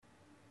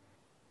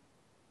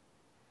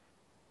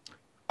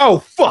Oh,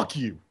 fuck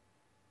you.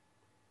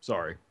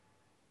 Sorry.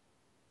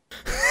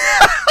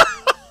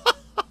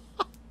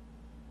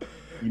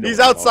 He's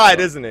outside,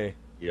 isn't he?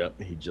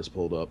 Yep, he just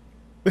pulled up.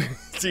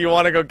 Do you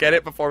want to go get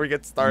it before we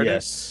get started?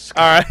 Yes.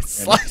 All right.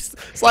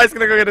 Sly's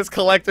gonna go get his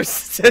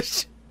collector's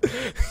edition.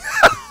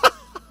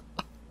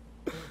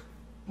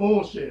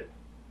 Bullshit.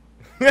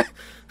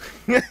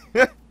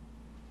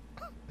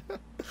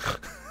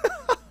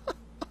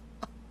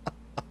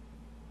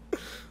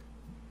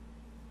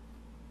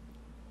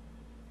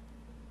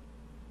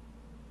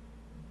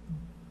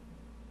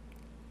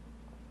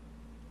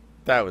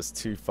 That was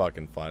too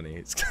fucking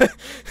funny.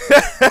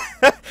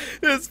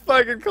 This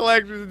fucking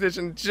collector's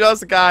edition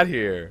just got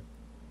here.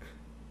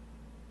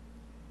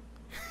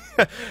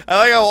 I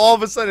like how all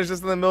of a sudden it's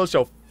just in the middle of the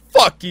show.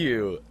 Fuck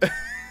you.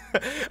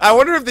 I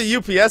wonder if the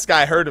UPS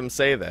guy heard him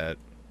say that.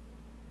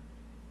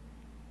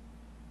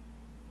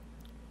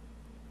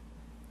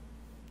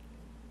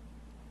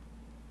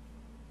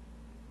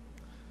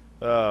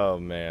 Oh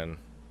man.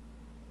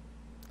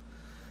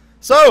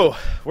 So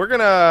we're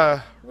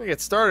gonna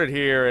get started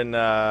here in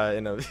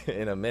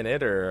a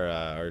minute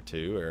or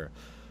two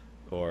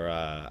or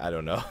I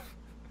don't know,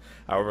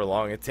 however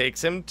long it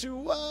takes him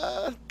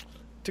to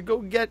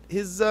go get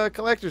his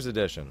collector's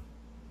edition.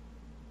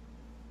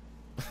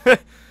 I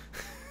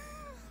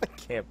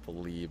can't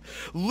believe,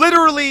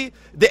 literally,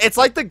 it's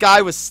like the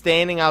guy was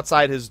standing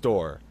outside his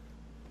door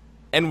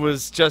and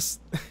was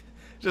just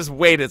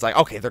waited. It's like,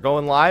 okay, they're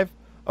going live.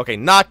 Okay,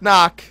 knock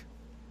knock.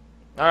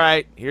 All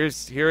right, here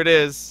it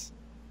is.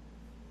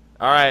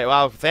 All right,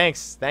 wow,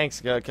 thanks.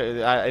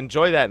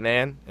 Enjoy that,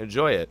 man.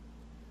 Enjoy it.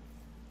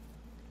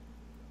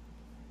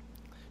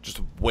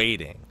 Just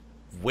waiting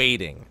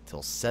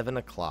till 7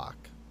 o'clock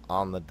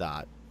on the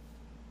dot.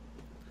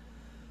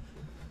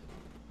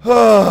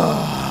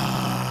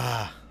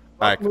 Fuck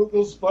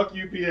Moogles, fuck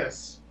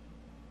UPS.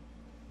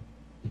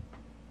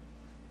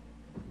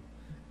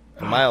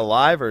 Am I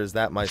alive or is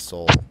that my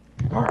soul?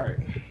 All right,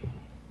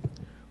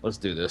 let's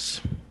do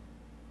this.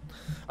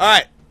 All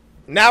right,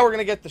 now we're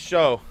gonna get the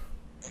show.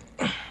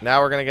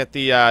 Now we're gonna get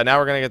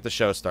the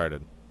show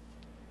started.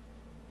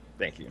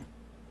 Thank you.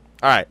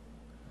 All right.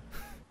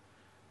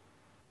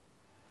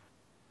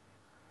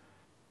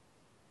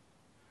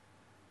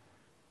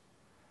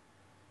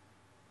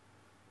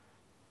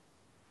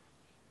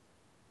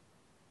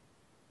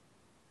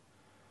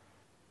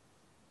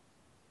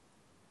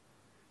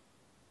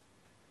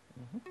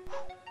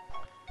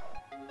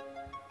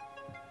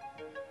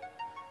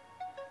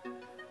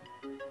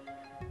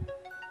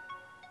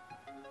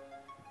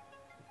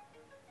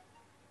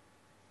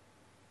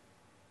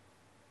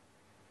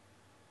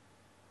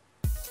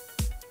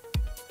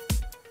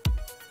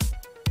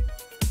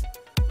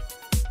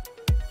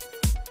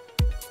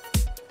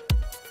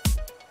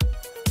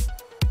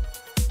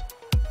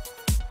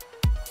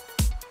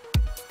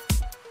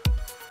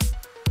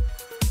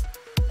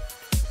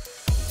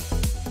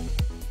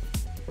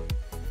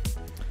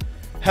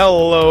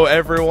 Hello,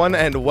 everyone,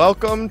 and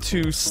welcome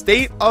to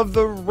State of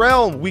the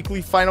Realm,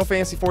 weekly Final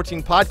Fantasy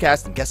XIV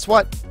podcast. And guess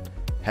what?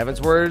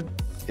 Heaven's Word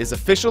is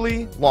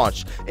officially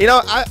launched. You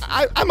know,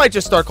 I might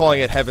just start calling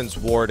it Heaven's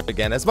Ward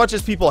again. As much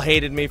as people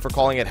hated me for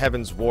calling it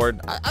Heaven's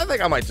Ward, I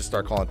think I might just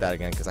start calling it that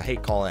again because I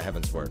hate calling it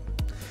Heaven's Word.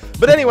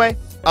 But anyway,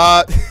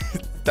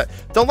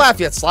 don't laugh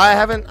yet, Sly. I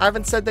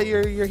haven't said that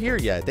you're here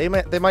yet. They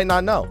might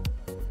not know.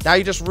 Now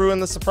you just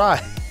ruined the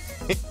surprise.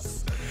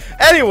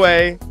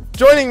 Anyway.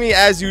 Joining me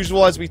as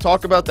usual as we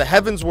talk about the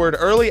Heaven's Word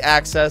early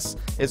access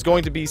is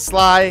going to be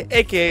Sly,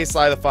 aka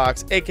Sly the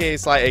Fox, aka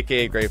Sly,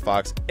 aka Gray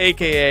Fox,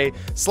 aka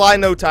Sly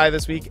No Tie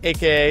this week,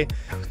 aka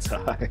No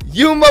Tie.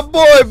 You my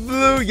boy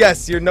Blue.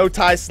 Yes, you're No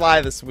Tie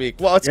Sly this week.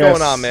 What's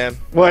going on, man?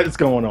 What is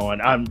going on?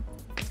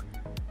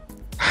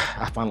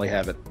 I finally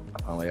have it.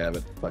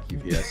 Fuck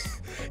UPS.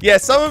 Yeah,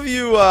 some of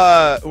you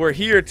were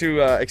here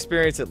to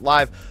experience it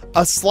live.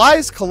 A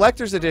Sly's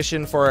Collector's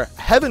Edition for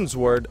Heaven's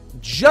Word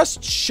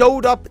just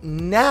showed up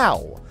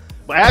now.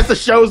 But as the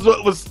show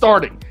was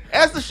starting,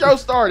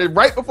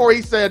 right before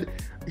he said,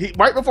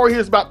 right before he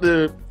was about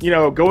to,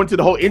 go into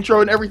the whole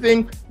intro and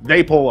everything,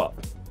 they pull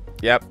up.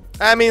 Yep.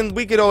 I mean,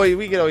 we could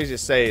always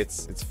just say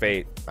it's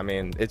fate. I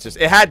mean, it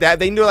had that.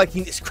 They knew, like, he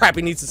needs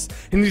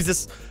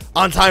this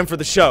on time for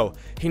the show.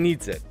 He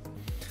needs it.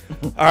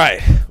 All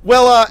right.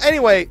 Well,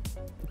 anyway,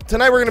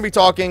 tonight we're going to be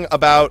talking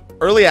about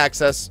early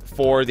access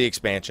for the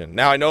expansion.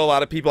 Now, I know a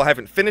lot of people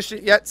haven't finished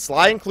it yet,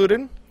 Sly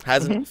included.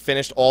 Hasn't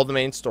finished all the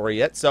main story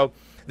yet, so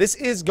this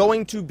is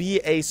going to be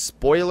a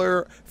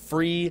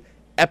spoiler-free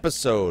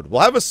episode.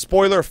 We'll have a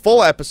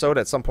spoiler-full episode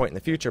at some point in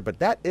the future, but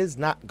that is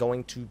not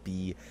going to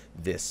be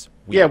this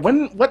week. Yeah,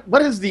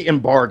 what is the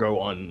embargo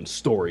on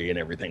story and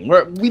everything?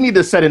 We need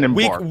to set an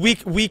embargo.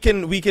 We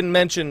can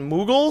mention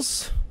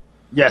Moogles.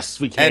 Yes,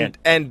 we can.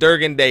 And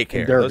Durgan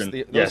Daycare. Those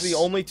are yes. the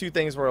only two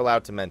things we're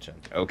allowed to mention.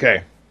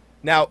 Okay.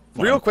 Now,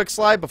 real quick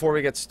slide before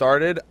we get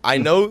started. I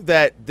know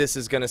that this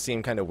is going to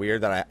seem kind of weird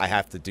that I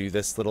have to do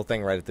this little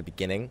thing right at the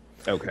beginning.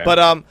 Okay. But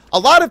a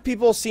lot of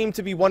people seem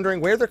to be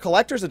wondering where their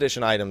collector's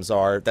edition items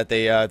are that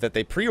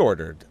they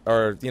pre-ordered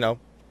or,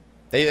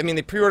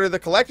 They pre-ordered the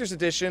collector's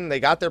edition. They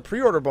got their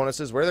pre-order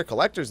bonuses. Where are their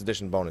collector's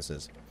edition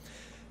bonuses?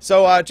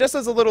 So just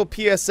as a little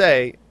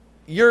PSA,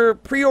 your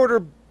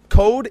pre-order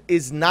code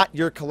is not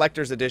your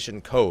collector's edition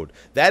code.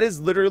 That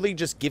is literally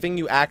just giving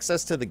you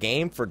access to the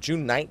game for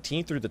June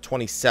 19th through the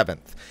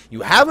 27th.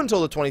 You have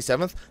until the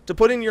 27th to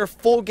put in your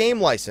full game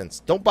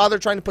license. Don't bother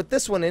trying to put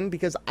this one in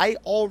because I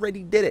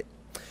already did it.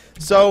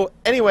 So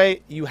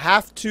anyway, you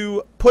have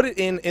to put it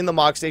in the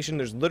Mog Station.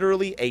 There's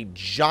literally a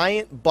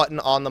giant button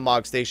on the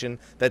Mog Station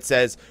that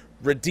says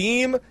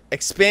Redeem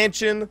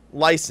Expansion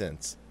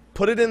License.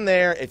 Put it in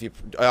there. If you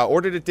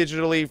ordered it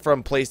digitally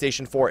from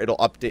PlayStation 4, it'll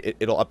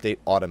update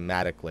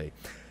automatically.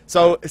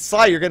 So,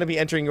 Sly, you're going to be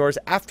entering yours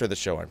after the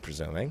show, I'm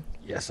presuming.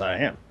 Yes, I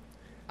am.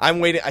 I'm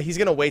waiting. He's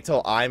going to wait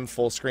till I'm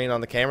full screen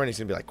on the camera, and he's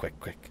going to be like, quick,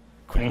 quick.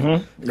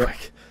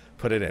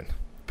 Put it in.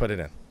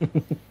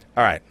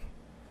 All right.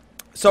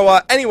 So,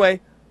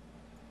 anyway,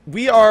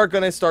 we are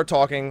going to start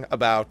talking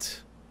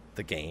about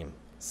the game.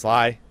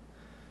 Sly,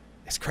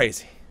 it's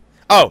crazy.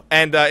 Oh,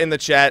 and in the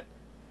chat,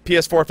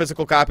 PS4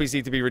 physical copies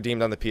need to be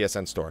redeemed on the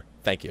PSN store.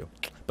 Thank you.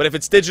 But if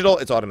it's digital,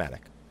 it's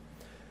automatic.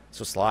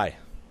 So, Sly.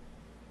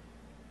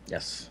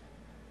 Yes.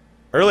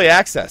 Early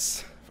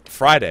access.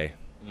 Friday.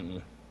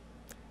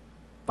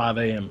 5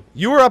 a.m.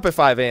 You were up at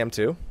 5 a.m.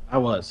 too. I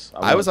was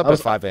up at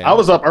 5 a.m. I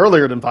was up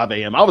earlier than 5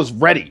 a.m. I was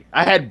ready.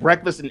 I had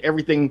breakfast and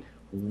everything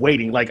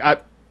waiting. Like,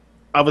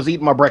 I was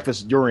eating my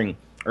breakfast during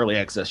early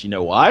access. You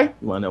know why?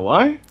 You want to know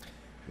why?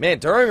 Man,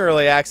 during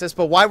early access,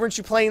 but why weren't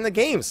you playing the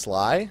game,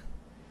 Sly?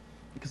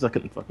 Because I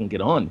couldn't fucking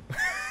get on.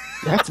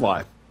 That's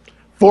why.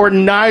 For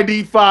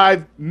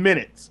 95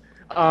 minutes.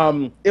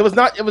 It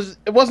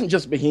wasn't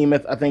just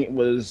Behemoth. I think it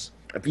was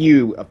a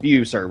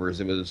few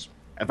servers. It was,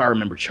 if I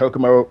remember,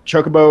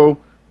 Chocobo,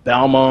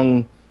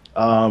 Balmung,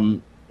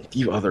 a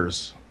few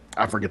others.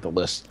 I forget the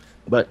list.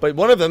 But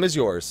one of them is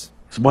yours.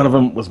 One of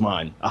them was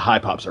mine, a high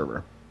pop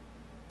server.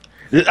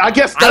 I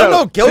guess I don't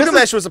know.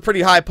 Gilgamesh was a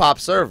pretty high pop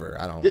server.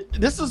 I don't.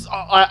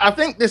 I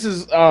think this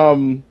is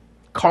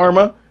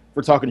karma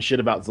for talking shit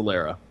about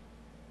Zalera.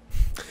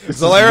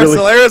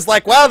 Zalera's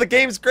like, wow, the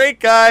game's great,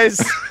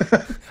 guys.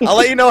 I'll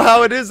let you know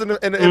how it is in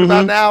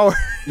about an hour.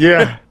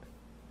 Yeah.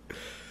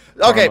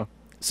 Okay,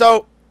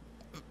 so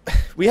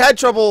we had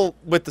trouble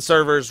with the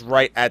servers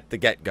right at the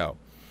get-go.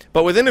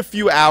 But within a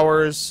few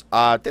hours,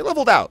 they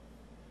leveled out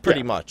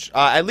pretty much.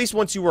 At least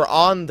once you were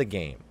on the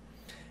game.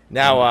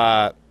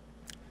 Now,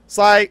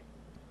 Sly,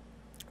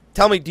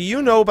 tell me, do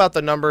you know about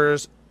the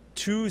numbers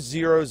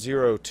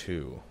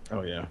 2002?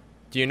 Oh, yeah.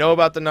 Do you know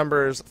about the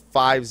numbers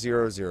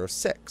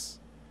 5006?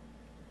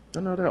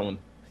 Don't know that one.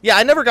 Yeah,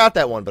 I never got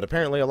that one, but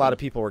apparently a lot of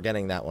people were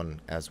getting that one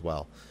as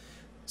well.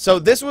 So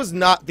this was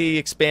not the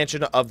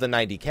expansion of the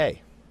 90K.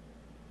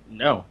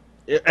 No.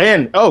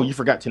 And, oh, you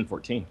forgot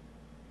 1014.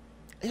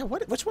 Yeah,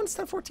 which one's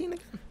 1014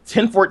 again?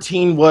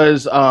 1014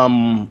 was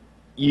world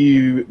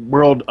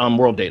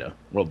data.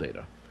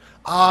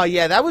 Oh,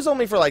 yeah, that was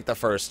only for like the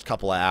first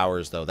couple of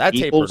hours, though. That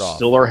People tapered off.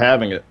 still are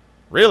having it.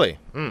 Really?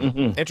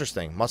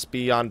 Interesting. Must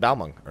be on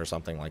Balmung or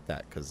something like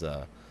that. Because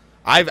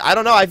I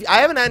don't know. I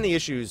haven't had any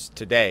issues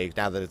today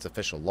now that it's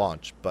official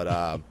launch.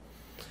 But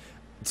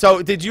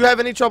so did you have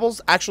any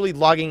troubles actually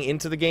logging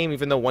into the game,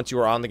 even though once you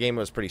were on the game it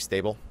was pretty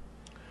stable?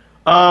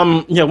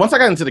 Yeah, once I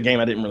got into the game,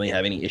 I didn't really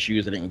have any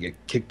issues. I didn't get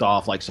kicked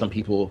off like some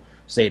people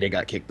say they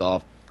got kicked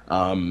off.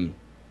 Yeah,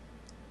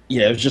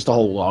 it was just a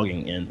whole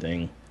logging in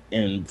thing.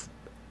 And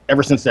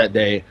ever since that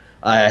day,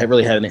 I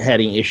really haven't had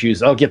any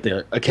issues. I'll get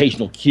the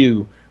occasional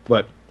queue,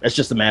 but it's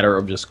just a matter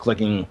of just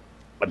clicking,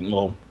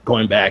 well,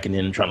 going back and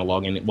then trying to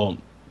log in. Well,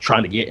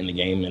 trying to get in the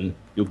game, and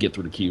you'll get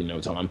through the queue in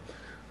no time.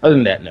 Other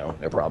than that, no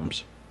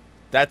problems.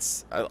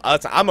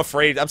 I'm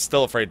afraid. I'm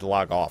still afraid to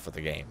log off with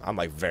the game. I'm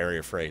like very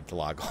afraid to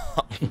log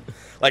off.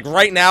 Like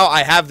right now,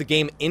 I have the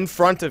game in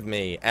front of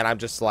me, and I'm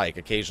just like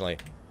occasionally.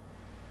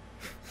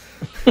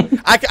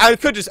 I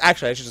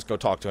should just go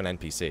talk to an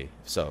NPC,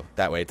 so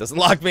that way it doesn't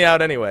lock me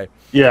out anyway.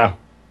 Yeah.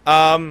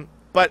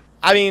 But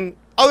I mean,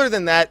 other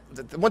than that,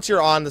 once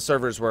you're on, the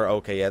servers were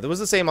okay. Yeah, there was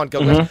the same on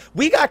Gilgamesh.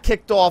 We got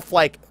kicked off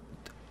like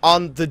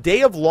on the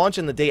day of launch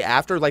and the day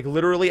after, like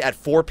literally at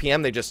 4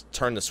 p.m. they just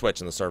turned the switch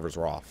and the servers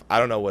were off. I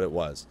don't know what it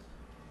was,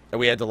 and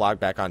we had to log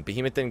back on.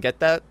 Behemoth didn't get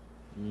that.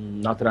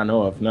 Not that I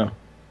know of. No.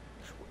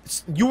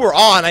 You were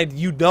on.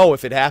 You know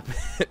if it happened.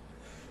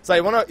 So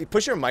you want to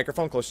push your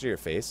microphone closer to your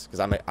face?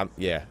 Because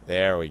yeah,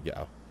 there we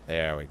go.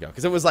 There we go.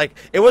 Because it was like,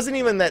 it wasn't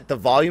even that the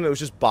volume, it was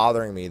just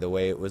bothering me the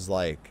way it was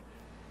like.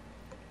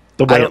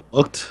 The way it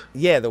looked?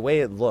 Yeah, the way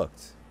it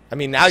looked. I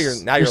mean, now you're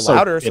so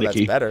louder, so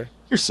that's better.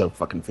 You're so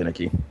fucking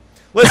finicky.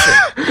 Listen.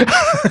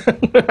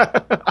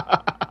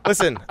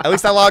 Listen, at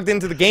least I logged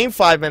into the game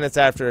 5 minutes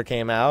after it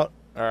came out.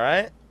 All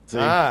right? See?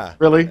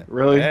 Really?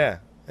 Yeah.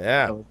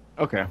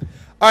 Okay. All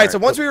right, so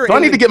once we were Do I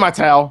need to get my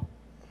towel?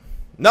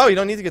 No, you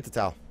don't need to get the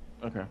towel.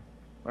 Okay.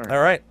 All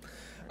right.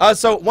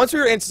 So once we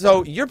were in,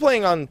 so you're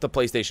playing on the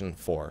PlayStation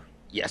 4.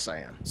 Yes, I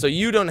am. So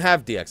you don't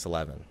have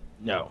DX11.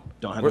 No,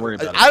 don't have to worry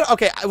about it.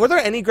 Okay, were there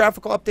any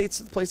graphical updates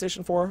to the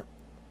PlayStation 4?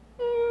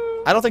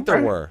 I don't think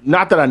there were.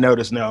 Not that I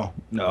noticed. No.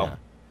 Yeah.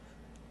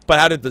 But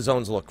how did the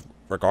zones look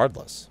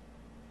regardless.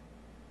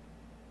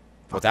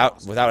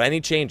 Without any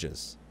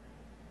changes.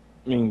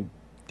 I mean,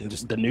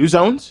 the new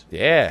zones,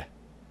 Yeah.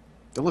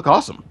 they look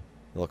awesome.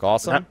 They look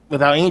awesome.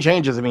 Without any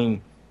changes, I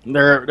mean,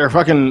 they're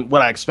fucking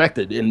what I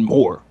expected and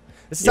more.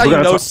 This is how you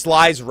know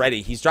Sly's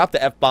ready. He's dropped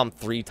the F-bomb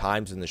 3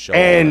 times in the show.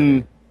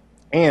 And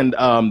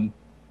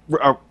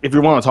if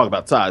you want to talk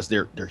about size,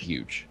 they're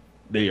huge.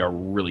 They are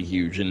really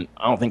huge, and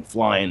I don't think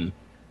flying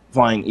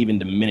even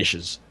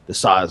diminishes the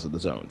size of the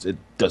zones. It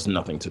does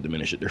nothing to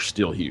diminish it. They're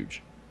still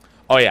huge.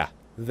 Oh yeah,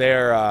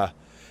 they're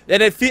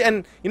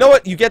and you know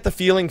what? You get the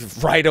feeling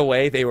right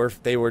away they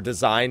were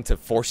designed to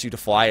force you to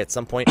fly at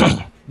some point.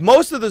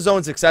 Most of the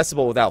zone's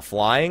accessible without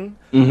flying,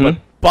 but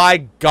by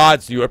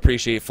gods, do you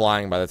appreciate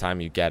flying by the time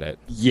you get it.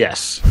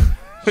 Yes,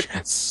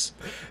 yes,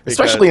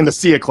 especially in the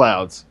sea of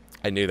clouds.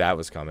 I knew that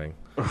was coming.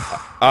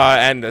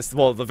 And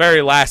the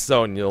very last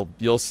zone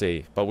you'll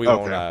see, but we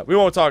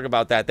won't talk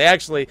about that.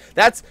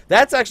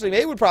 That's actually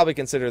they would probably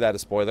consider that a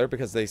spoiler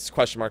because they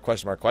question marked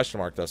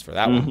us for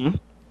that one.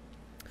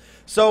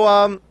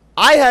 So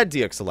I had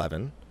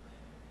DX11.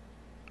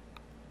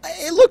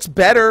 It looks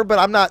better, but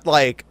I'm not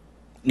like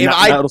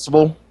Not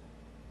noticeable.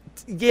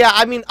 Yeah,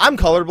 I mean, I'm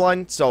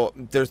colorblind, so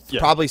there's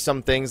probably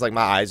some things, like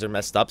my eyes are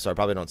messed up, so I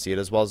probably don't see it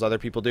as well as other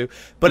people do.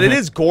 But it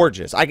is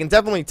gorgeous. I can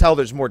definitely tell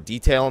there's more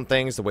detail in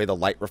things, the way the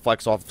light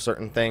reflects off of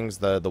certain things,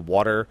 the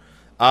water.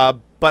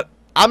 But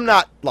I'm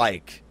not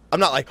like,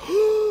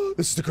 oh,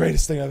 this is the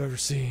greatest thing I've ever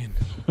seen.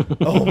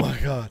 Oh, my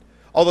God.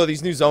 Although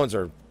these new zones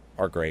are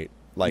great,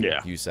 like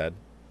you said.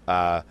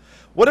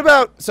 What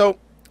about, so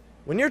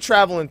when you're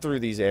traveling through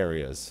these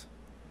areas,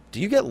 do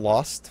you get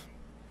lost?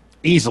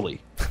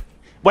 Easily.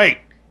 Wait.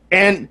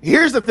 And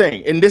here's the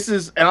thing, and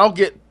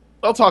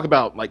I'll talk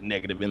about like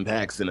negative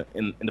impacts in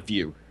a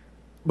few,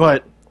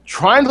 but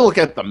trying to look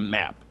at the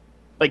map,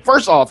 like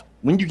first off,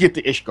 when you get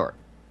to Ishgard,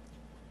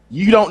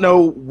 you don't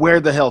know where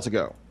the hell to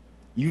go.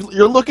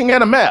 You're looking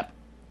at a map.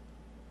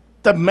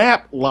 The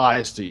map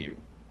lies to you.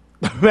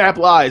 The map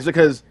lies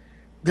because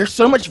there's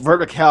so much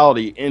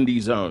verticality in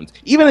these zones,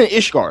 even in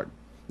Ishgard,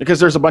 because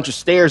there's a bunch of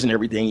stairs and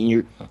everything, and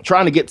you're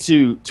trying to get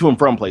to and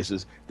from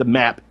places. The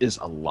map is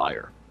a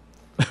liar.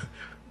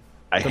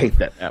 I hate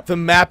that map. The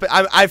map.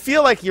 I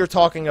feel like you're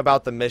talking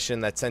about the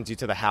mission that sends you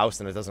to the house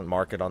and it doesn't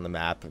mark it on the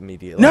map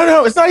immediately.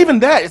 No, it's not even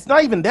that. It's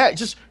not even that.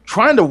 It's just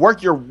trying to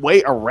work your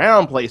way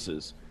around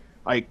places.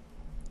 Like,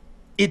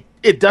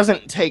 it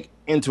doesn't take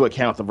into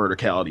account the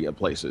verticality of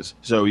places.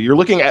 So you're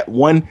looking at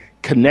one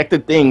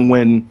connected thing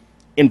when,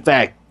 in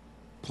fact,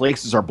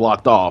 places are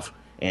blocked off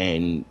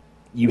and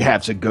you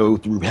have to go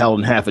through hell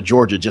and half of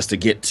Georgia just to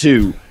get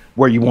to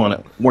where you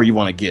want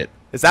to get.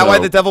 Is that why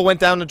the devil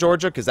went down to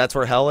Georgia? Because that's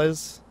where hell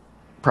is?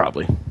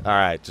 Probably. All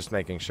right, just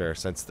making sure,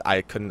 since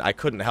I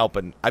couldn't help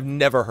it. I've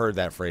never heard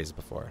that phrase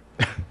before.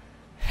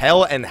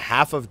 Hell and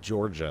half of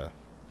Georgia.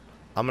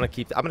 I'm gonna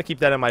keep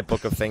that in my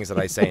book of things that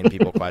I say and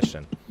people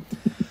question.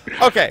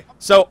 Okay,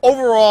 so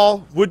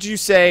overall, would you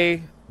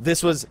say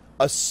this was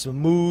a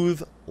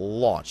smooth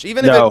launch?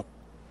 Even if it,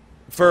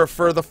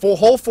 for the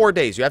whole 4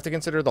 days, you have to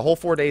consider the whole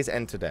 4 days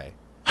and today.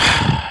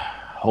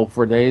 Whole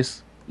 4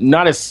 days?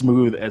 Not as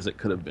smooth as it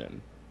could have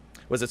been.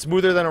 Was it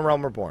smoother than A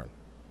Realm Reborn?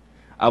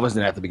 I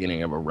wasn't at the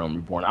beginning of A Realm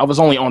Reborn. I was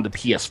only on the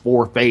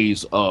PS4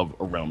 phase of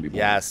A Realm Reborn.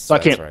 Yes, so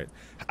that's right.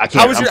 I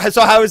can't.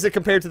 How is it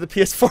compared to the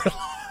PS4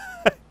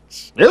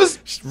 launch? It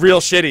was real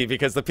shitty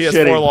because the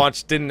PS4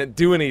 launch didn't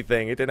do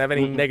anything. It didn't have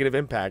any negative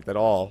impact at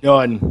all.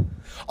 None.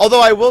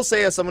 Although I will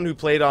say, as someone who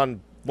played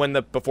on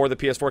before the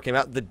PS4 came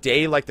out, the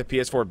day like the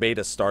PS4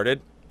 beta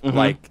started,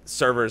 like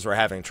servers were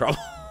having trouble.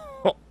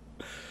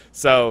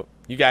 So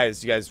you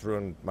guys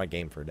ruined my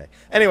game for a day.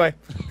 Anyway,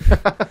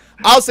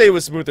 I'll say it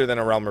was smoother than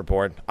A Realm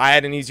Reborn. I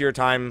had an easier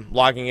time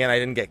logging in. I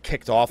didn't get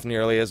kicked off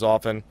nearly as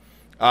often.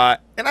 And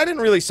I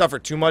didn't really suffer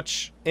too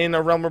much in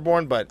A Realm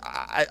Reborn, but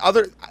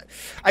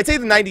I'd say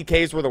the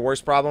 90Ks were the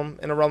worst problem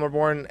in A Realm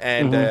Reborn,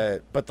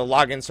 and but the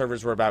login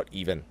servers were about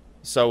even.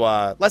 So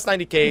less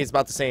 90Ks,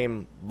 about the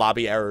same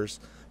lobby errors.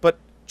 But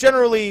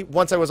generally,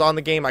 once I was on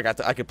the game, I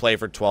could play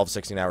for 12,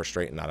 16 hours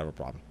straight and not have a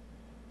problem.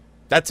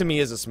 That to me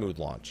is a smooth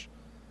launch.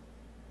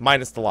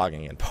 Minus the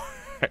logging in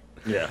part.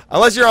 Yeah.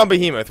 Unless you're on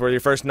Behemoth, where your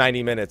first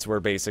 90 minutes were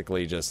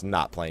basically just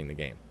not playing the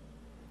game.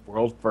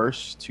 World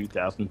First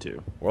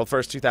 2002. World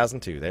First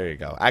 2002. There you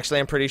go.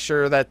 Actually, I'm pretty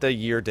sure that the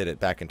year did it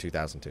back in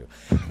 2002.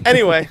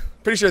 Anyway,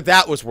 pretty sure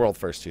that was World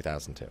First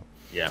 2002.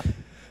 Yeah.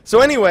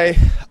 So anyway,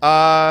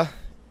 yeah,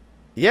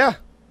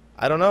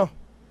 I don't know.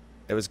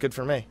 It was good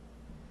for me.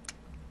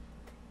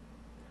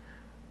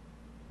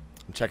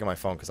 I'm checking my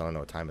phone because I don't know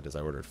what time it is.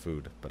 I ordered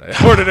food, but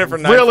I ordered it for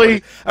 9:40.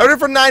 Really? I ordered it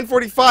for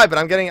 9:45, but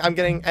I'm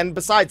getting, and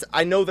besides,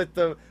 I know that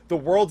the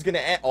world's gonna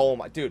end. Oh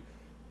my, dude,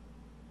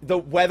 the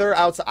weather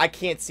outside, I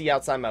can't see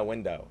outside my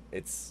window.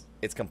 It's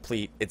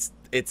complete. It's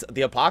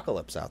the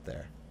apocalypse out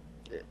there.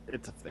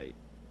 It's a fate.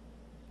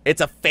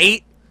 It's a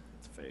fate.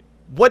 It's a fate.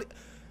 What?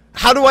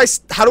 How do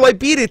I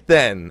beat it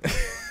then?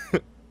 You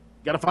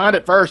gotta find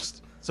it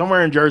first.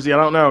 Somewhere in Jersey. I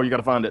don't know. You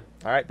gotta find it.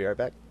 All right, be right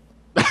back.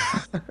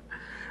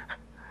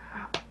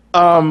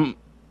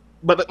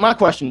 But my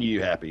question to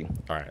you, Happy.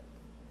 All right.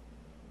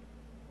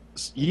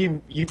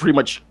 you pretty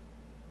much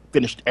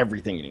finished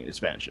everything in the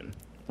expansion,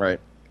 right?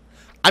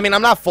 I mean,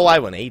 I'm not full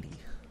I-180.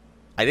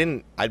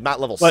 I'm not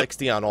level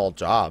 60 on all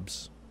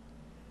jobs.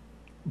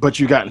 But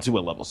you got into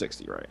a level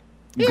 60, right?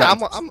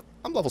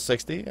 I'm level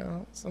 60. You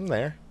know, so I'm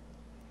there.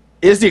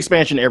 Is the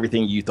expansion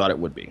everything you thought it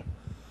would be?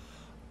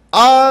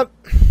 Well,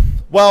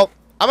 I'm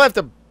gonna have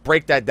to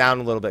break that down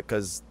a little bit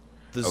because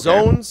the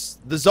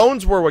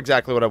zones were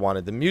exactly what I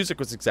wanted. The music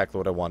was exactly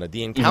what I wanted.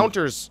 The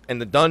encounters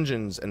and the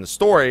dungeons and the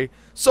story.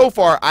 So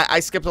far, I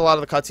skipped a lot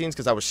of the cutscenes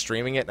because I was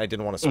streaming it and I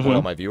didn't want to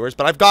spoil my viewers.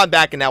 But I've gone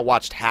back and now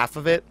watched half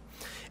of it,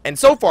 and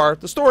so far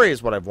the story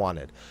is what I've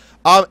wanted.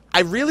 I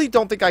really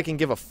don't think I can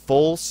give a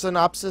full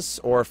synopsis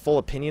or a full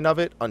opinion of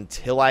it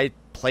until I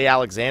play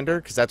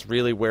Alexander, because that's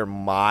really where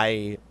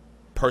my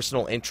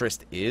personal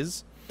interest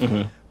is.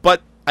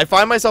 But I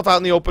find myself out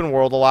in the open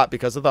world a lot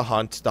because of the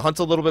hunt. The hunt's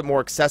a little bit more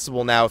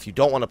accessible now if you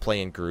don't want to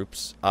play in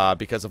groups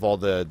because of all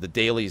the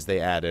dailies they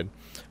added.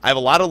 I have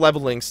a lot of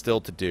leveling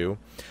still to do.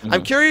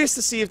 I'm curious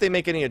to see if they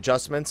make any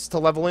adjustments to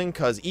leveling,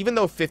 because even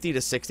though 50 to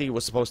 60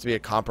 was supposed to be a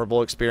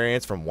comparable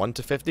experience from 1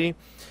 to 50,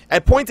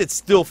 at points it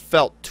still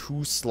felt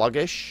too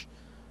sluggish.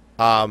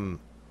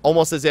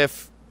 Almost as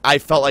if I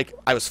felt like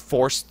I was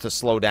forced to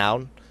slow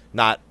down,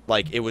 not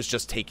like it was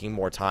just taking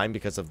more time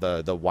because of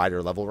the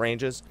wider level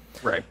ranges.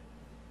 Right.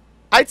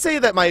 I'd say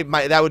that my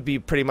that would be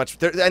pretty much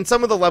there, and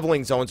some of the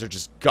leveling zones are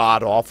just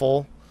god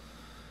awful.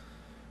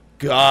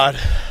 God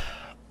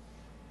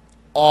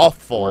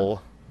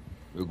awful.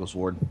 Moogle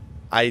Sword.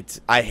 I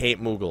hate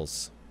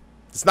Moogles.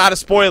 It's not a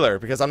spoiler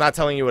because I'm not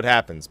telling you what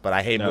happens, but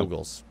I hate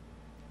Moogles.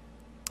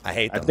 I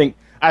hate them.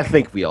 I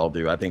think we all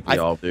do. I think we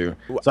all do.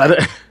 So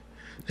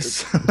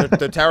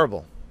they're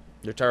terrible.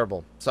 They're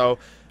terrible. So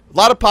a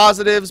lot of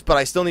positives, but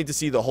I still need to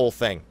see the whole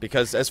thing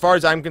because as far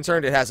as I'm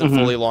concerned, it hasn't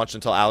fully launched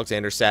until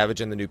Alexander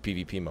Savage and the new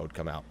PvP mode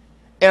come out.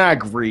 And I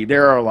agree.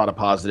 There are a lot of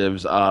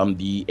positives.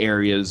 The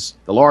areas,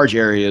 the large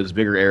areas,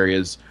 bigger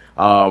areas,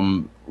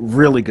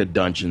 really good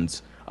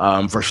dungeons.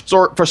 For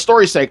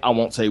story's sake, I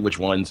won't say which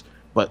ones,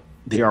 but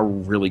they are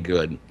really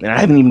good. And I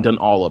haven't even done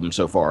all of them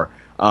so far.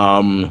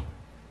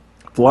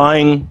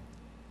 Flying,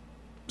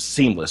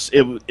 seamless.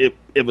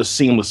 It was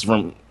seamless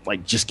from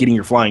like just getting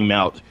your flying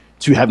mount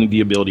to having the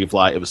ability to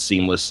fly. It was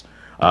seamless.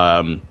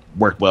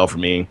 Worked well for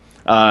me.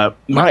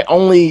 My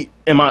only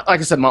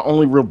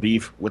real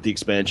beef with the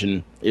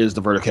expansion is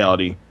the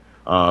verticality.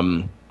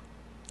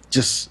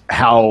 Just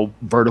how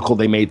vertical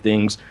they made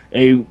things.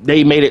 They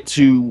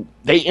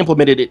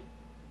implemented it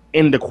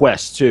in the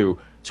quest too,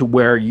 to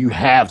where you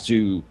have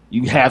to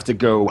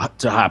go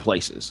to high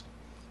places.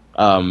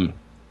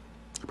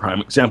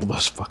 Prime example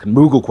was fucking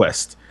Moogle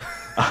Quest.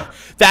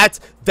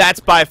 That's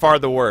by far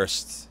the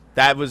worst.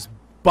 That was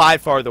by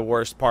far the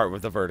worst part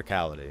with the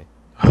verticality.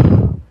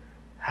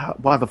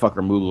 Why the fuck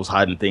are Moogles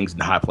hiding things in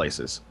high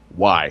places?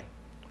 Why?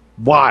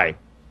 I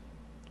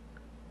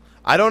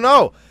don't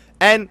know.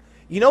 And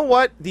you know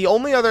what? The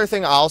only other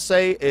thing I'll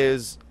say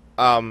is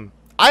I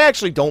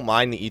actually don't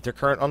mind the ether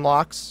current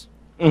unlocks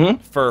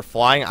for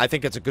flying. I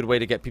think it's a good way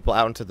to get people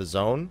out into the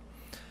zone.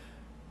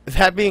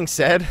 That being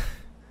said,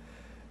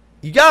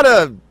 you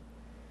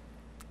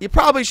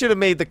probably should have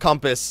made the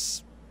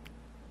compass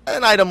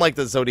an item like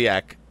the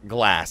Zodiac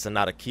glass and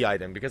not a key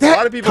item, because a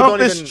lot of people don't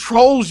even... Compass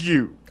trolls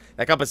you.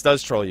 That compass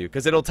does troll you,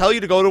 because it'll tell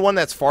you to go to one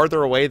that's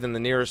farther away than the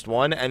nearest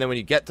one, and then when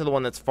you get to the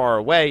one that's far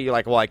away, you're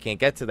like, well, I can't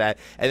get to that.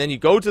 And then you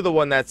go to the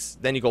one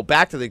then you go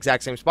back to the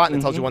exact same spot, and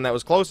it tells you one that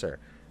was closer.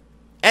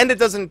 And it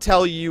doesn't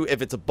tell you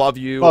if it's above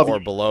you or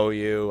below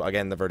you.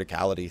 Again, the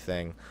verticality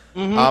thing.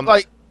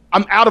 Like,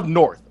 I'm out of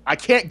north. I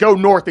can't go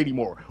north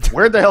anymore.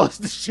 Where the hell is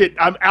this shit?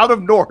 I'm out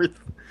of north.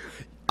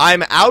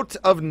 I'm out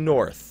of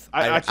north.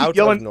 I keep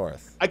yelling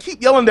north. I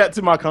keep yelling that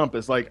to my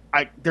compass. Like,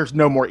 there's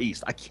no more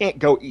east. I can't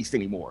go east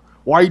anymore.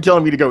 Why are you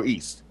telling me to go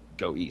east?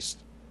 Go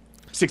east.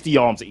 60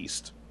 yalms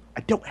east.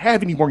 I don't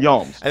have any more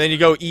yalms. And then you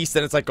go east,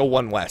 and it's like, go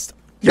 1 west.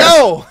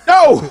 Yes.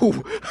 No!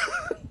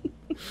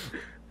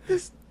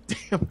 This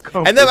damn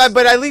compass. And then,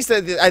 but at least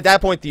at that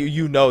point,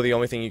 you know the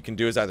only thing you can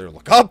do is either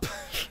look up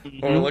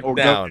or look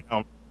down.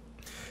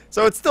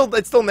 So it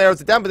still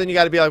narrows it down, but then you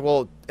got to be like,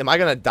 well, am I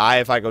going to die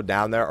if I go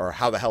down there, or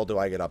how the hell do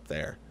I get up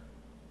there?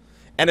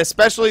 And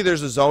especially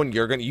there's a zone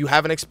you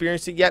haven't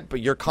experienced it yet,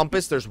 but your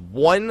compass, there's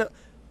one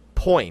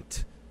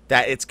point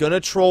that it's going to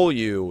troll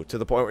you to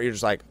the point where you're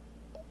just like,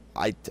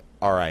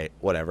 all right,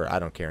 whatever, I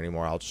don't care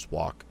anymore, I'll just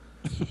walk.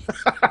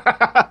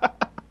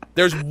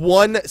 There's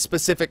one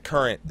specific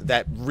current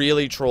that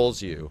really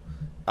trolls you,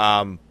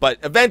 but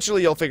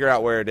eventually you'll figure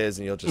out where it is,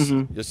 and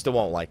you still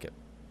won't like it.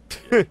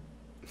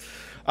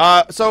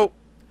 So,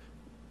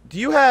 do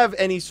you have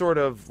any sort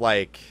of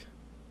like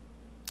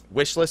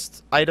wish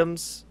list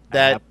items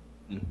that?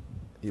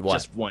 What?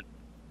 Just one.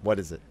 What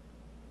is it?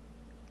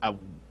 A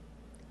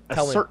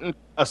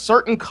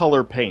certain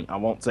color paint. I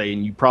won't say,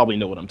 and you probably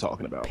know what I'm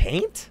talking about.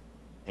 Paint?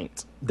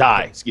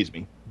 Dye. Excuse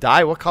me.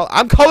 Dye? What color?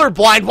 I'm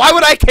colorblind. Why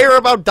would I care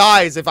about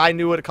dyes if I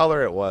knew what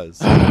color it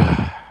was?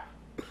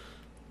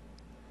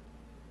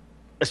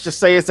 Let's just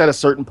say it's at a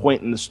certain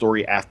point in the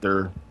story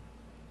after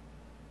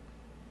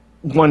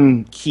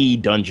one key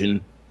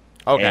dungeon.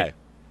 Okay. And,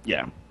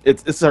 yeah,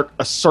 it's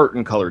a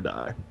certain color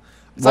die.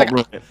 It's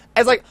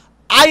like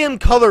I am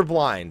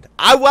colorblind.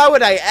 Why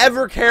would I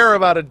ever care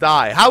about a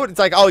die? How would it's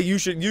like? Oh, you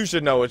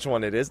should know which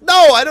one it is. No,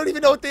 I don't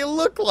even know what they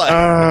look like.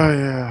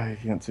 Yeah, I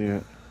can't see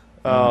it.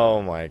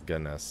 Oh my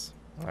goodness.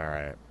 All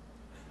right.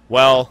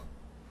 Well,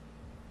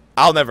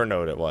 I'll never know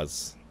what it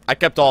was. I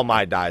kept all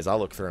my dies. I'll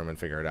look through them and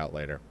figure it out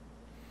later.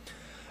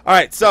 All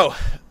right. So,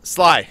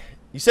 Sly,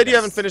 you said you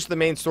haven't finished the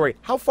main story.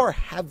 How far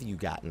have you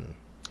gotten?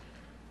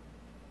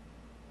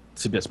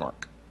 To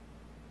Bismarck.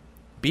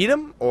 Beat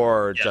him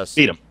or Yeah, just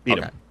beat him? Beat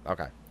okay. him.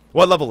 Okay.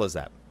 What level is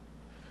that?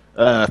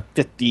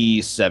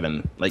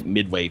 57, like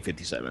midway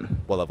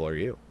 57. What level are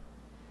you?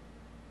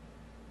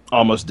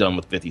 Almost done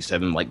with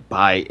 57, like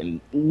by a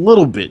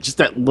little bit, just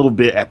that little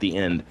bit at the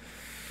end.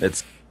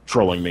 That's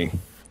trolling me.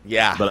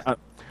 Yeah.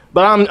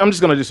 But I'm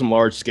just gonna do some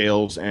large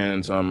scales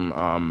and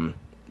some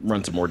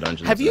run some more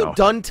dungeons. Have you now.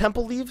 done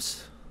Temple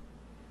Leaves?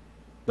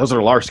 Those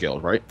are large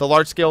scales, right? The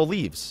large scale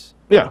leaves.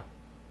 Yeah.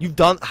 You've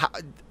done.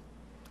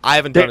 I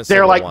haven't done a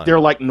single one. They're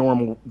like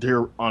normal.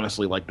 They're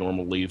honestly like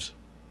normal leaves.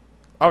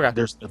 Okay.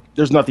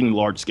 There's nothing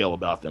large scale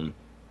about them.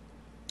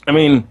 I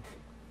mean,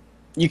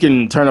 you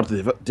can turn up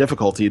the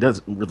difficulty. It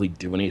doesn't really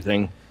do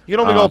anything. You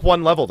can only go up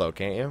one level though,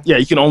 can't you? Yeah,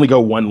 you can only go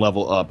one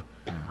level up.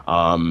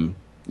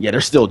 Yeah,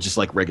 they're still just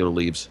like regular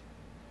leaves.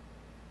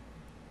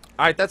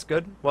 All right, that's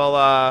good.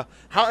 Well,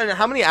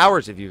 how many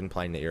hours have you been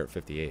playing that you're at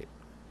 58?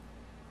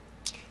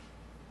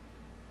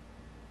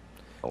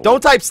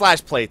 Don't type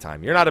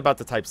 /playtime. You're not about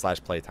to type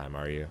 /playtime,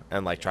 are you?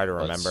 And like try to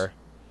remember.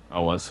 I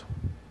was.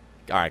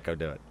 All right, go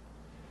do it.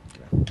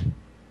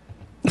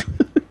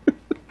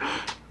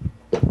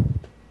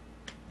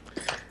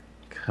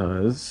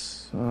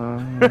 Cause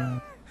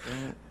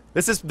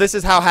this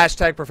is how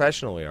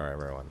 #professional we are,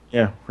 everyone.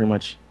 yeah, pretty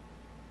much.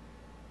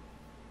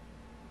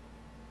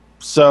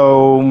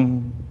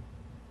 So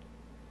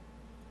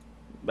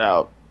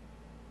about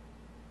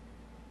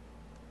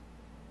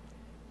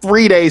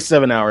 3 days,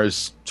 7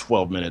 hours,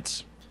 12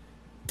 minutes.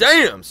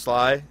 Damn,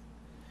 Sly.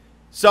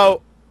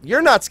 So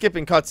you're not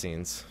skipping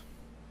cutscenes,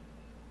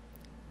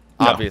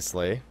 No.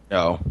 obviously.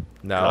 No,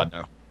 No, God,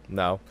 no.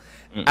 no.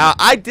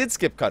 I did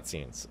skip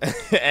cutscenes.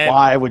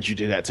 Why would you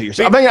do that to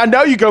yourself? I mean, I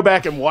know you go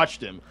back and watch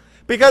them.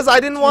 Because I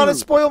didn't want to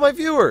Dude. spoil my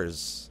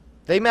viewers.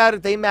 They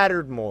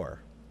mattered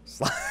more.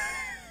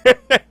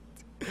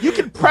 You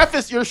can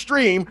preface your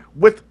stream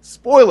with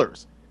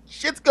spoilers.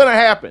 Shit's gonna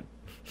happen.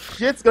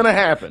 Shit's gonna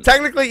happen.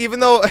 Technically, even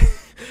though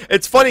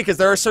it's funny because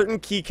there are certain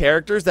key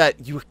characters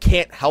that you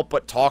can't help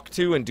but talk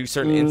to and do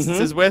certain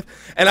instances with,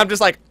 and I'm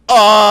just like,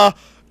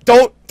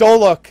 don't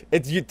look.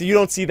 You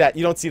don't see that.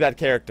 You don't see that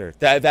character.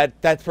 That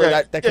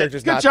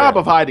character's not Good job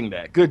there. of hiding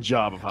that. Good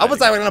job of hiding. I was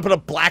like, gonna put a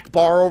black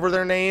bar over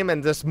their name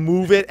and just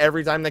move it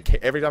every time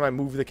I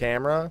move the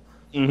camera.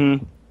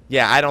 Mm-hmm.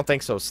 Yeah, I don't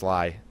think so,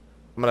 Sly.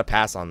 I'm gonna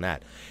pass on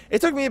that.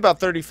 It took me about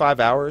 35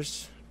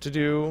 hours to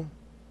do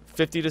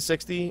 50 to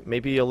 60,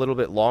 maybe a little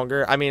bit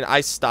longer. I mean,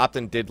 I stopped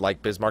and did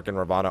like Bismarck and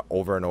Ravana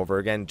over and over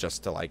again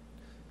just to like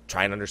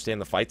try and understand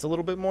the fights a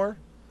little bit more.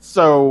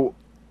 So,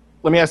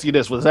 let me ask you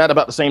this: was that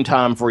about the same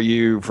time for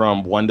you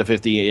from 1 to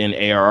 50 in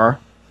ARR?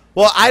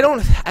 Well, I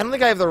don't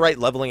think I have the right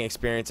leveling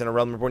experience in A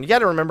Realm Reborn. You got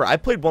to remember, I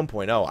played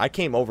 1.0. I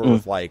came over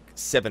with like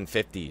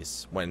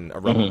 750s when A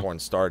Realm Reborn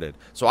started.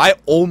 So I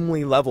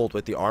only leveled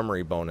with the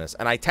armory bonus,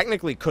 and I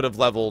technically could have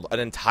leveled an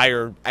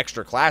entire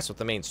extra class with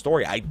the main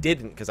story. I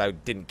didn't because I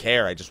didn't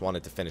care. I just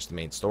wanted to finish the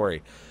main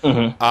story.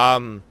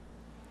 But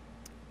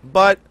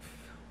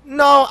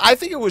no, I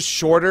think it was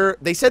shorter.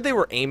 They said they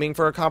were aiming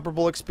for a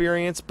comparable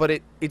experience, but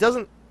it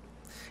doesn't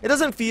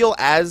feel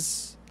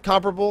as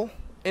comparable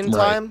in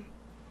time.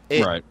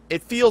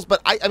 It feels,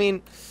 but I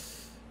mean,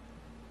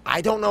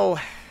 I don't know.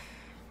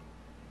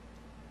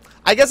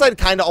 I guess I'd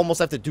kind of almost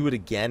have to do it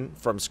again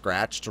from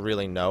scratch to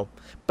really know.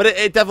 But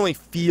it definitely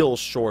feels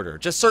shorter.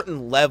 Just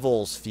certain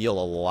levels feel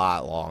a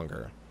lot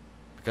longer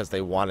because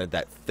they wanted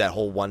that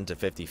whole 1 to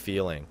 50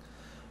 feeling.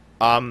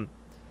 And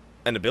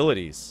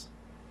abilities,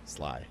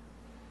 Sly.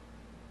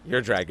 You're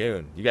a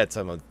Dragoon. You got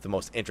some of the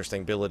most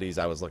interesting abilities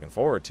I was looking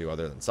forward to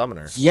other than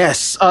Summoner.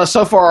 Yes.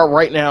 So far,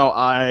 right now,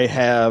 I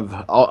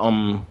have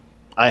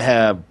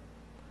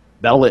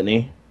Battle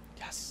Litany,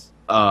 Yes.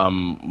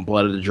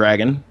 Blood of the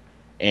Dragon,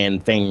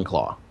 and Fang and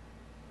Claw.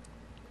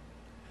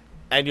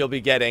 And you'll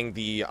be getting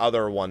the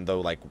other one,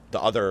 though, like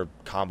the other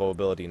combo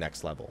ability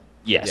next level.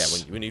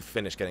 Yes. Yeah, when you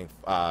finish getting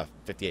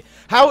 58.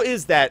 How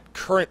is that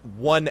current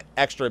one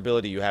extra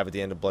ability you have at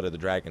the end of Blood of the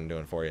Dragon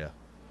doing for you?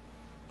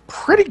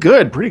 Pretty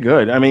good, pretty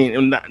good. I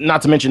mean,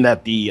 not to mention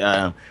that the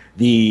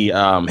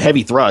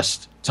heavy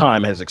thrust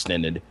time has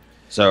extended,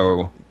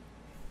 so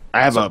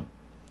I have a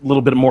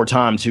little bit more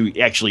time to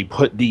actually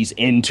work these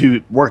into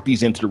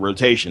the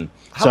rotation.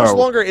 How much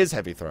longer is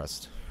heavy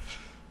thrust?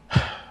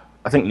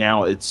 I think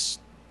now it's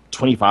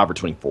 25 or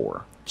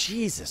 24.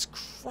 Jesus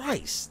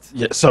Christ!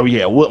 Yeah. So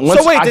yeah. What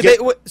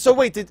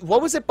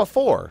was it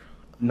before?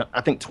 No,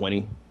 I think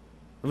 20.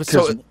 It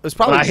was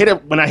probably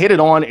when I hit it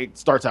on, it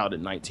starts out at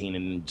 19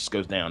 and just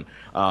goes down.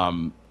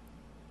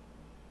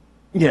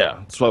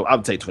 Yeah, so I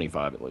would say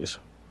 25 at least.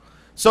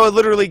 So it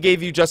literally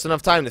gave you just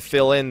enough time to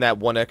fill in that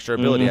one extra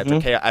ability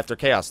after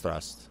Chaos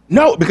Thrust.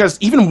 No, because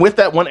even with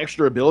that one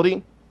extra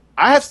ability,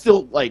 I have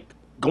still, like,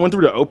 going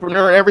through the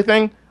opener and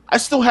everything, I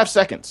still have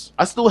seconds.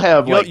 I still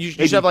have, you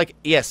should have, like,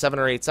 7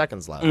 or 8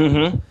 seconds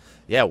left.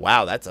 Yeah,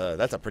 wow, that's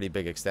a pretty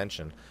big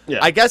extension. Yeah.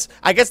 I guess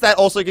that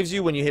also gives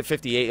you, when you hit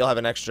 58, you'll have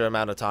an extra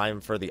amount of time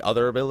for the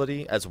other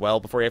ability as well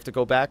before you have to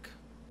go back.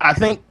 I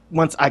think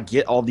once I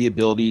get all the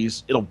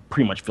abilities, it'll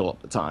pretty much fill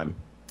up the time.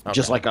 Okay.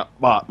 Just like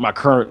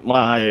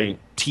my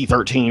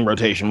T13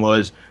 rotation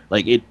was,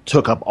 like, it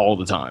took up all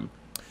the time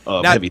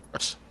of heavy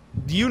thrust.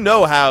 Do you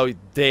know how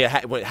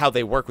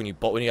they work when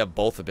you have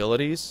both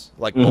abilities,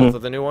 like both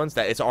of the new ones?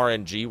 That it's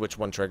RNG, which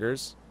one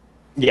triggers?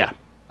 Yeah.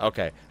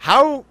 Okay.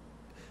 How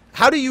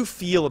do you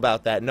feel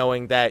about that,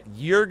 knowing that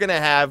you're gonna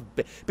have,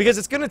 because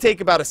it's gonna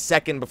take about a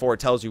second before it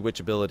tells you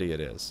which ability it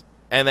is,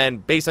 and then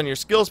based on your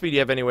skill speed, you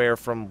have anywhere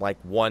from like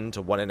 1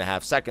 to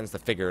 1.5 seconds to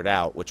figure it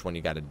out which one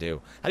you got to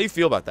do. How do you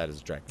feel about that as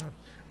a Dragon?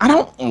 I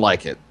don't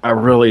like it.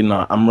 I'm really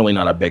not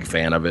a big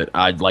fan of it.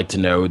 I'd like to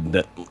know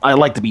that. I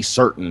like to be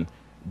certain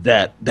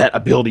that that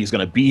ability is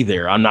going to be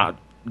there. I'm not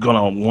going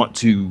to want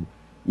to,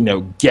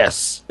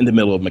 guess in the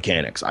middle of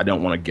mechanics. I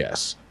don't want to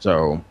guess.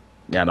 So,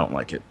 yeah, I don't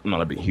like it. I'm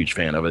not a big, huge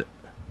fan of it.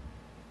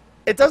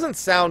 It doesn't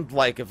sound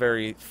like a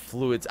very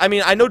fluid. I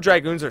mean, I know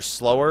Dragoons are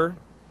slower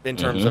in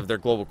terms of their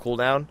global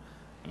cooldown.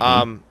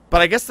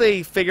 But I guess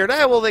they figured,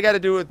 they got to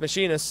do it with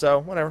Machinists, so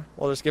whatever.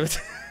 We'll just give it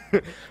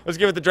let's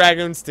give it the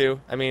Dragoons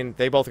too. I mean,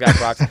 they both got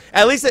procs.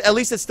 At least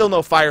it's still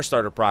no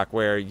Firestarter proc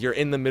where you're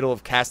in the middle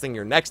of casting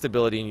your next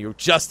ability and you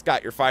just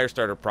got your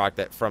Firestarter proc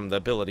from the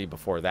ability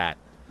before that.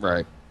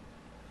 Right.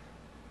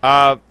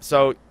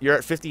 So you're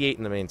at 58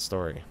 in the main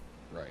story.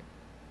 Right.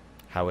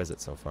 How is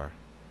it so far?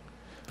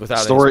 Without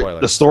any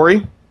spoilers. The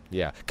story?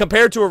 Yeah.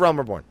 Compared to A Realm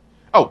Reborn.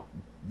 Oh,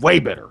 way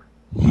better.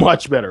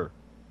 Much better.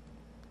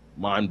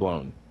 Mind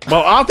blown.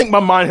 Well, I don't think my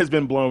mind has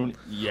been blown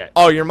yet.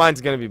 Oh, your mind's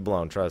going to be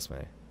blown, trust me.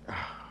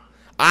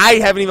 I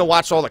haven't even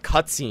watched all the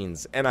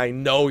cutscenes, and I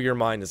know your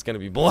mind is going to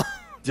be blown.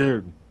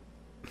 Dude.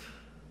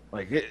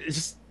 Like, it's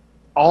just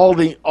all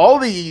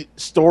the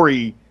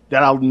story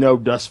that I know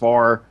thus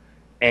far,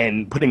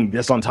 and putting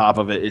this on top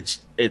of it,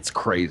 it's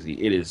crazy.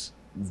 It is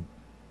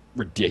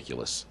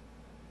ridiculous.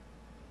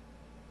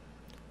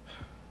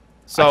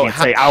 So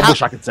I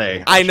wish I could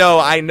say. I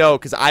know,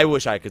 because I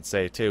wish I could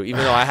say too,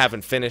 even though I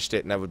haven't finished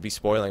it and I would be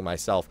spoiling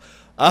myself.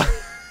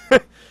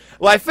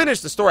 Well, I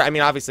finished the story. I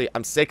mean, obviously,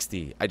 I'm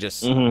 60. I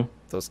just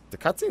the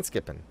cutscene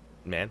skipping,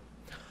 man.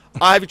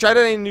 Have you tried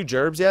any new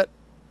gerbs yet?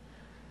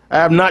 I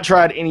have not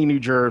tried any new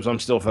gerbs. I'm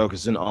still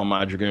focusing on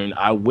my Dragoon.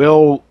 I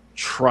will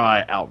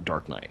try out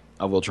Dark Knight.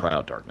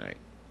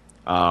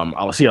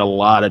 I'll see a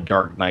lot of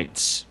Dark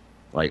Knights,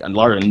 like a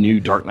lot of new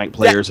Dark Knight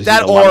players.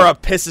 That aura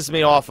pisses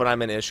me off when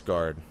I'm in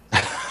Ishgard.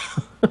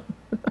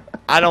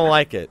 I don't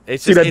like it.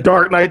 It's see that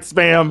Dark Knight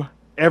spam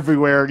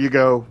everywhere you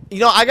go.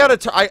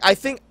 I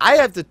think I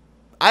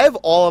have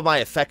all of my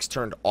effects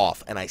turned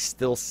off, and I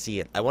still see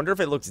it. I wonder if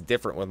it looks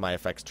different with my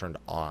effects turned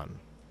on.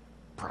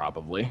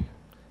 Probably.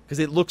 Because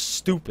it looks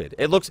stupid.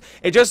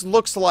 It just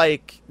looks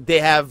like they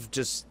have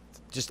just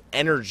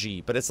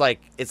energy, but it's like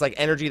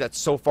energy that's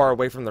so far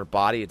away from their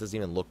body it doesn't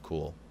even look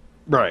cool.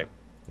 Right.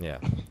 Yeah.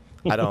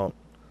 I don't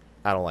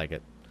like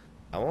it.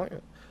 I don't like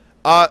it.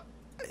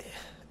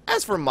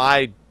 As for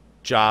my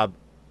job,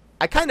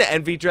 I kind of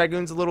envy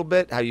Dragoons a little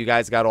bit, how you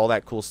guys got all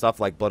that cool stuff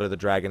like Blood of the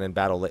Dragon and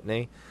Battle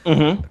Litany.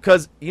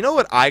 Because you know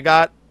what I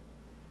got?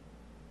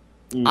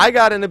 I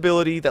got an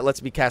ability that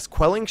lets me cast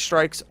Quelling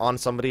Strikes on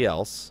somebody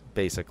else,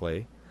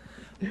 basically.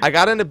 I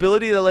got an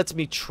ability that lets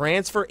me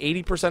transfer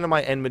 80% of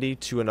my enmity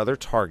to another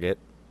target.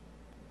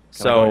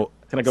 Can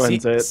I go ahead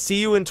and say it? See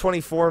you in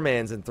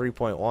 24-mans in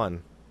 3.1.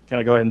 Can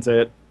I go ahead and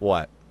say it?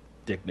 What?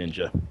 Dick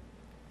Ninja.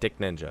 Dick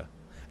Ninja.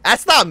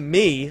 That's not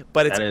me,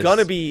 but it's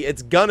gonna be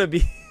it's gonna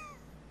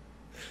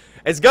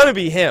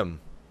be him.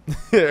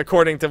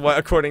 according to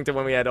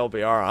when we had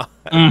LBR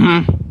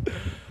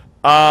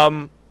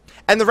on.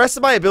 And the rest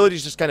of my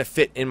abilities just kind of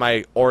fit in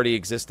my already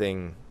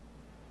existing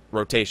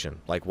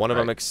rotation. Like one of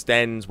them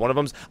extends, one of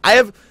them's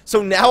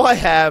now I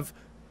have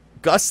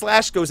Gust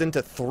Slash goes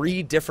into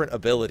 3 different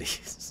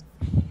abilities.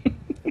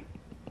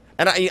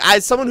 And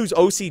as someone who's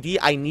OCD,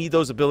 I need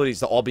those abilities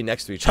to all be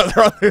next to each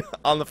other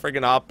on the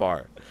friggin'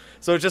 hotbar.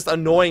 So it's just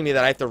annoying me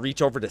that I have to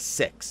reach over to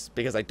 6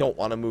 because I don't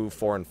want to move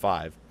 4 and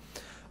 5.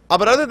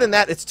 But other than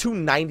that, it's 2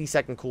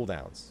 90-second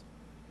cooldowns.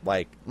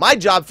 Like, my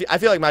job, I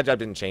feel like my job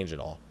didn't change at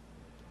all.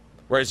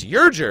 Whereas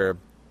your gerb,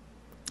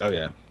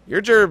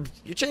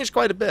 you changed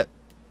quite a bit.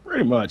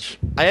 Pretty much.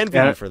 I envy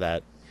you for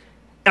that.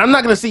 And I'm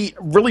not going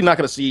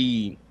to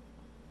see,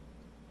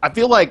 I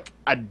feel like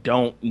I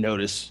don't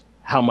notice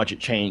how much it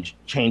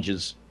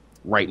changes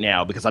right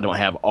now because I don't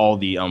have all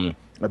the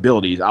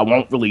abilities. I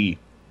won't really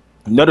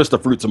notice the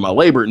fruits of my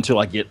labor until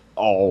I get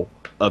all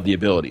of the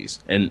abilities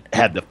and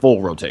have the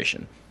full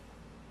rotation.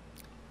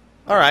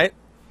 All right.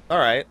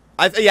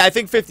 I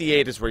think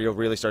 58 is where you'll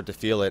really start to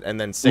feel it, and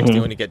then 60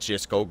 when you get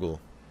Giaskogul.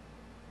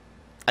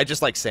 I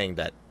just like saying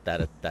that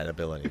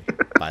ability.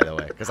 by the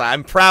way, because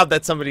I'm proud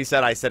that somebody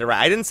said I said it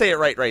right. I didn't say it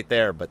right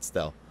there, but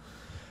still.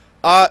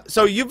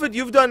 So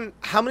you've done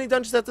how many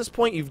dungeons at this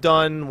point? You've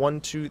done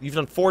you've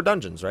done 4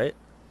 dungeons, right?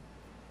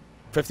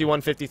 51,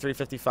 53,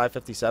 55,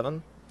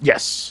 57?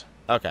 Yes.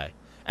 Okay.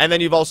 And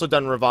then you've also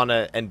done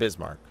Ravana and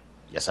Bismarck.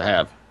 Yes, I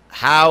have.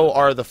 How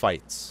are the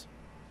fights?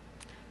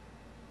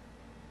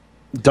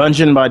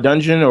 Dungeon by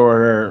dungeon,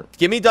 or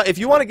If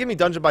you want to give me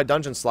dungeon by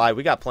dungeon, Sly,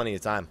 we got plenty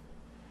of time.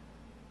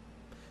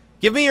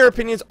 Give me your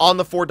opinions on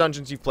the 4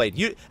 dungeons you've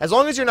played. As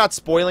long as you're not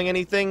spoiling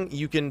anything,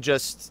 you can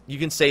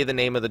say the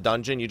name of the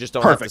dungeon. You just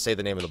don't have to say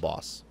the name of the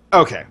boss.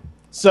 Okay.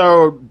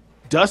 So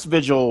Dust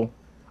Vigil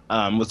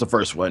was the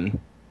first one.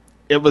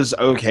 It was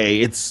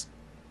okay. It's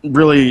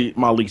really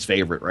my least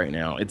favorite right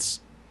now. It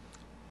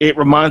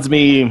reminds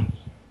me.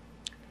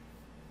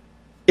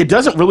 It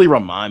doesn't really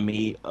remind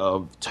me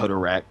of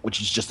Totorak,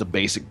 which is just a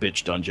basic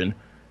bitch dungeon.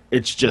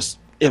 It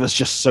was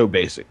just so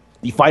basic.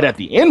 The fight at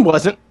the end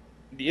wasn't.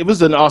 It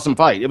was an awesome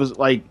fight. It was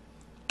like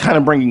kind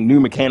of bringing new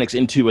mechanics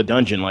into a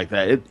dungeon like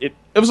that. It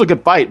was a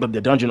good fight, but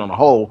the dungeon on the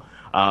whole,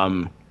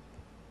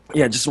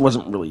 it just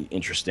wasn't really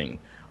interesting.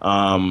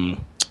 Somall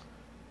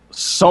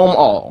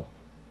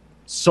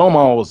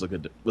was a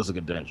good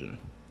dungeon,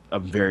 a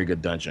very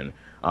good dungeon.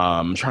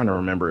 I'm trying to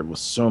remember. It was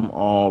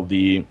Somall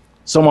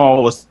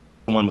was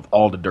the one with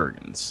all the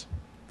Durgans,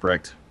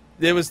 correct?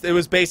 It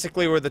was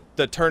basically where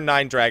the turn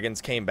 9 dragons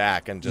came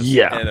back and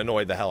and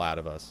annoyed the hell out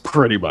of us.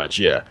 Pretty much,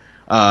 yeah.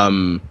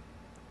 Somall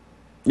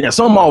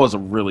was a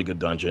really good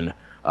dungeon.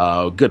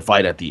 Good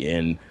fight at the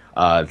end.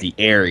 The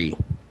Aerie.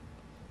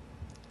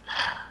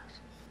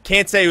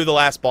 Can't say who the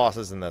last boss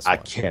is in this one. I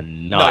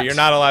cannot. No, you're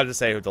not allowed to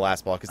say who the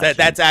last boss, because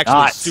that's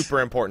actually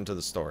super important to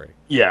the story.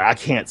 Yeah, I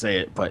can't say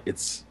it, but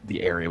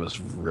the Aerie was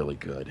really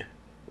good.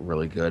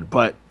 Really good.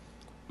 But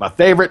my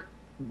favorite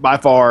by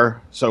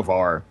far so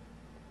far,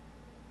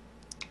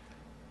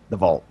 the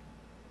Vault.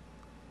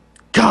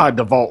 God,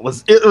 the Vault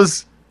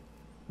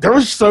there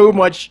was so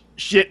much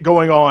shit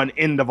going on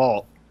in the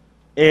Vault.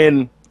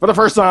 And for the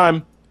first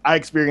time, I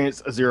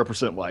experienced a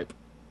 0% wipe.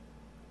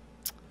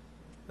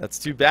 That's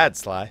too bad,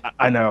 Sly.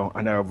 I know,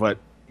 but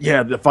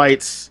yeah, the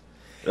fights.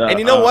 And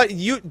you know what?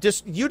 You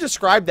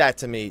described that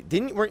to me.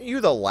 Weren't you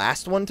the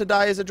last one to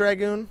die as a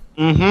Dragoon?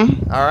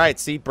 Mm-hmm. All right,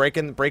 see,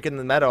 breaking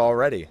the meta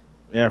already.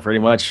 Yeah, pretty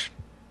much.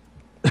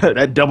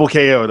 That double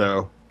KO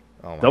though.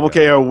 Oh my God.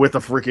 KO with a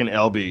freaking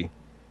LB.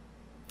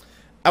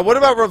 What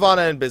about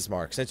Ravana and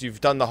Bismarck, since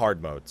you've done the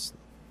hard modes?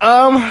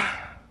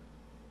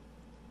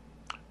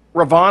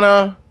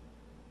 Ravana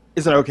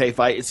is an okay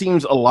fight. It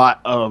seems a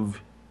lot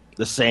of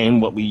the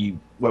same what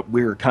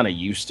we're kind of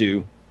used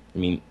to. I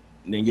mean,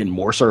 again,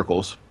 more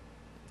circles.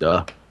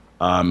 Duh.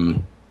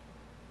 It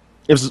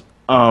was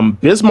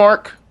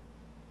Bismarck.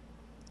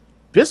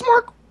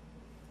 Bismarck,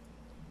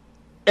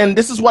 and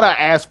this is what I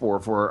asked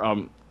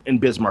for in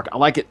Bismarck. I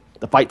like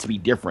the fight to be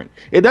different.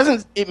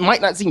 It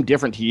might not seem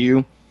different to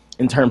you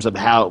in terms of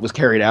how it was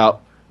carried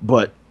out,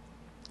 but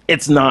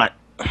it's not.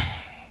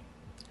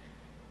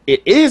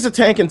 It is a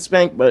tank and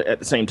spank, but at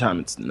the same time,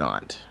 it's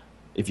not.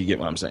 If you get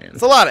what I'm saying.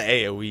 It's a lot of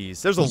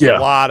AoEs. There's a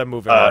lot of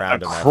moving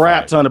around. A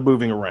crap ton of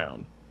moving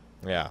around.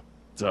 Yeah.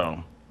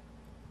 So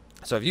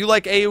if you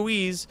like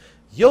AoEs,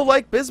 you'll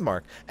like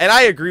Bismarck. And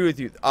I agree with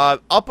you.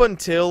 Up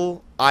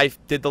until I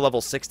did the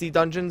level 60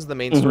 dungeons, the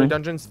main story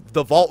dungeons,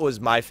 the Vault was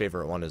my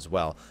favorite one as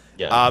well.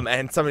 Yeah.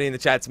 And somebody in the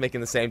chat's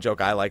making the same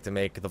joke I like to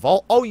make. The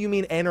Vault? Oh, you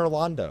mean Anor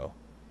Londo.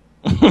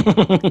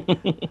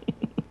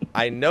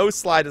 I know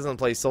Sly doesn't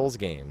play Souls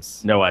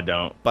games. No, I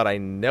don't. But I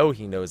know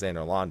he knows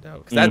Anor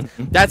Londo.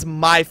 That's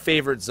my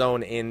favorite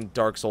zone in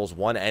Dark Souls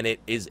 1, and it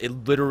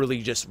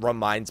literally just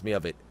reminds me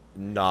of it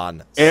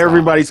non-stop.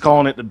 Everybody's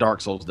calling it the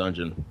Dark Souls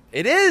dungeon.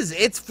 It is.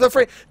 It's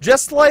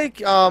just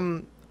like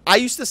I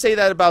used to say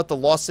that about the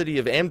Lost City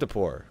of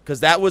Amdapur,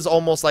 because that was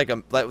almost like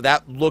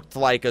that looked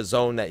like a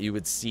zone that you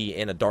would see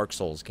in a Dark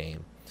Souls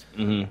game.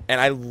 And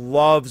I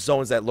love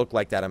zones that look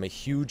like that. I'm a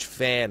huge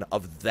fan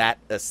of that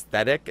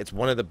aesthetic. It's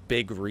one of the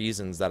big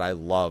reasons that I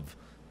love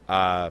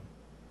Dark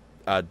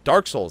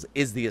Souls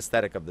is the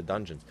aesthetic of the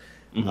dungeons.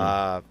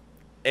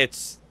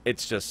 It's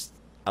just,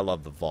 I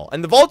love the Vault.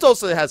 And the Vault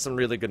also has some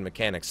really good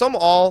mechanics.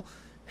 Somall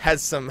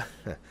has some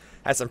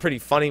pretty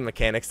funny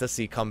mechanics to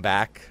see come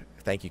back.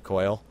 Thank you,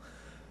 Coil.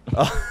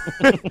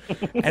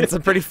 And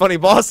some pretty funny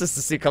bosses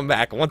to see come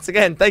back. Once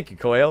again, thank you,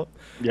 Coil.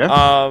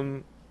 Yeah.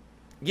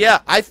 Yeah,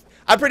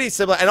 I'm pretty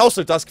similar. And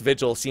also Dusk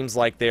Vigil seems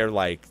like they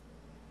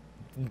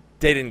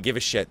didn't give a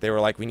shit. They were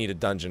like, we need a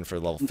dungeon for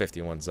level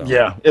 51 zone.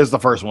 Yeah, it was the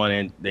first one,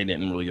 and they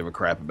didn't really give a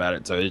crap about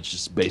it. So it's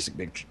just basic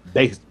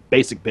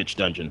bitch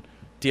dungeon.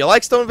 Do you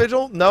like Stone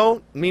Vigil?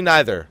 No, me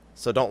neither.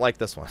 So don't like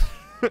this one.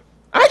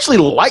 I actually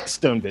like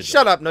Stone Vigil.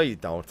 Shut up. No, you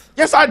don't.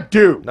 Yes, I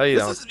do. No, you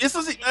don't.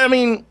 I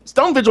mean,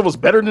 Stone Vigil was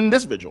better than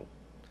this Vigil.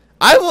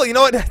 I will. You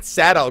know what? That's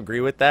sad. I'll agree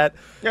with that.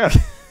 Yeah.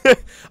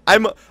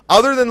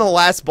 Other than the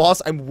last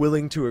boss, I'm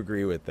willing to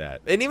agree with that.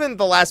 And even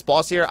the last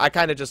boss here, I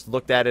kind of just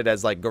looked at it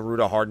as like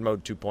Garuda Hard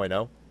Mode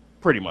 2.0.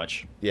 Pretty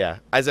much. Yeah,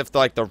 as if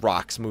like the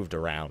rocks moved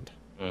around.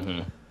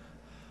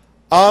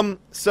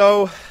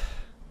 So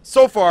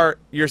so far,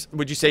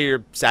 would you say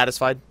you're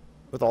satisfied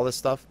with all this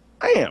stuff?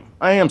 I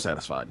am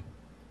satisfied.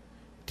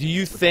 Do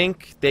you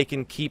think they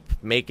can keep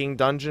making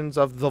dungeons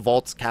of the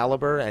Vault's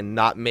caliber and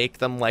not make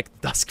them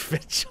like Dusk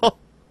Vigil?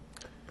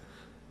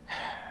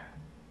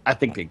 I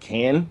think they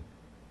can.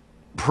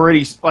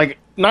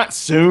 Not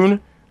soon.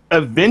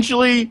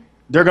 Eventually,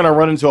 they're going to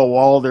run into a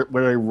wall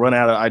where they run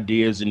out of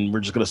ideas, and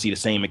we're just going to see the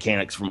same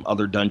mechanics from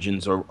other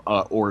dungeons or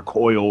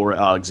Coil or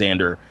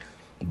Alexander.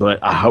 But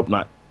I hope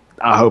not.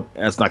 I hope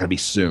that's not going to be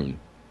soon.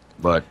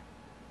 But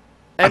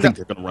I think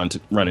they're going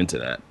to run into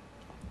that.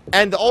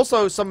 And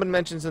also, someone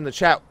mentions in the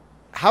chat,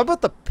 how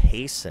about the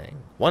pacing?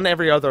 One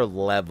every other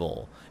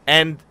level.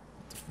 And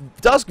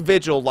Dusk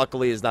Vigil,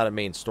 luckily, is not a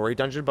main story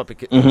dungeon, but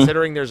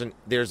considering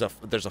there's a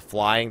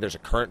flying, there's a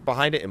current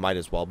behind it, it might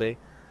as well be.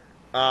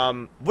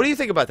 What do you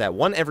think about that?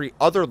 One every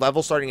other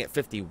level starting at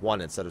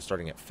 51 instead of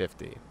starting at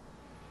 50.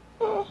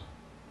 I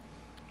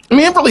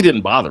mean, it really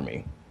didn't bother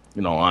me,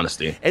 in all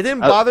honesty. It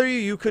didn't bother you?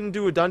 You couldn't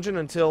do a dungeon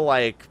until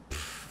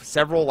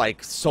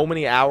so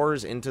many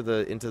hours into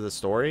the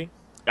story?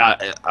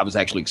 I was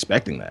actually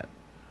expecting that,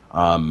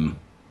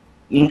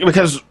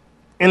 because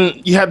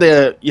you had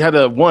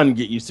to one,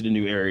 get used to the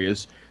new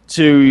areas.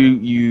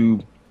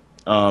 Two,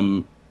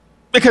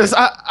 because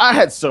I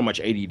had so much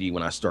ADD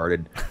when I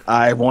started.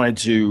 I wanted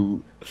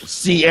to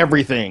see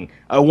everything.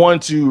 I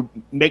wanted to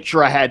make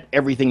sure I had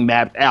everything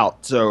mapped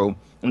out. So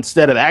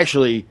instead of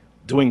actually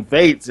doing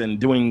fates and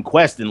doing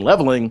quests and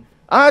leveling,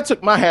 I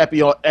took my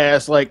happy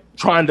ass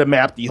trying to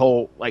map the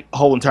whole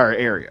entire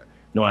area.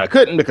 No, I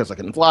couldn't because I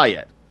couldn't fly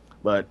yet.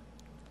 But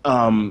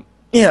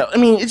yeah, I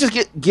mean, it just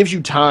gives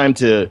you time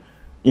to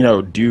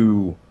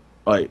do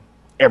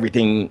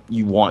everything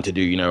you want to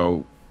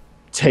do.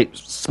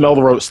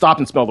 Stop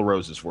and smell the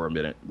roses for a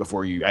minute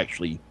before you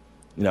actually,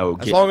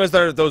 as long as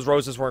those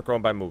roses weren't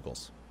grown by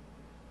Moogles.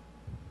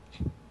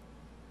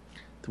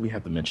 Do we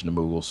have to mention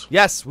the Moogles?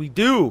 Yes, we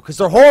do, because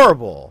they're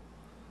horrible.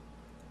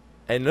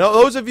 And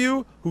those of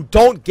you who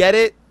don't get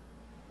it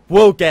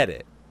will get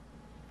it.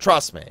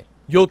 Trust me,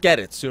 you'll get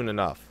it soon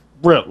enough.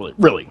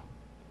 Really.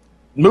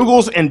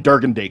 Moogles and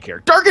Durgan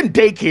Daycare. Durgan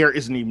Daycare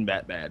isn't even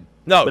that bad.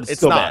 No, but it's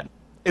still not. Bad.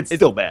 It's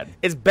still bad.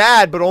 It's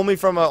bad, but only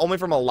from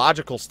a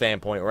logical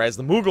standpoint, whereas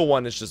the Moogle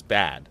one is just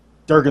bad.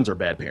 Durgans are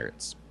bad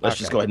parents. Let's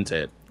just go ahead and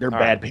say it. They're bad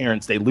right.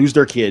 parents. They lose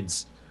their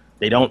kids.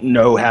 They don't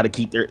know how to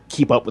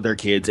keep up with their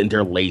kids, and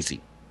they're lazy.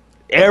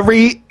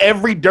 Every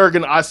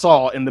Durgan I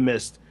saw in the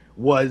mist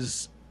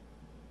was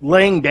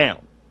laying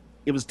down.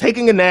 It was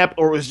taking a nap,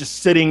 or it was just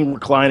sitting,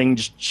 reclining,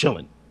 just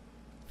chilling.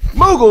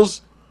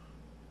 Moogles,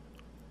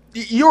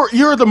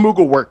 you're the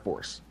Moogle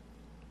workforce.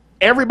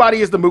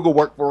 Everybody is the Moogle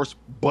workforce,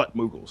 but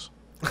Moogles.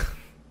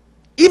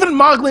 Even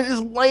Moglin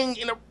is laying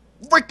in a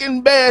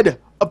freaking bed,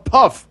 a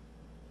puff.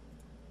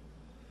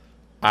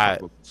 I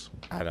don't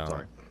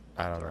know.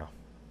 I don't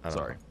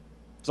know.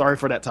 Sorry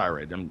for that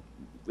tirade.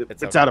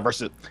 It's out of our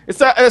system.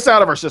 It's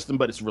out of our system,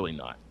 but it's really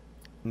not.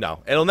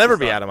 No, it'll never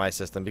be out of my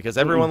system because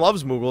everyone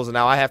loves Moogles, and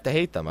now I have to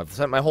hate them. I've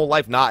spent my whole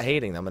life not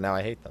hating them, and now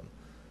I hate them.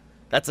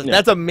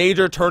 That's a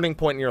major turning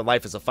point in your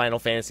life as a Final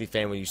Fantasy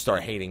fan when you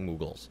start hating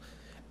Moogles.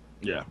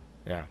 Yeah.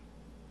 Yeah.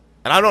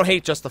 And I don't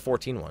hate just the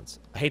 14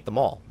 ones. I hate them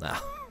all now.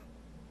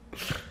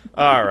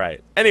 All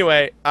right.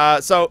 Anyway,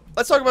 so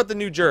let's talk about the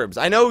new Gerbs.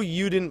 I know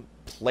you didn't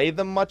play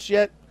them much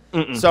yet.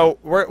 So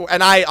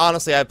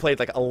I played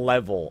like a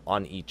level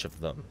on each of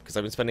them because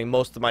I've been spending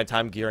most of my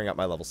time gearing up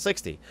my level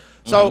 60.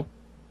 So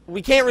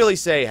we can't really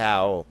say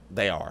how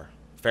they are.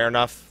 Fair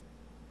enough.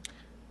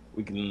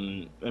 We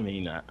can. I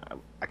mean,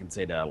 I can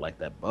say that I like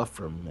that buff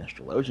from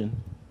Astrologian.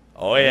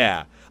 Oh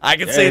yeah, I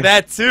can say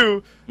that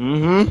too.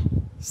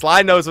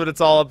 Sly knows what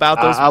it's all about.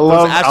 I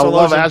love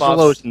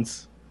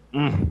Astrologians.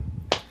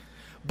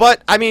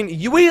 But I mean,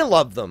 we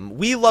love them.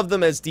 We love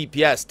them as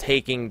DPS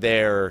taking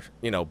their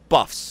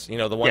buffs.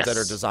 The ones that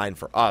are designed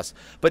for us.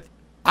 But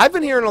I've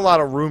been hearing a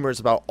lot of rumors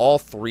about all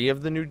three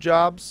of the new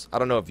jobs. I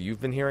don't know if you've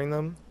been hearing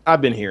them.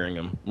 I've been hearing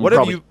them. What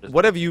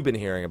have you been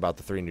hearing about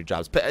the three new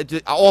jobs?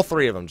 All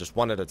three of them, just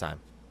one at a time.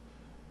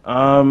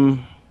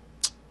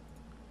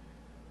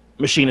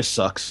 Machinist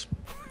sucks.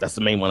 That's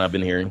the main one I've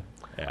been hearing.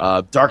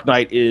 Yeah. Dark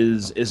Knight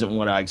isn't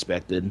what I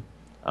expected.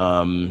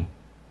 I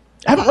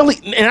haven't really,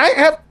 and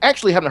I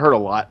haven't heard a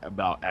lot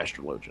about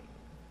Astrologian.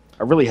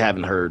 I really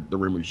haven't heard the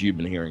rumors you've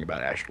been hearing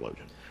about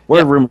Astrologian. What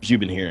are the rumors you've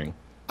been hearing?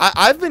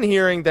 I've been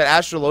hearing that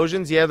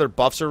Astrologians, their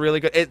buffs are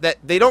really good. That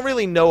they don't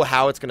really know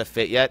how it's going to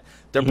fit yet.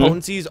 Their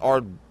potencies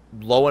are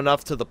low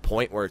enough to the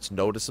point where it's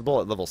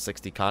noticeable at level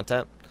 60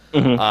 content.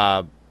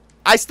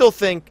 I still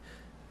think,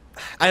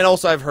 and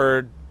also I've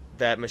heard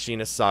that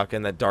Machinists suck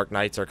and that Dark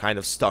Knights are kind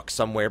of stuck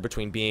somewhere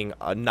between being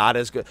not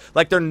as good.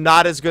 Like they're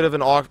not as good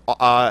of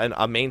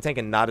a main tank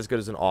and not as good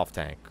as an off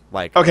tank.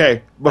 Like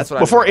okay,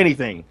 before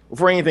anything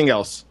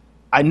else,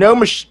 I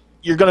know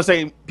you're gonna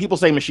say people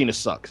say Machinist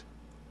sucks.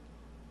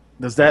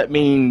 Does that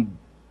mean,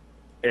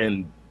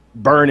 and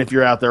Burn, if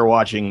you're out there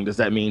watching, does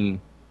that mean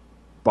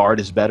Bard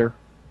is better?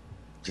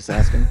 Just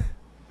asking.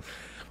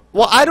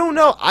 Well, I don't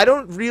know. I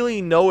don't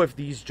really know if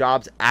these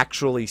jobs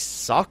actually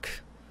suck.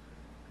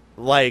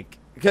 Like,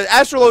 Because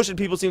Astral Ocean,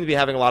 people seem to be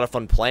having a lot of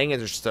fun playing,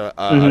 and there's just a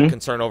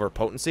concern over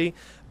potency.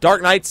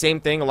 Dark Knight, same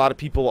thing. A lot of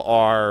people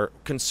are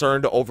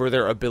concerned over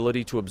their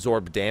ability to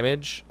absorb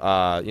damage.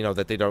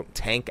 That they don't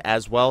tank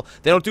as well.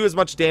 They don't do as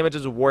much damage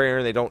as a warrior,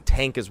 and they don't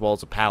tank as well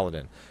as a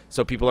paladin.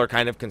 So people are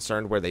kind of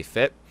concerned where they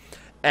fit.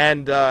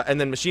 And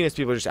then machinist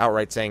people are just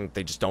outright saying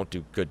they just don't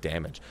do good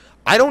damage.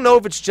 I don't know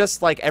if it's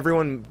just like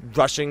everyone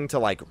rushing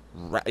to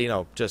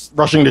just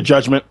rushing to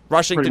judgment,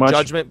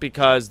 judgment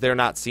because they're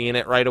not seeing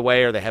it right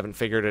away or they haven't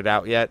figured it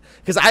out yet.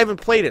 Because I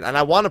haven't played it and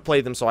I want to play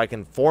them so I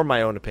can form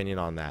my own opinion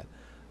on that.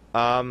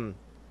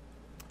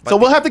 So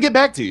we'll have to get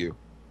back to you.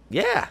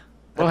 Yeah,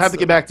 we'll have to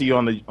get back to you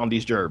on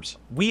these gerbs.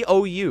 We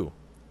owe you.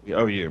 We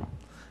owe you.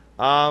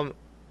 I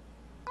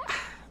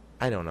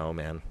don't know,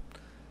 man.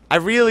 I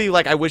really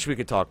I wish we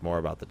could talk more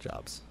about the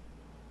jobs,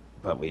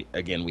 but we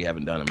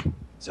haven't done them.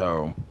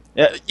 So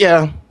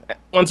yeah.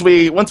 Once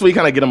we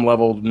kind of get them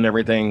leveled and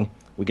everything,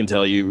 we can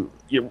tell you.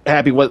 You're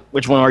happy.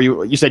 Which one are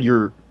you? You said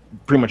you're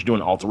pretty much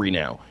doing all three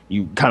now.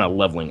 You kind of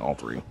leveling all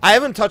three. I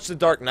haven't touched the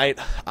Dark Knight.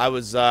 I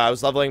was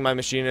leveling my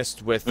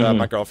machinist with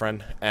my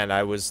girlfriend, and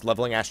I was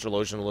leveling Astral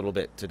Ocean a little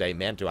bit today.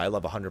 Man, do I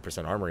love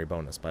 100% armory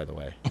bonus, by the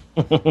way.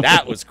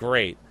 That was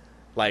great.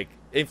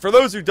 For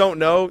those who don't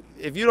know,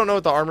 if you don't know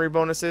what the armory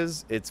bonus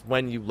is, it's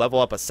when you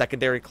level up a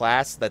secondary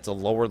class that's a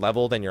lower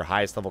level than your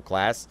highest level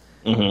class.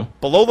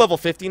 Below level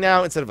 50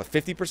 now, instead of a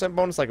 50%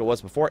 bonus like it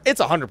was before,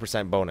 it's a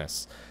 100%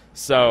 bonus.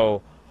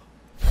 So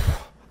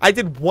I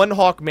did one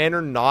Hawk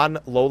Manor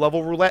non-low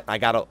level roulette, and I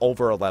got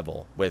over a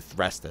level with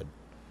rested.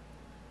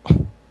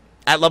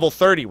 At level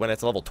 30 when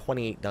it's a level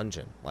 28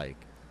 dungeon.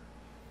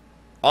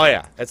 Oh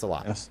yeah, it's a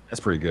lot. That's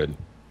pretty good.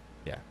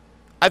 Yeah.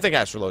 I think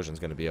Astral Ocean's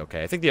going to be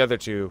okay. I think the other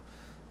two,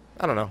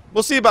 I don't know.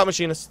 We'll see about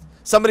Machinist.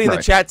 Somebody in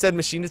the chat said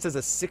Machinist needs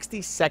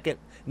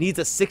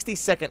a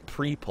 60-second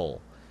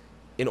pre-pull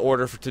in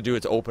order to do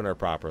its opener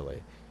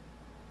properly.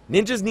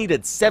 Ninjas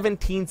needed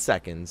 17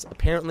 seconds.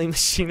 Apparently,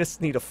 Machinists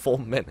need a full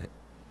minute.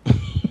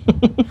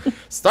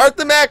 Start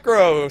the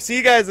macro. See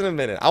you guys in a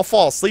minute. I'll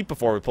fall asleep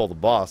before we pull the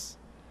boss.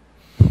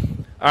 All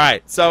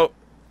right, so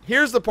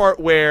here's the part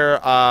where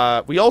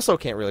we also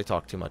can't really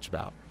talk too much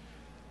about.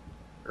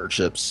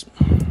 Earthships.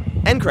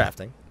 And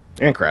crafting.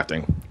 The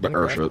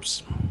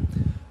Earthships.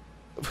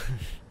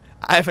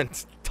 I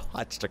haven't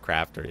touched a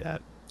crafter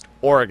yet.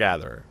 Or a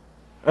gatherer.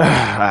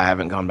 I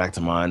haven't gone back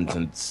to mine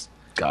since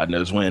God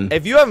knows when.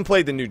 If you haven't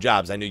played the new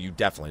jobs, I know you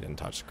definitely didn't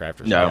touch the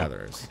crafters and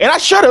gatherers. And I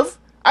should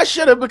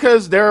have.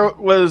 Because there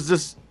was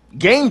this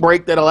game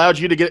break that allowed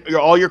you to get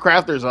all your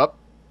crafters up.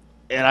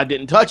 And I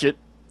didn't touch it.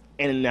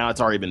 And now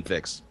it's already been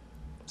fixed.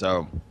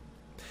 So...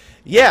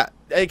 yeah,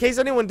 in case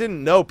anyone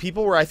didn't know,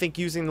 people were, I think,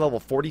 using level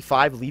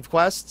 45 leave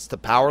quests to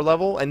power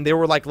level, and they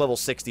were level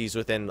 60s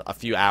within a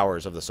few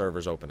hours of the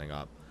servers opening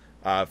up.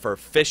 For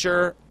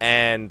Fisher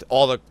and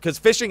all the... because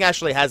fishing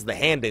actually has the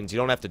hand-ins. You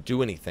don't have to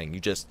do anything. You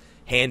just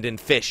hand-in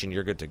fish, and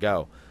you're good to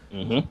go.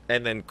 And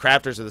then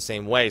crafters are the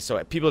same way,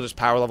 so people just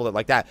power level it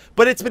like that.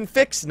 But it's been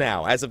fixed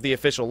now, as of the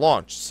official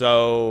launch,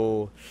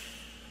 so...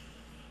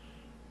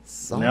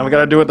 now we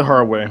gotta do it the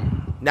hard way.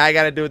 Now I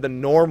gotta do it the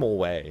normal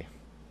way.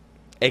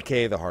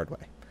 AKA the hard way.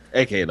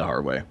 AKA the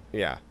hard way.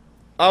 Yeah.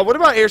 What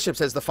about airships?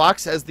 Has the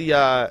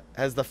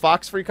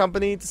Fox Free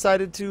Company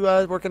decided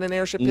to work on an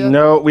airship yet?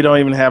 No, we don't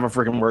even have a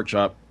freaking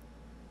workshop.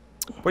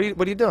 What are you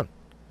doing?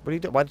 What are you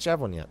doing? Why didn't you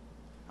have one yet?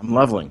 I'm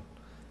leveling.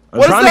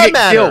 What does that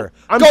matter?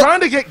 I'm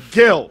trying to get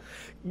Gil.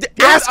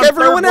 Ask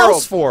everyone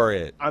else for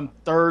it. I'm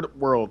third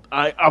world.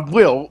 I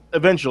will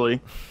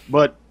eventually,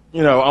 but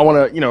I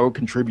want to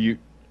contribute.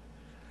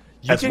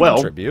 You as can well.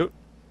 Contribute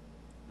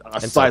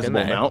a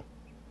sizable amount.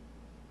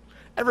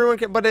 Everyone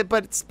can,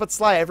 but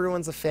Sly,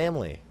 everyone's a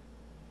family.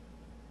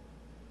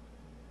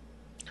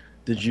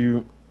 Did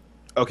you?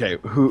 Okay,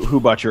 who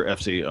bought your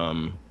FC?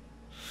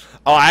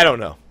 Oh, I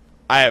don't know.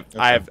 I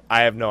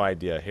have no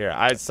idea. Here,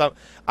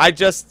 I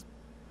just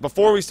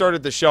before we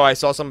started the show, I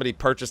saw somebody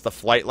purchase the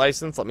flight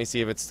license. Let me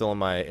see if it's still in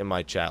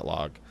my chat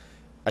log.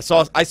 I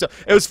saw.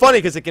 It was funny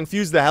because it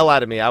confused the hell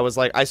out of me. I was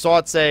like, I saw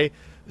it say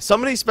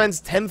somebody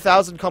spends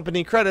 10,000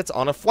 company credits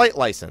on a flight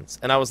license,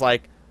 and I was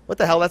like, what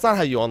the hell? That's not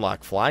how you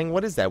unlock flying.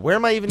 What is that? Where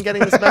am I even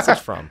getting this message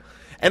from?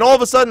 And all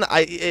of a sudden,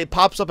 it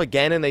pops up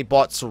again, and they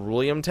bought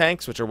ceruleum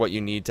tanks, which are what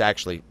you need to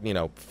actually,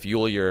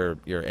 fuel your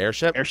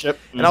airship.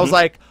 And I was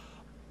like,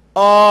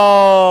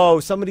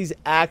 oh, somebody's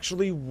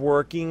actually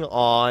working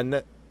on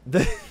our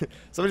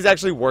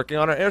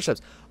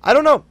airships. I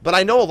don't know, but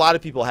I know a lot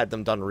of people had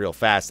them done real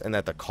fast, and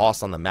that the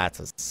cost on the mats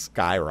has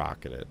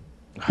skyrocketed.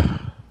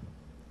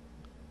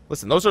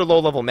 Listen, those are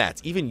low-level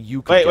mats. Even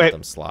you can get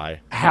them,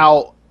 Sly.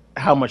 How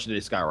much did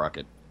it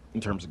skyrocket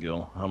in terms of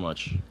Gil? How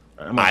much?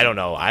 I don't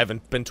know. I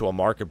haven't been to a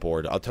market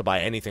board to buy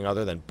anything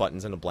other than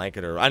buttons and a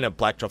blanket, or I know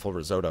black truffle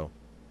risotto.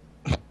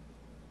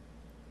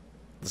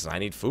 Listen, I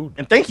need food.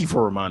 And thank you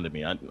for reminding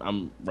me.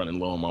 I'm running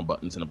low on my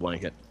buttons and a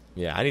blanket.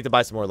 Yeah, I need to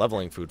buy some more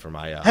leveling food for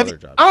my other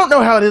jobs. I don't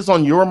know how it is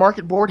on your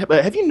market board,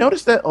 but have you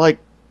noticed that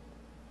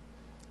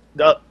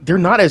they're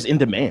not as in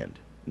demand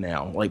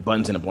now, like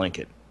buttons and a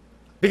blanket?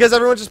 Because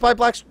everyone just buys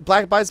black.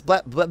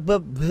 Blah, blah,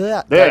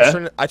 blah.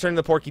 Yeah. I turned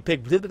into Porky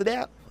Pig. Blah, blah,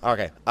 blah.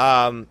 Okay.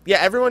 Yeah,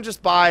 everyone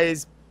just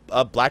buys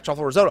a black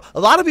truffle risotto. A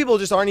lot of people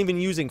just aren't even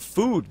using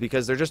food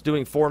because they're just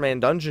doing 4-man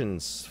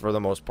dungeons for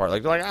the most part.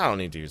 Like they're like, I don't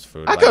need to use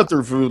food. I go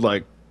through food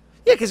like.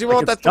 Yeah, because you like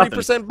want that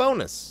 3%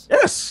 bonus.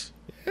 Yes.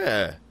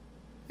 Yeah.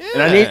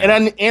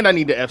 Yeah. And I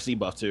need the FC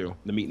buff too,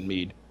 the meat and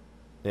mead.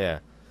 Yeah.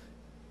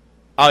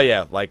 Oh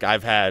yeah, like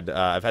I've had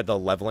the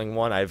leveling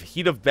one. I have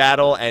Heat of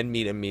Battle and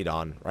Meat and Meat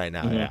on right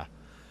now. Yeah.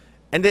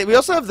 And we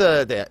also have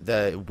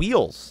the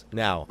wheels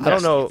now. Yes, I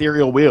don't know.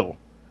 Ethereal wheel.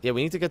 Yeah,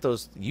 we need to get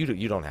those.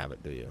 You don't have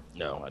it, do you?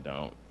 No, I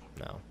don't.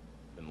 No.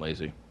 Been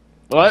lazy.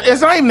 Well,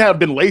 it's not even that I've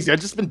been lazy.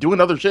 I've just been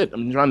doing other shit.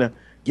 I'm trying to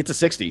get to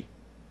 60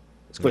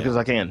 as quick as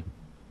I can.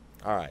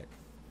 All right.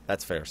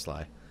 That's fair,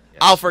 Sly. Yes.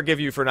 I'll forgive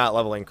you for not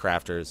leveling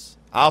crafters.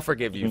 I'll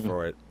forgive you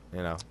for it.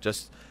 You know,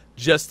 just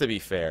to be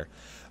fair.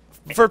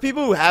 For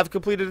people who have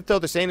completed it, though,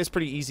 they're saying it's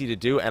pretty easy to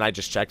do, and I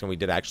just checked, and we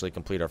did actually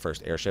complete our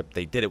first airship.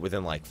 They did it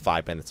within, like,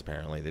 5 minutes,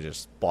 apparently. They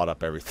just bought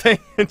up everything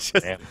and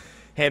just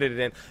handed it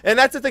in. And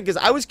that's the thing, because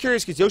I was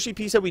curious, because Yoshi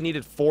P said we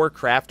needed 4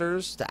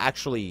 crafters to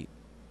actually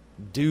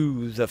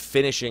do the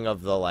finishing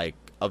of the, like,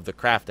 of the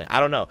crafting.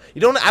 I don't know.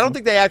 I don't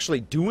think they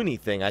actually do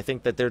anything. I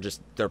think that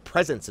their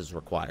presence is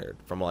required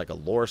from, like, a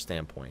lore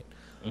standpoint.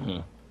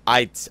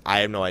 I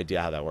have no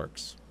idea how that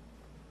works.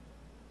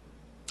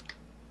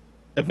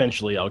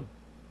 Eventually, I'll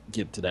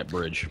get to that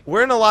bridge.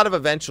 We're in a lot of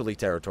eventually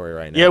territory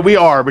right now. Yeah, we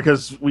are,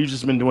 because we've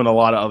just been doing a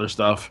lot of other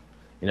stuff.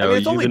 You know, I mean,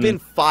 it's only been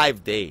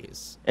 5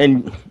 days.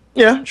 And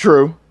yeah,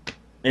 true.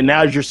 And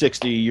now as you're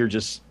 60, you're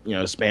just, you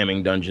know,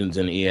 spamming dungeons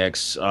and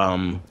EX,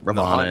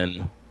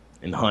 Ravana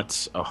and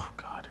hunts. Oh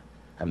god,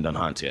 I haven't done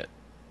hunts yet.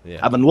 Yeah,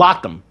 I've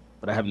unlocked them,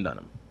 but I haven't done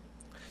them.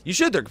 You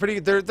should. They're pretty.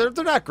 They're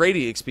not great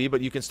EXP,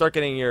 but you can start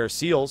getting your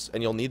seals,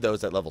 and you'll need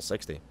those at level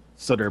 60.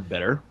 So they're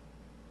better.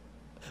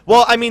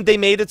 Well, I mean, they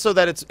made it so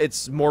that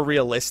it's more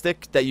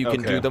realistic that you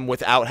can do them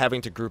without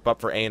having to group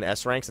up for A and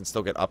S ranks and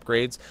still get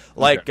upgrades.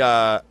 Like,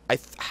 I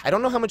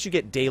don't know how much you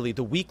get daily.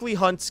 The weekly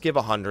hunts give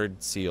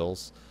 100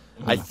 seals.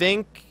 I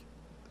think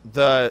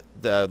the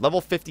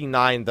level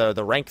 59,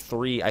 the rank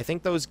 3, I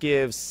think those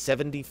give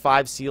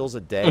 75 seals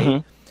a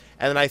day.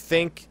 And then I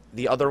think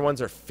the other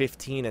ones are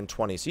 15 and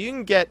 20. So you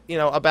can get, you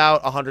know,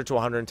 about 100 to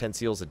 110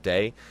 seals a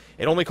day.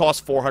 It only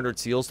costs 400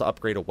 seals to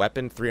upgrade a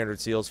weapon, 300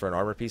 seals for an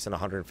armor piece, and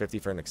 150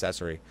 for an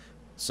accessory.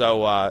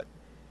 So,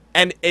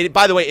 and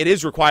by the way, it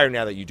is required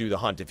now that you do the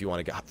hunt if you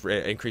want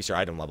to increase your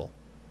item level.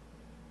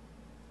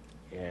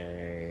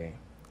 Yay.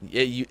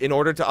 In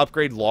order to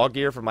upgrade law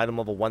gear from item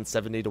level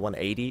 170 to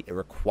 180, it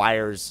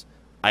requires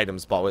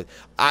items bought with.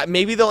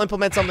 Maybe they'll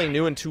implement something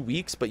new in 2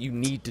 weeks, but you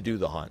need to do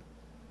the hunt.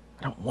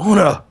 I don't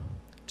wanna.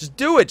 Just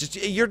do it.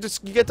 You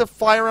get to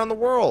fly around the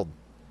world.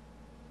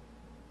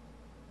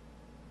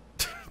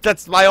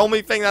 That's my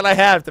only thing that I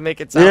have to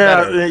make it sound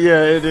better.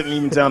 Yeah, it didn't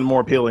even sound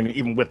more appealing,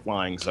 even with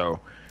flying.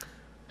 So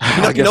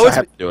I guess I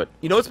have to do it.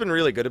 You know what's been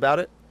really good about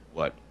it?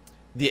 What?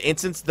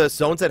 The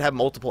zones that have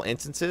multiple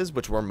instances,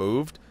 which were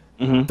moved,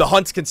 the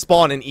hunts can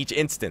spawn in each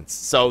instance.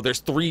 So there's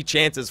 3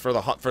 chances for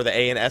the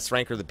A and S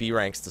rank or the B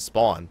ranks to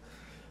spawn.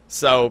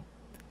 So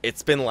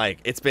it's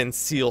been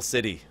Seal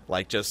City,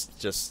 like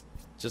just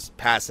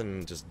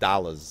passing just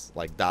dollars,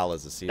 like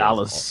dollars a seal.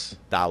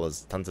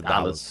 Dollars, tons of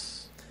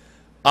dollars.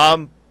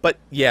 But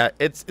yeah,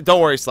 don't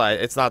worry, Sly.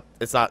 It's not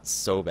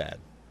so bad.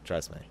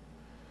 Trust me.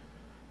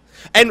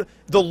 And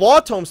the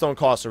law tombstone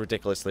costs are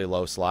ridiculously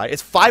low, Sly.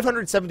 It's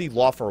 570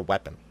 law for a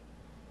weapon.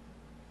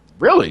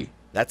 Really?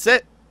 That's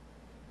it.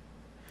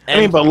 And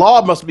I mean, but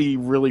law must be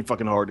really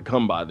fucking hard to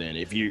come by then.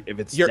 If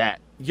it's that.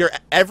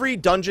 Every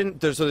dungeon.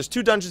 There's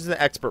 2 dungeons in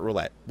the expert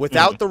roulette.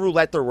 Without the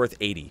roulette, they're worth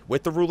 80.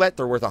 With the roulette,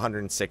 they're worth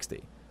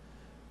 160.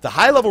 The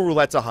high level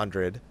roulette's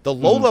 100. The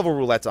low level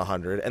roulette's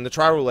 100, and the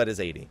tri roulette is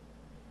 80.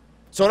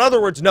 So in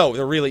other words, no,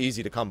 they're really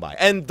easy to come by.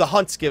 And the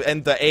hunts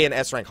and the A and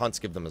S rank hunts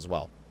give them as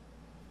well.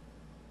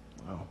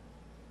 Wow.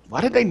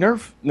 Why did they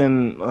nerf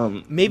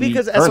then? Maybe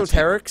because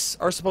esoterics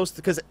are supposed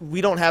to, because we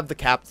don't have the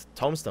capped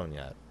tombstone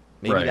yet.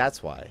 Maybe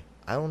that's why.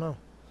 I don't know.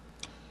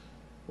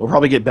 We'll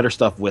probably get better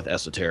stuff with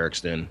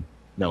esoterics then,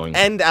 knowing.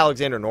 And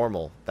Alexander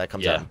Normal that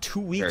comes out in 2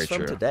 weeks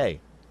from today.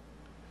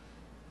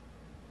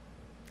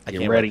 I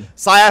can't ready.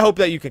 Sai, I hope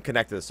that you can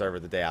connect to the server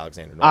the day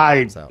Alexander Normal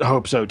I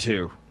hope so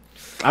too.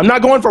 I'm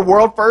not going for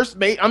world first,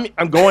 mate.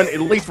 I'm going at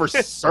least for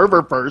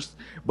server first.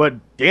 But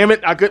damn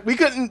it, we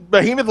couldn't.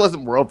 Behemoth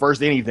wasn't world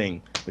first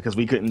anything because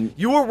we couldn't.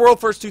 You were world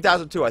first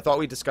 2002. I thought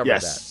we discovered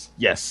that.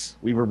 Yes,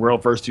 we were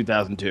world first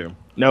 2002.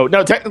 No,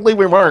 technically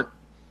we weren't.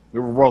 We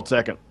were world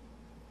second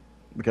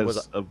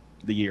because of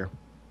the year.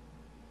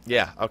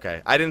 Yeah,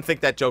 okay. I didn't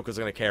think that joke was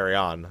going to carry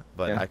on,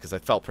 but because I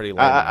felt pretty lame.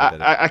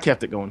 I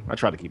kept it going. I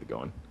tried to keep it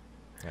going.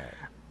 All right.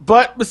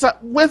 But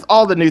with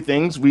all the new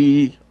things,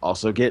 we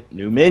also get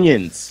new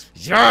minions.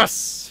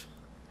 Yes!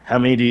 How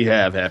many do you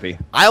have, Happy?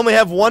 I only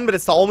have 1, but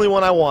it's the only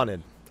one I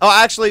wanted. Oh,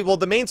 actually, well,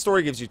 the main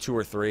story gives you 2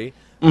 or 3.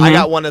 I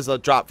got 1 as a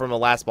drop from a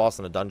last boss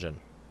in a dungeon.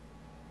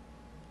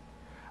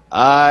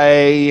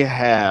 I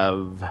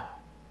have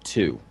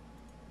 2.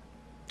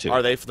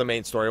 Are they for the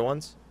main story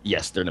ones?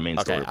 Yes, they're the main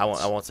Okay, story.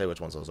 I won't say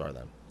which ones those are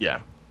then.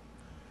 Yeah.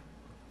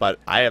 But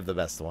I have the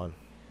best one.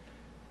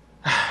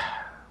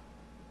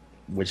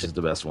 Which is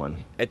the best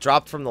one? It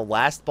dropped from the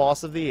last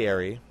boss of the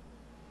area.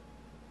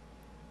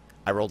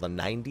 I rolled a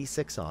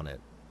 96 on it.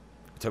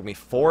 It took me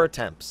 4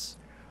 attempts.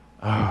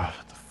 Oh,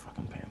 the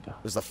fucking panda.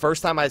 It was the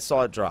first time I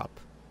saw it drop.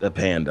 The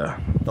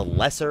panda. The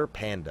Lesser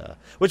Panda.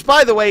 Which,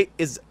 by the way,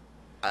 is...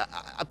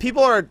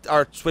 people are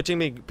switching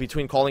me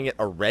between calling it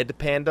a red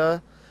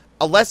panda.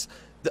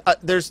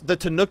 There's the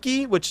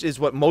Tanuki, which is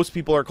what most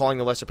people are calling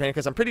the Lesser Panda,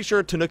 because I'm pretty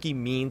sure Tanuki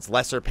means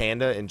Lesser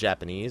Panda in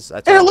Japanese.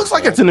 That's And what it looks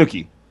like a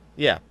Tanuki.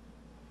 Yeah.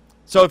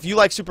 So if you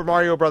like Super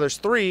Mario Brothers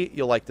 3,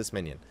 you'll like this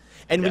minion.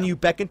 And when Yeah. you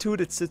beckon to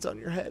it, it sits on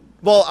your head.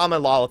 Well, I'm a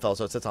Lalafell,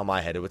 so it sits on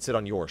my head. It would sit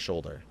on your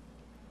shoulder.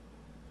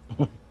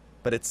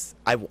 But it's...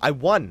 I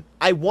won.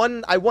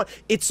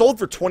 It sold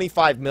for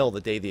 25 mil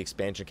the day the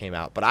expansion came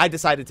out, but I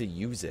decided to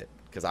use it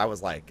because I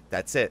was like,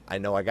 that's it. I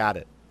know I got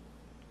it.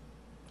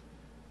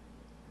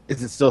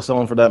 Is it still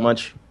selling for that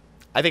much?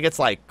 I think it's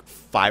like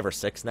 5 or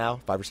 6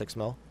 now. 5 or 6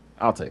 mil.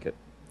 I'll take it.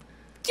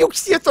 You're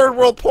third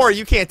world poor.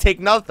 You can't take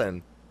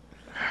nothing.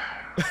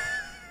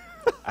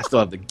 I still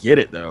have to get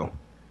it though.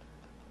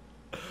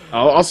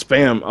 I'll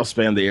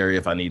spam the area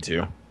if I need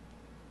to.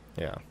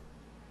 Yeah.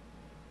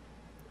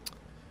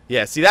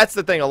 Yeah, see, that's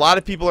the thing. A lot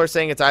of people are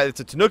saying it's a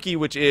Tanuki,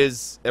 which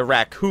is a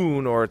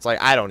raccoon, or it's like,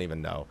 I don't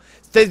even know.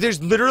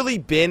 There's literally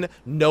been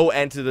no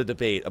end to the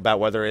debate about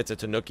whether it's a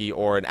Tanuki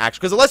or an actual...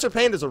 Because a Lesser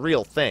Panda is a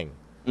real thing.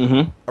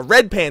 Mm-hmm. A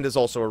red panda is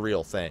also a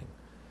real thing.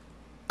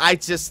 I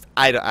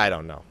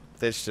don't know.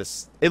 There's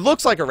just... It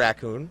looks like a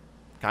raccoon,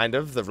 kind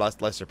of, the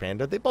Lesser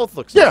Panda. They both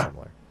look so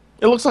similar.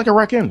 It looks like a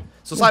raccoon.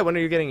 So, Sly, when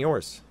are you getting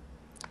yours?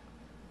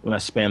 When I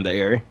spam the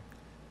area.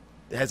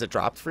 Has it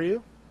dropped for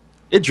you?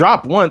 It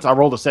dropped once. I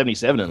rolled a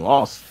 77 and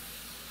lost.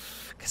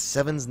 'Cause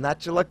 7's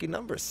not your lucky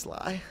number,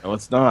 Sly. No,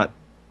 it's not.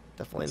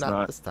 Definitely It's not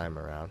not. this time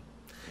around.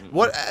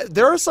 What?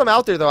 There are some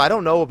out there though I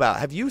don't know about.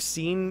 Have you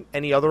seen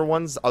any other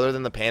ones other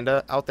than the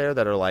panda out there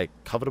that are like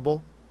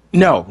covetable?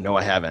 No,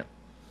 I haven't.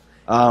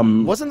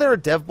 Wasn't there a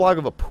dev blog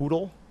of a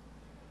poodle?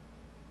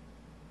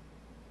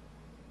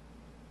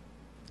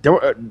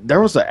 There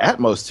was an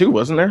Atmos too,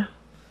 wasn't there?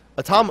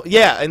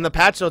 Yeah, in the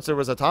patch notes there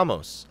was a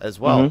Tamos as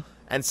well, Mhm.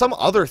 and some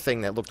other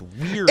thing that looked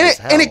weird as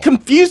hell. And it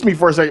confused me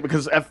for a second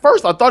because at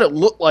first I thought it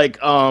looked like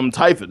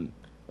Typhon.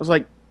 I was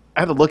like,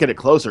 I had to look at it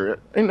closer.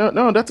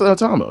 No, that's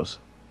Atmos.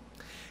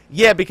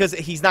 Yeah, because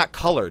he's not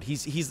colored.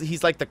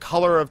 He's like the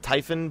color of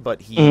Typhon,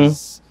 but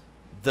he's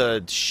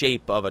the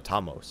shape of a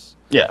Tamos.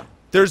 Yeah.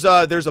 There's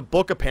a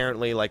book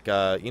apparently like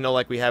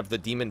like we have the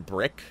Demon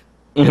Brick.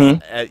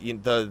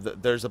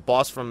 There's a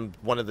boss from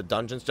one of the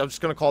dungeons. I'm just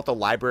gonna call it the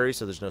library,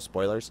 so there's no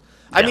spoilers.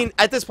 Yeah. I mean,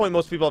 at this point,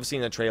 most people have seen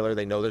the trailer.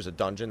 They know there's a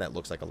dungeon that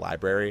looks like a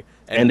library,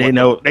 and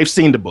they've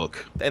seen the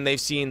book, and they've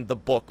seen the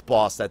book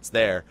boss that's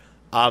there.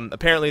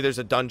 Apparently, there's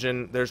a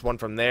dungeon. There's one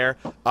from there.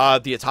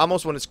 The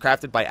Atamos one is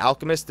crafted by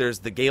alchemists. There's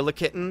the Gala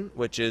Kitten,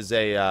 which is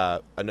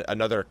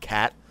another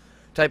cat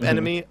type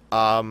enemy.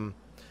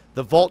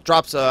 The vault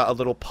drops a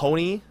little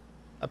pony,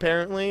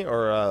 apparently,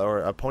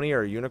 or a pony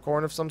or a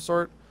unicorn of some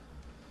sort.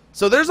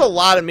 So there's a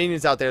lot of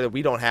minions out there that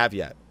we don't have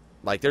yet.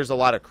 Like, there's a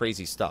lot of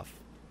crazy stuff.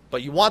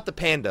 But you want the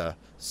panda,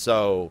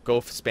 so go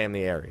spam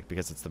the area,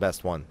 because it's the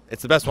best one.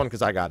 It's the best one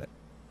because I got it.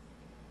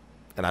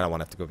 And I don't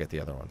want to have to go get the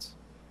other ones.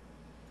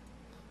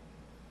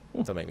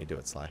 Don't make me do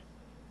it, Sly.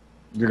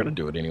 You're going to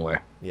do it anyway.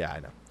 Yeah,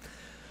 I know.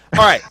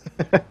 All right.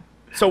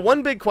 So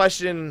one big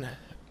question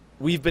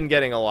we've been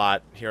getting a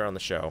lot here on the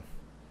show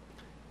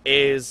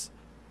is,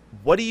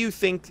 what do you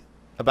think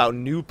about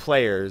new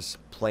players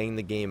playing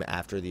the game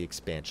after the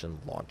expansion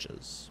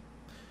launches?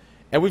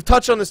 And we've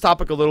touched on this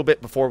topic a little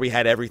bit before we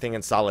had everything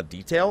in solid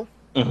detail.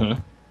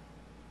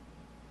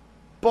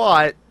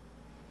 But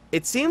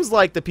it seems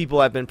like the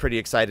people have been pretty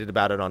excited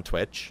about it on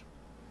Twitch,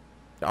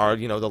 our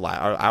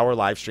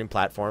live stream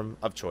platform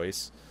of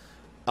choice.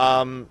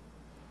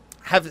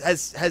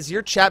 Has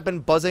your chat been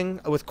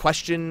buzzing with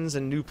questions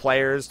and new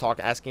players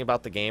asking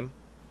about the game?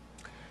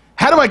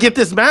 How do I get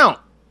this mount?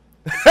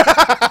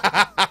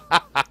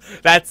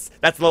 That's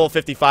level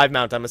 55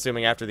 mount, I'm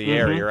assuming, after the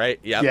area, right?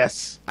 Yep.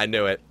 Yes. I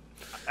knew it.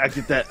 I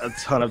get that a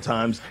ton of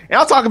times. And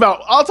I'll talk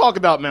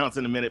about mounts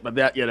in a minute, but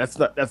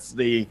that's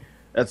the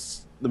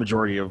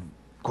majority of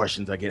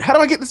questions I get. How do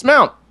I get this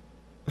mount?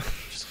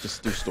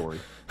 Just do story.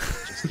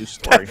 Just do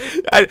story.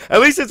 At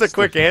least it's a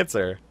quick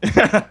answer.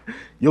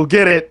 You'll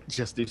get it.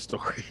 Just do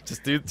story.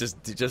 Just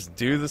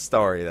do the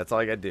story. That's all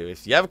I gotta do.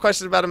 If you have a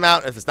question about a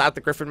mount, if it's not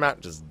the Griffin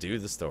mount, just do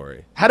the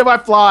story. How do I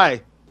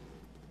fly?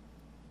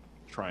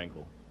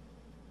 Triangle.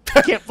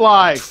 I can't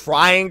fly.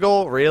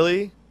 Triangle,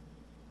 really?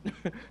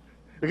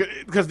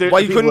 Because you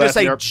couldn't just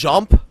say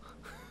jump?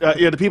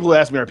 Yeah, the people who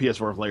ask me are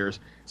PS4 players.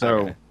 So,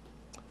 okay.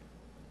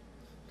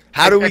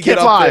 How do we get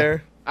up fly.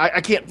 there? I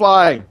can't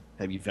fly.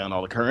 Have you found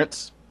all the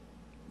currents?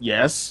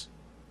 Yes.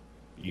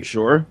 You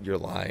sure? You're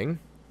lying.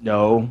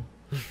 No.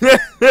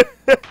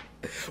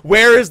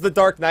 Where is the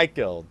Dark Knight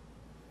Guild?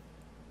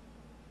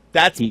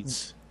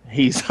 He's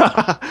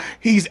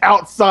he's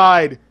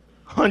outside,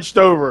 hunched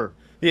over.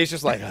 He's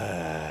just like,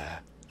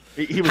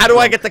 He was how do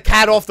I drunk. get the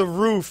cat off the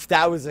roof?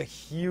 That was a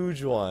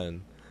huge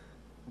one.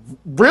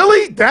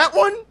 Really? That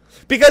one?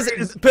 Because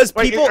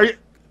Wait, people...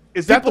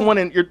 is that the one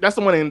in? That's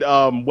the one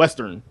in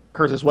Western,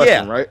 Curtis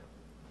Western, Yeah. right?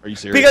 Are you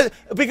serious?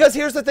 Because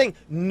here's the thing.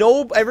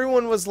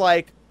 Everyone was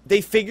like,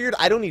 they figured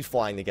I don't need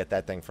flying to get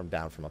that thing from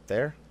up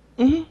there.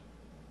 Mm-hmm.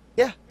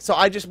 Yeah. So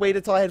I just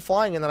waited till I had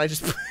flying, and then I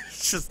just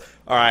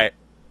all right,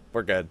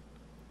 we're good.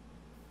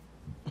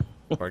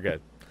 We're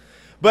good.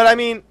 But I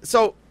mean,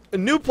 so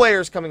new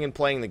players coming and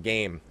playing the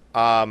game.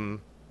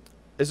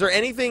 Is there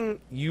anything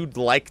you'd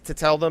like to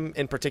tell them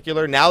in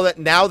particular now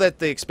that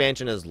the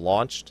expansion is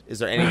launched? Is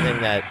there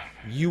anything that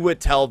you would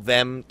tell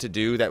them to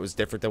do that was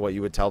different than what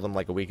you would tell them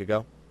like a week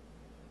ago?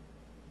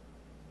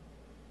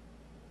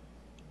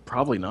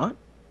 Probably not.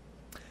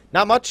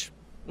 Not much.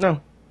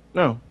 No.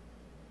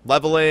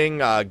 Leveling,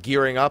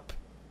 gearing up.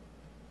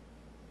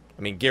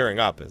 I mean, gearing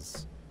up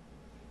is...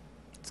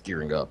 It's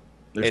gearing up.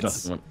 There's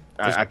It's- nothing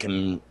I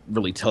can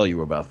really tell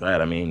you about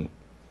that. I mean,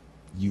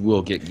 you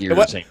will get geared.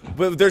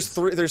 But there's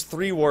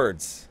three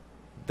words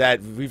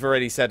that we've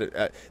already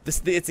said. It's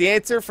the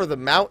answer for the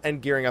mount,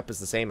 and gearing up is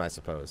the same, I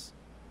suppose.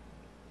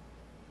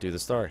 Do the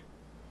story.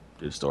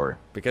 Do the story.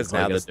 Because That's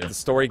all now you gotta do. the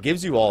story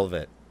gives you all of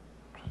it.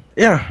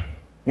 Yeah,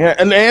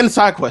 and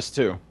side quests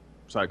too.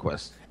 Side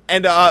quests.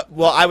 And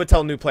well, I would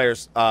tell new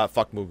players,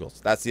 fuck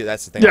Moogles. That's the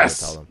thing I would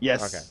tell them.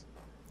 Yes.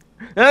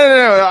 Okay. No.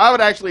 I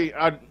would actually,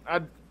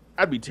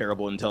 I'd be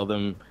terrible and tell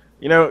them,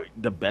 you know,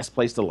 the best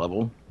place to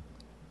level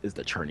is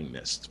the Churning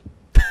Mist.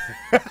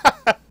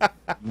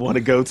 Want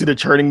to go to the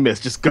Churning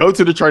Mist? Just go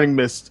to the Churning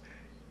Mist.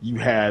 You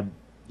have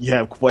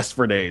quests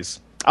for days.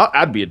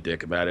 I'd be a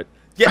dick about it.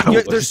 Yeah,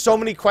 there's so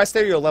many quests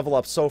there. You'll level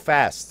up so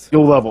fast.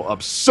 You'll level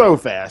up so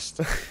fast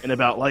in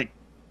about like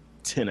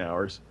 10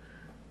 hours.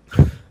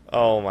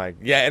 Oh my,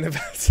 yeah, in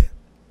about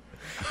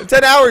in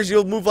 10 hours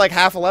you'll move like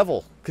half a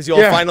level because you'll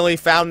have finally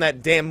found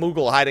that damn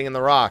Moogle hiding in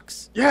the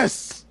rocks.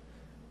 Yes.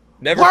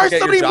 Never Why are forget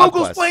so your many job Moogles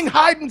quest. playing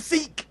hide and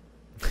seek?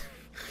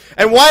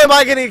 And why am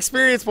I getting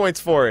experience points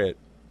for it?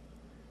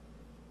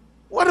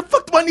 Why the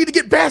fuck do I need to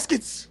get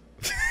baskets?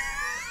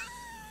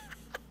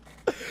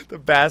 The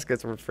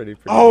baskets were pretty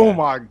Oh bad.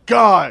 my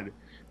god.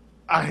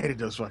 I hated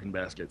those fucking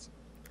baskets.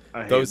 I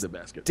hated Those the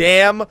baskets.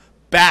 damn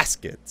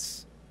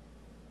baskets.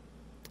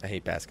 I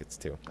hate baskets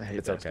too. I hate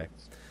it's okay.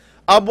 baskets.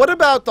 What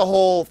about the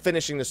whole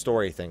finishing the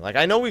story thing? Like,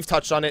 I know we've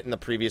touched on it in the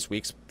previous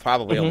weeks,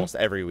 probably almost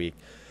every week,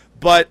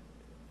 but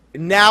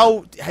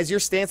now has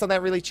your stance on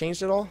that really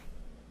changed at all?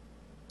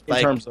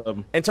 In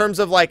terms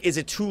of like, is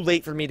it too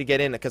late for me to get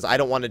in because I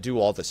don't want to do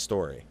all this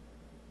story?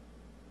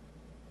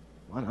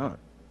 Why not?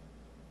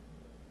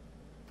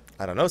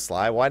 I don't know,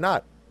 Sly. Why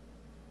not?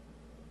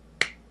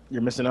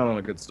 You're missing out on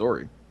a good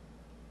story.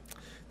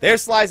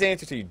 There's Sly's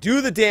answer to you. Do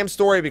the damn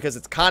story because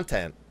it's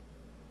content.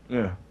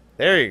 Yeah.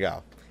 There you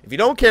go. If you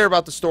don't care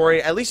about the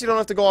story, at least you don't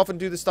have to go off and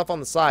do the stuff on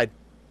the side.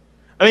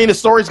 I mean, the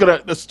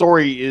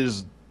story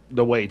is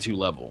the way to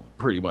level,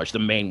 pretty much the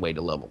main way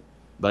to level.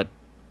 But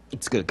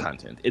it's good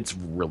content. It's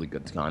really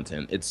good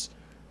content. It's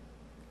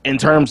in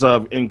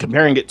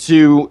comparing it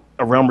to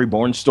a Realm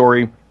Reborn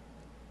story,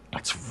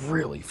 it's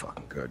really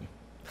fucking good.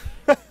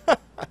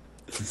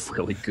 It's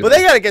really good. But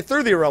they got to get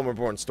through the Realm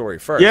Reborn story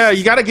first. Yeah,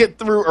 you got to get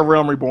through a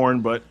Realm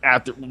Reborn, but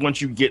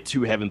once you get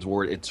to Heaven's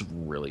Ward, it's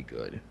really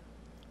good.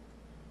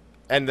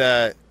 And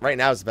right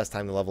now is the best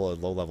time to level a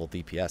low-level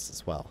DPS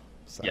as well.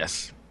 So.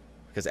 Yes.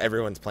 Because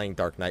everyone's playing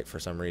Dark Knight for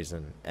some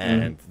reason.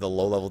 And the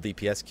low-level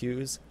DPS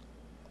queues,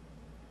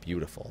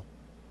 beautiful.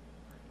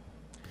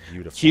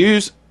 Beautiful.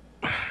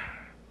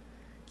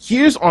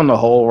 Queues on the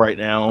whole right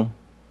now,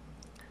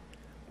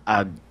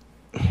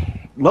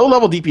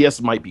 low-level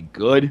DPS might be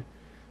good,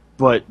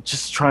 but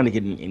just trying to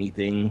get in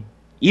anything,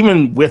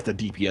 even with the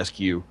DPS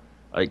queue,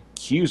 like,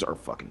 queues are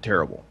fucking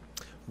terrible.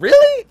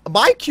 Really?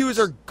 My queues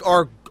are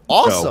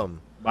awesome.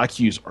 No, my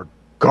queues are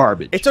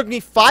garbage. It took me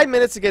 5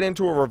 minutes to get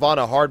into a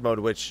Ravana hard mode,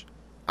 which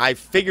I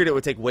figured it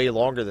would take way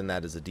longer than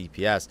that as a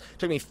DPS. It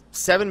took me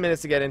 7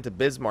 minutes to get into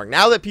Bismarck.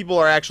 Now that people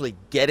are actually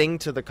getting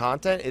to the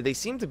content, they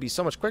seem to be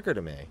so much quicker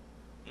to me.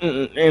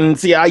 And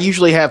see, I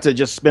usually have to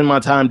just spend my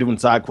time doing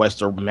side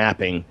quests or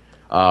mapping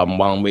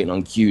while I'm waiting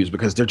on queues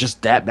because they're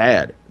just that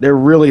bad. They're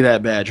really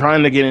that bad.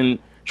 Trying to get in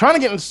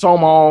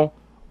Somal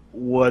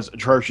was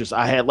atrocious.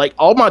 I had like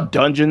all my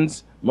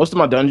dungeons, most of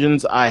my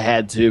dungeons, I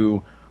had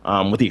to,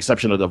 with the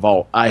exception of the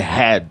vault, I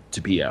had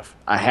to PF.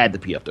 I had to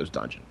PF those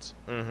dungeons.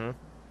 Mm-hmm.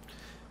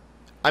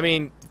 I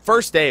mean,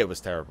 first day it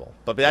was terrible,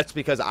 but that's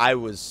because I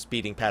was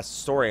speeding past the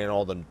story and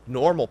all the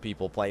normal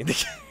people playing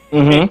the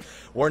game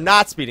were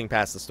not speeding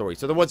past the story,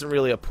 so there wasn't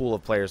really a pool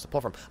of players to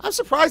pull from. I'm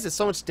surprised it's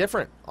so much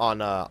different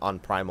on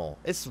Primal.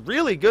 It's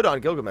really good on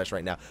Gilgamesh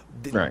right now.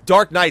 Right.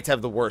 Dark Knights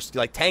have the worst.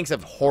 Like, tanks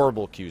have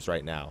horrible queues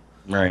right now.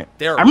 Right.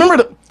 They're I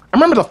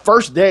remember the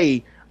first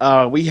day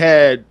we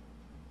had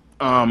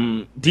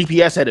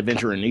DPS had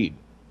Adventure in Need.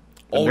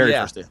 The very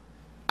first day.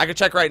 I can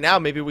check right now.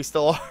 Maybe we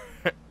still are.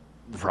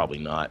 Probably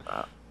not.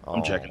 I'm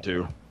Oh. checking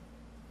too.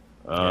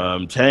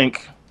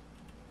 Tank,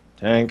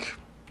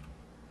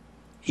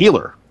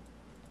 healer.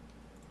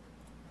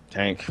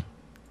 tank,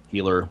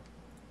 healer.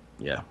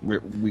 Yeah,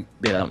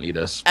 they don't need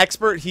us.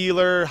 Expert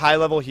healer, high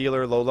level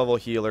healer, low level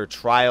healer,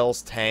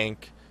 trials,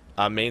 tank,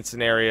 main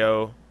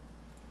scenario,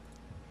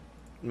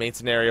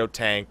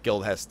 tank,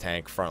 guild has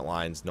tank, front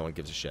lines, no one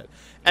gives a shit.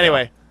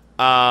 Anyway,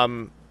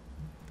 I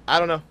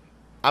don't know.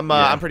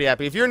 I'm pretty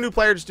happy. If you're a new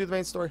player, just do the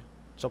main story.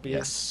 Don't be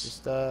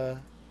just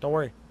don't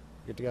worry.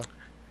 Good to go.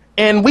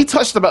 And we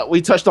touched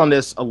on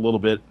this a little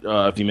bit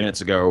a few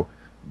minutes ago,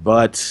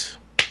 but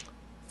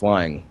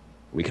flying.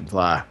 We can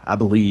fly. I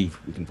believe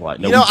we can fly.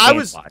 No, you know,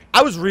 fly.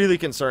 I was really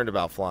concerned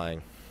about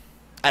flying.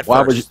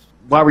 Why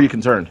were you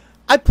concerned?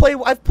 I've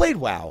played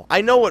WoW.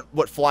 I know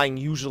what flying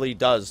usually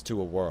does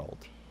to a world.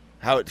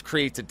 How it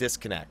creates a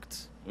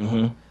disconnect.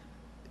 Mm-hmm.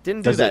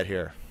 Didn't do that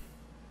here.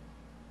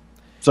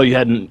 So you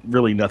had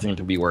really nothing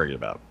to be worried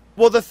about.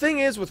 Well, the thing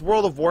is with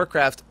World of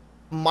Warcraft,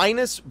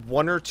 minus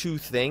one or two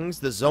things,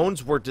 the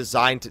zones were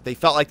designed they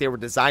felt like they were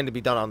designed to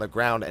be done on the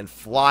ground, and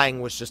flying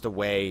was just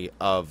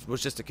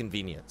a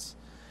convenience.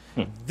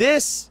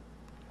 This,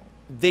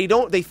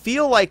 they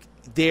feel like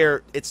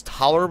it's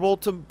tolerable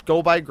to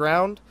go by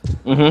ground,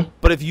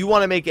 but if you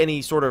want to make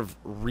any sort of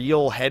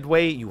real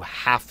headway, you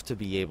have to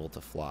be able to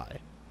fly.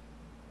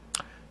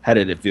 How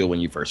did it feel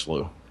when you first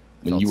flew?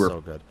 Felt so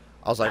good.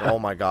 I was like, oh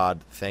my god,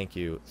 thank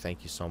you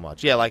so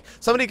much. Yeah, like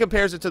somebody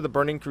compares it to the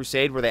Burning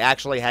Crusade, where they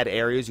actually had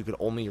areas you could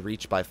only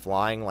reach by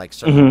flying. Like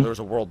there was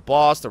a world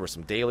boss, there were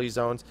some daily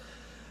zones.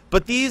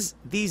 But these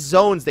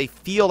zones, they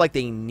feel like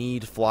they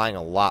need flying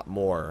a lot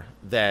more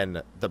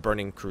than the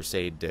Burning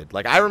Crusade did.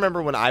 Like, I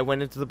remember when I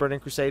went into the Burning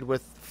Crusade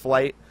with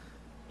flight,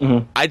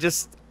 it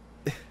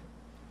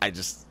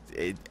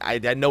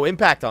had no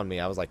impact on me.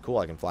 I was like, cool,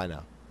 I can fly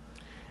now.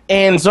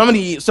 And some of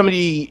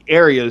the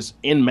areas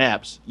in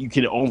maps you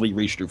can only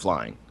reach through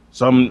flying.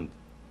 Some,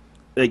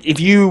 like if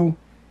you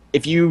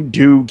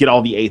do get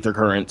all the Aether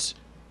currents,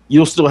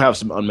 you'll still have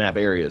some unmapped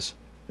areas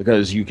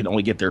because you can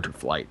only get there through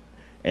flight.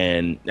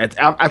 And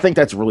I think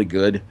that's really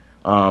good.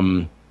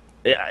 From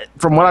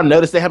what I've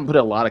noticed, they haven't put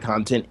a lot of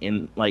content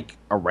in like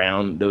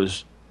around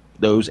those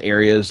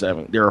areas. I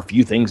mean, there are a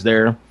few things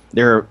there.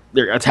 They're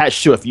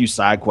attached to a few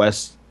side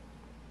quests,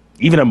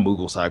 even a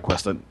Moogle side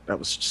quest. That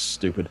was just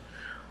stupid.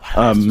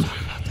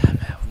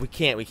 We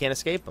can't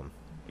escape them.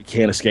 We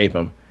can't escape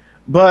them.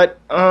 But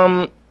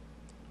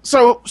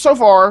so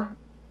far,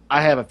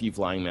 I have a few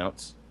flying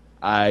mounts.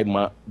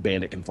 My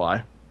Bandit can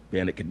fly.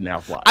 Bandit can now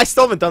fly. I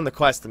still haven't done the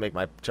quest to make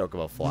my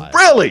Chocobo fly.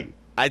 Really?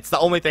 It's the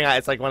only thing.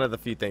 It's like one of the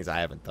few things I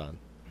haven't done.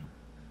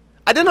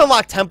 I didn't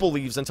unlock Temple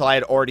Leaves until I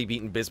had already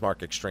beaten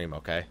Bismarck Extreme.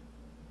 Okay.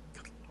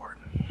 Good Lord.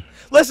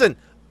 Listen,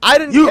 I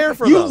didn't care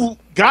for them. You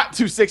got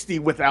to 60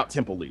 without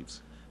Temple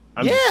Leaves.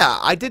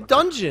 I did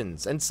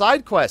dungeons and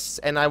side quests,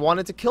 and I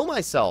wanted to kill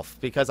myself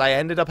because I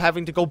ended up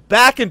having to go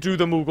back and do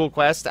the Moogle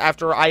quest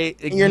after I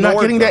ignored You're not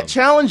getting that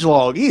challenge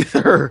log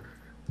either.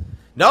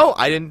 No,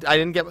 I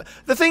didn't get.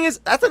 The thing is,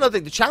 that's another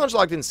thing. The challenge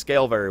log didn't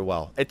scale very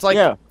well. It's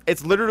like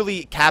it's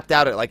literally capped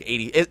out at like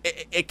 80.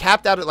 It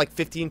capped out at like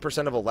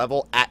 15% of a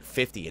level at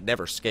 50. It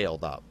never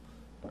scaled up.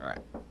 All right.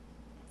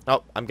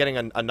 Oh, I'm getting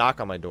a knock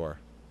on my door.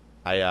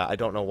 I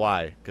don't know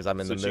why, because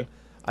I'm in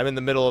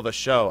the middle of a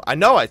show. I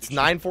know it's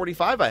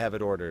 9:45. I have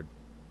it ordered.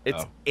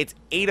 It's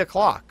 8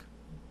 o'clock.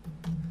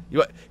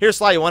 Here,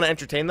 Sly. You want to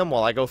entertain them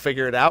while I go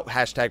figure it out?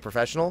 Hashtag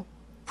professional.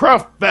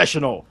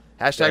 Professional.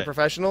 Hashtag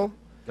professional.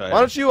 Why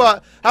don't you,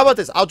 how about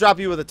this? I'll drop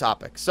you with a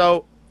topic.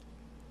 So,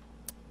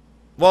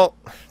 well,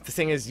 the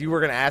thing is, you were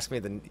going to ask me,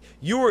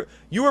 you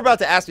were about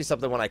to ask me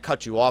something when I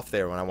cut you off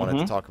there when I wanted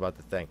to talk about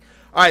the thing.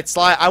 All right,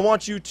 Sly, I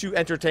want you to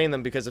entertain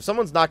them because if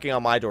someone's knocking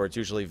on my door, it's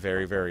usually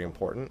very, very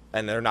important.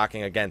 And they're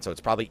knocking again, so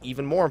it's probably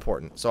even more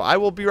important. So I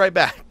will be right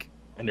back.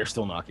 And they're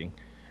still knocking.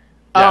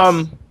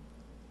 Yes.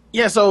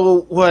 Yeah,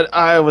 so what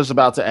I was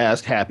about to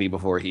ask Happy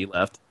before he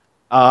left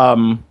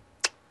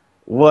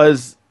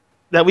was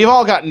that we've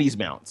all gotten these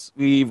mounts.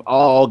 We've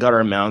all got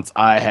our mounts.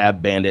 I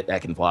have Bandit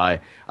that can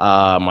fly.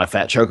 My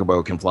Fat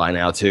Chocobo can fly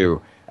now,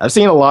 too. I've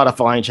seen a lot of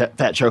flying Fat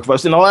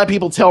Chocobos, and a lot of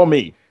people tell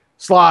me,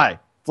 Sly,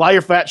 fly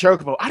your Fat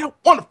Chocobo. I don't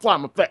want to fly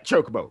my Fat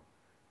Chocobo.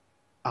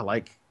 I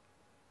like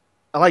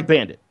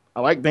Bandit. I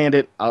like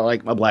Bandit. I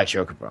like my Black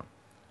Chocobo.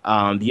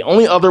 The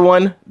only other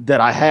one that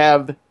I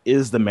have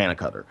is the Mana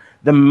Cutter.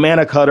 The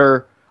Mana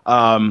Cutter, it's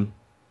not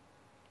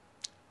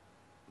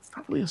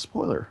really a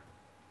spoiler,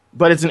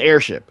 but it's an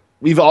airship.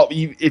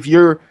 If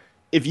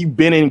you've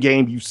been in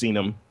game, you've seen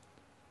them.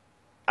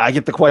 I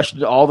get the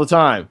question all the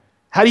time.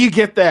 How do you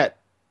get that?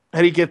 How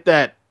do you get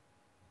that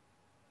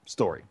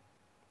story?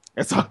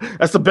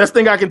 That's the best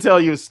thing I can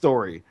tell you is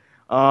story.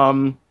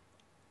 Yeah,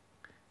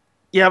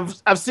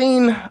 I've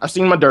seen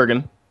my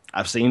Durgan.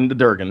 I've seen the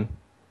Durgan.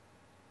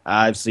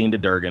 I've seen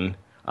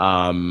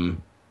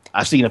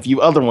a few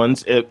other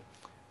ones. It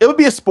would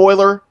be a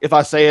spoiler if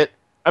I say it.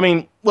 I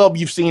mean, well,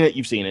 you've seen it.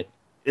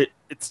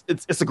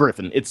 It's a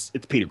Griffin. It's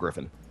Peter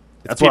Griffin.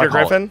 That's Peter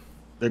Griffin?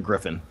 The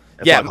Griffin.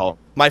 That's yeah, what I call him.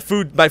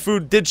 My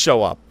food did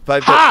show up.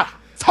 But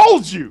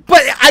told you.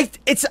 But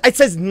it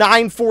says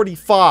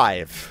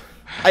 9:45.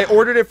 I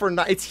ordered it for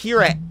it's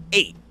here at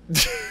 8.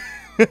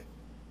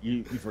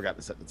 You forgot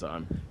to set the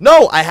time.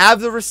 No, I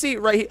have the receipt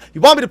right here.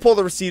 You want me to pull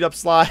the receipt up,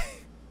 Sly?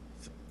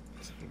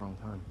 It's the wrong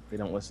time. They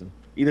don't listen.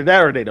 Either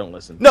that or they don't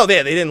listen. No,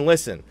 they didn't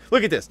listen.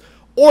 Look at this.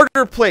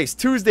 Order placed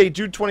Tuesday,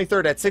 June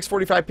 23rd at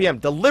 6:45 p.m.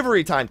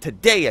 Delivery time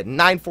today at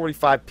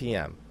 9:45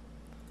 p.m.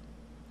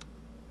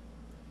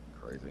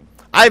 Crazy.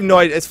 I have no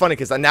idea. It's funny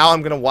because now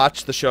I'm going to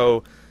watch the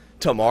show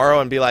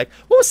tomorrow and be like,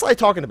 what was Sly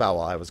talking about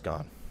while I was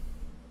gone?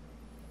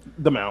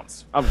 The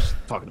mounts. I was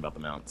talking about the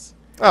mounts.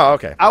 Oh,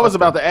 okay. I was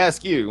about to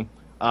ask you,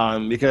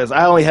 because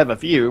I only have a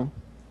few.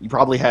 You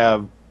probably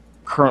have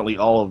currently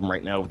all of them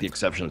right now with the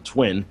exception of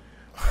Twin.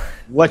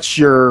 What's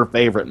your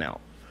favorite mount?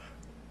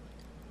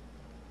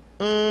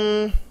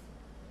 I'm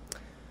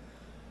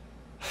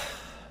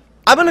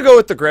going to go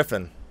with the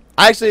Griffin.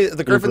 Actually,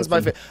 the Griffin's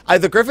my favorite.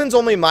 The Griffin's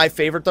only my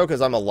favorite, though,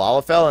 because I'm a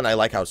Lalafell, and I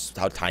like how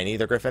tiny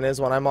the Griffin is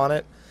when I'm on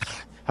it.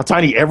 How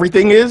tiny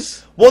everything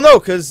is? Well, no,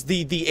 because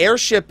the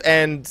airship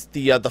and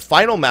the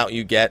final mount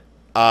you get,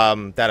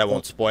 that I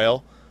won't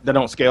spoil, They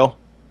don't scale?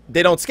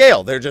 they don't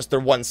scale. They're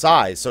one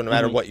size, so no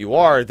matter what you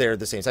are, they're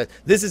the same size.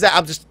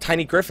 I'm just a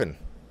tiny Griffin.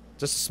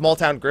 Just a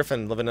small-town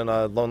Griffin living in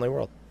a lonely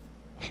world.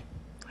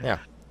 Yeah.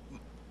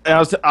 And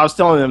I was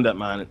telling them that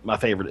my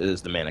favorite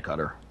is the Mana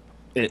Cutter.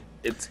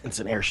 It's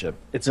an airship.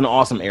 It's an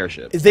awesome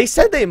airship. They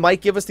said they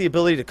might give us the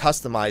ability to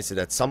customize it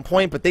at some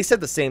point, but they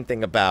said the same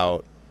thing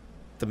about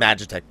the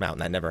Magitech mount,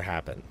 and that never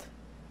happened.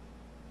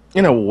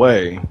 In a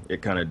way,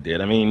 it kind of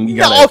did. I mean, you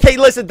No, gotta... okay,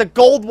 listen, the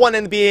gold one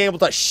and being able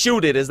to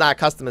shoot it is not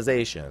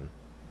customization.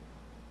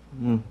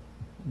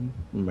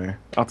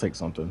 I'll take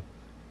something.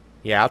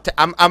 Yeah,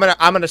 I'm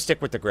gonna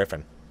stick with the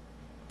Griffin.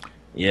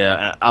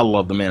 Yeah, I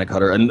love the Mana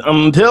Cutter. And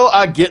until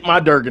I get my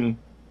Durgan,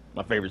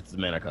 my favorite is the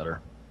Mana Cutter.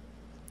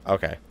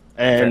 Okay.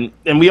 And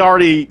we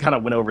already kind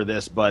of went over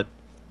this, but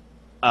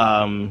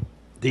the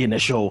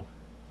initial,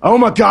 oh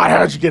my god,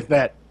 how did you get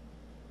that?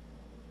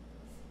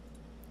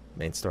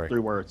 Main story. 3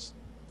 words.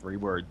 3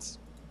 words.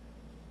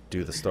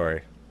 Do the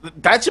story.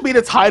 That should be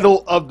the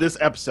title of this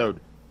episode.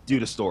 Do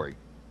the story.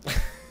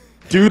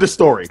 Do the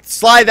story.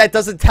 Sly, that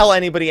doesn't tell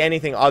anybody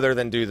anything other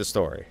than do the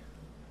story.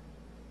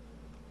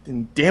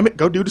 Then damn it,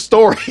 go do the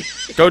story.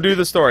 Go do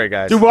the story,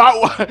 guys.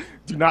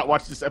 do not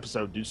watch this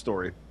episode. Do the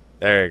story.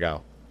 There you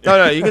go.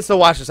 No, you can still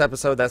watch this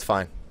episode. That's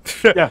fine.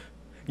 Yeah.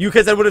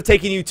 Because it would have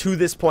taken you to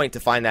this point to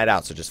find that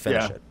out, so just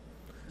finish it.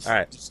 All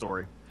right.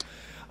 Story.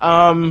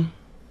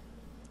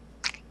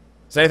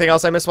 Is there anything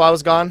else I missed while I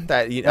was gone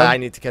that I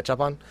need to catch up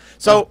on?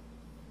 So,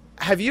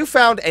 have you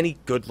found any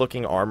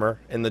good-looking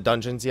armor in the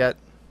dungeons yet?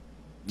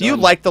 Do you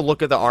like the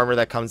look of the armor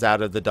that comes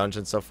out of the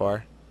dungeon so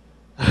far?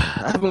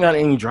 I haven't got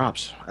any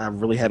drops. I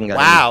really haven't got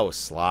any. Wow,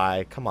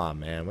 Sly. Come on,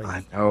 man.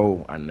 I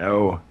know.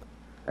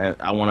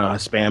 I want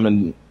to spam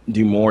and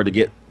do more to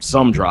get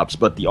some drops,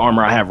 but the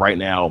armor I have right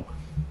now,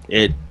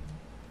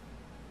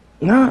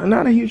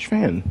 not a huge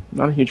fan.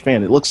 Not a huge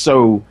fan. It looks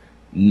so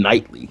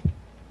knightly.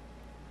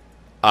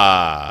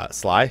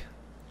 Sly?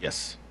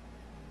 Yes.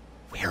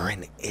 We're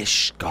in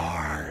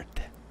Ishgard.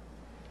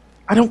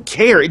 I don't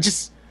care. It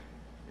just...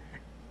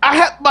 I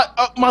have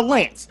my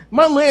lance.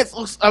 My lance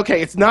looks...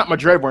 Okay, it's not my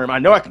Dreadworm. I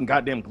know I can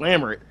goddamn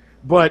glamour it,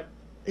 but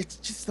it's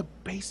just a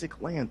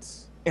basic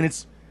lance. And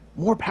it's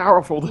more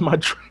powerful than my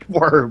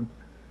Dreadworm.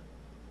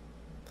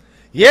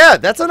 Yeah,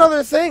 that's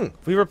another thing.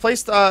 We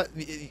replaced...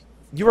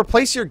 you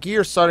replace your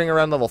gear starting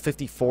around level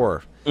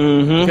 54.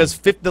 Mm-hmm. Because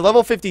the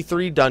level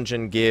 53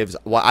 dungeon gives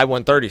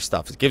I-130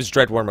 stuff. It gives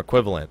Dreadworm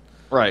equivalent.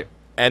 Right.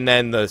 And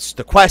then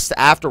the quests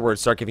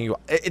afterwards start giving you...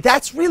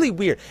 that's really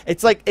weird.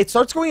 It's like it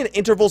starts going in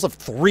intervals of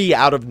 3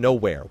 out of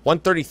nowhere.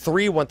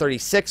 133,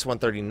 136,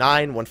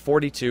 139,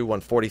 142,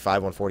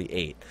 145,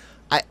 148.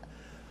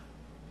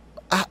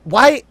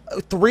 Why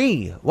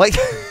 3? Like,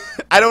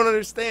 I don't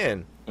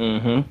understand.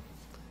 Mm-hmm.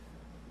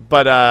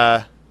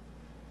 But,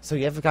 so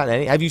you haven't gotten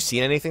any... Have you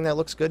seen anything that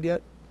looks good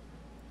yet?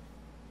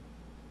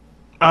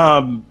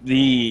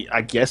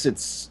 I guess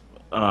it's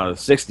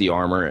 60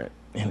 armor,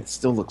 and it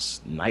still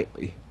looks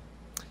knightly.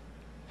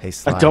 Hey,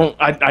 Sly.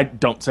 I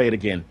don't say it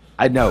again.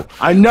 I know.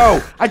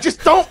 I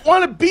just don't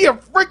want to be a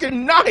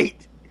freaking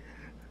knight.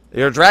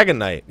 You're a Dragon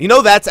Knight. You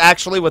know that's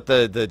actually what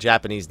the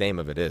Japanese name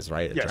of it is,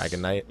 right? A Yes.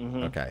 Dragon Knight?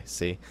 Mm-hmm. Okay,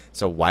 see?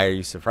 So why are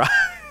you surprised?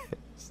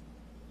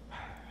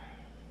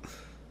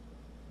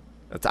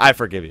 I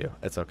forgive you.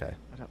 It's okay.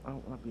 I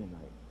don't want to be a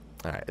knight.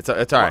 All right. It's all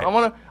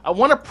right. I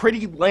want a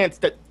pretty lance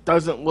that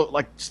doesn't look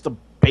like just a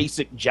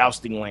basic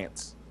jousting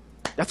lance.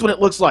 That's what it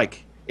looks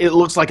like. It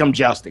looks like I'm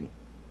jousting.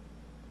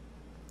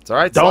 It's all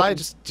right, Sly.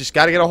 Just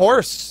got to get a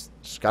horse.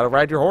 Just got to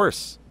ride your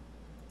horse.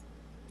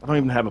 I don't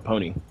even have a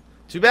pony.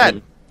 Too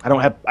bad. I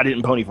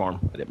didn't pony farm.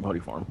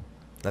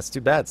 That's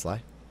too bad,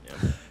 Sly. Yeah.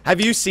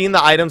 Have you seen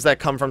the items that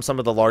come from some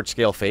of the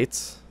large-scale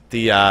fates?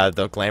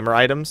 The glamour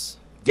items?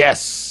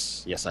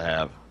 Yes. Yes, I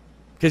have.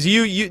 Because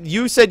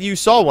you said you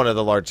saw one of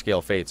the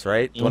large-scale fates,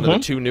 right? Mm-hmm. One of the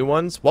 2 new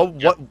ones. What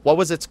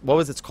was it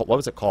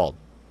called?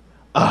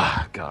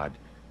 Ah, God.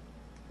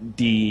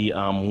 The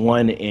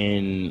one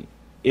in...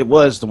 It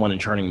was the one in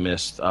Churning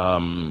Mist,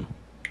 with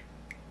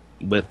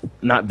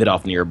not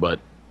Vidofnir, but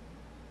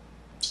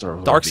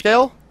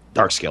Darkscale?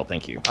 Dark scale,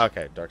 thank you.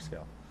 Okay, dark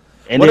scale.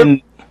 And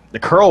then the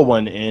curl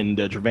one in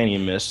the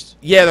Dravanian Mist.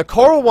 Yeah, the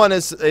coral one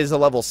is a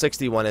level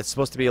 60 one. It's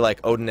supposed to be like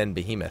Odin and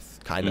Behemoth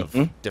kind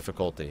of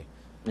difficulty.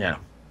 Yeah.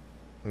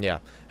 Yeah.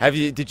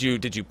 Did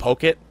you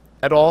poke it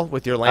at all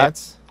with your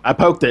lance? I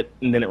poked it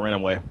and then it ran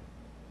away.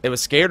 It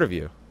was scared of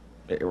you.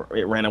 It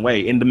ran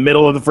away in the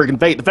middle of the freaking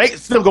fate. The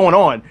fate's still going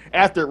on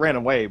after it ran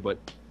away, but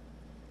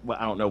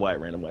I don't know why it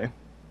ran away.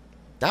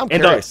 Now I'm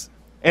curious.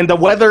 And the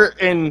weather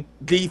in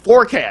the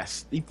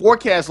forecast. The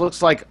forecast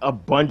looks like a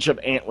bunch of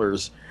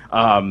antlers.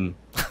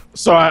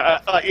 So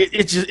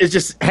it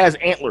just has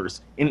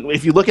antlers. And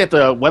if you look at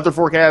the weather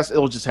forecast,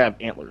 it'll just have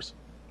antlers.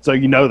 So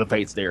you know the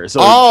fate's there.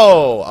 So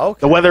okay.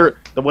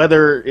 The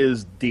weather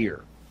is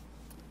deer.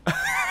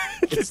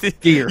 It's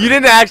deer. You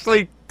didn't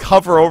actually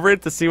cover over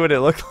it to see what it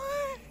looked like?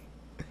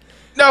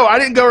 No, I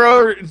didn't go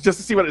over it just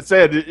to see what it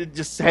said. It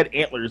just had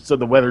antlers, so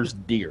the weather's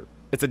deer.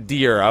 It's a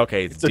deer.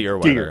 Okay, it's deer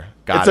weather.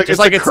 Got it. Just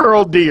like it's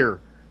curled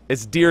deer.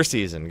 It's deer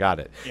season. Got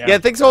it. Yeah, I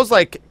think so. It's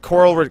like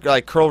Curl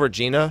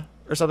Regina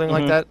or something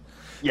like that.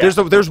 Yeah.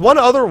 There's one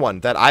other one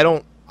that I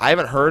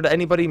haven't heard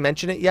anybody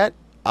mention it yet.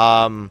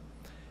 And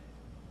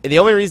the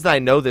only reason I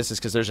know this is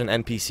because there's an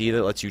NPC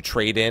that lets you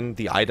trade in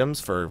the items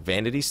for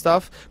vanity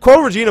stuff.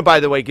 Curl Regina, by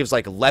the way, gives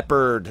like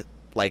leopard,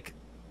 like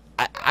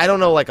I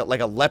don't know, like a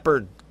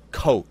leopard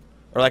coat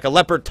or like a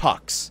leopard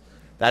tux.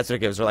 That's what it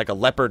gives, or like a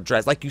leopard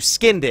dress. Like you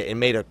skinned it and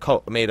made a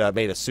coat, made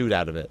a suit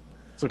out of it.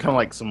 So kind of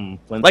like some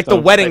Flintstones, like the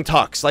wedding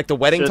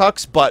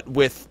tux,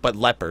 but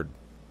leopard.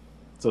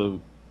 So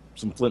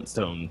some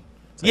Flintstone.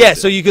 Yeah,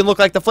 so you can look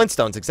like the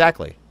Flintstones,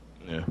 exactly.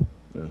 Yeah.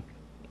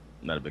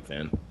 Not a big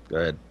fan. Go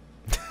ahead.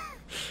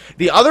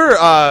 The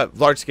other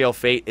large-scale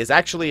fate is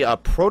actually a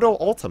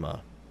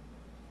Proto-Ultima.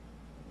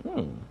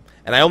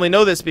 And I only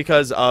know this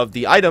because of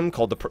the item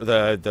called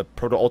the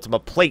Proto-Ultima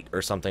plate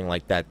or something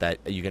like that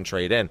you can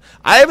trade in.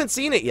 I haven't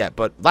seen it yet,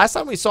 but last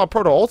time we saw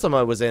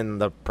Proto-Ultima was in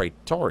the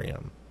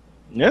Praetorium.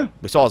 Yeah.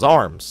 We saw his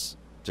arms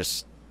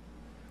just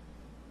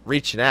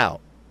reaching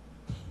out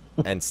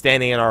and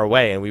standing in our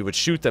way, and we would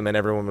shoot them, and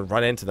everyone would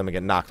run into them and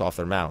get knocked off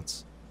their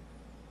mounts.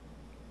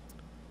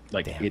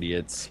 Like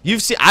idiots.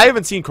 I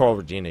haven't seen Curl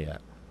Regina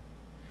yet.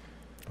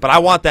 But I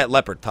want that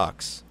leopard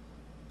tux.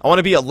 I want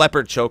to be a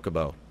leopard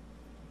chocobo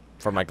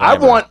for my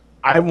glamour.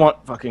 I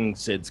want fucking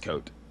Sid's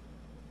coat.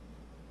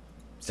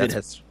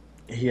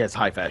 He has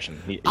high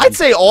fashion. I'd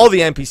say all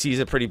the NPCs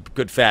are pretty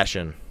good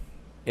fashion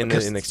in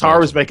the Star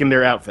was making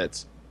their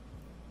outfits.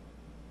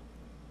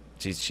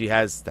 She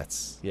has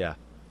yeah.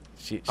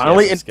 She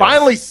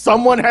finally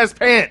someone has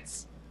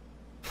pants.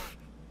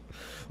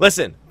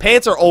 Listen,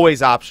 pants are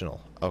always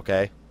optional,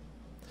 okay?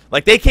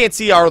 Like they can't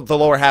see the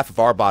lower half of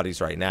our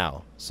bodies right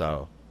now,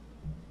 so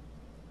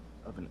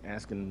I've been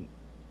asking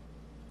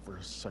for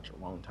such a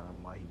long time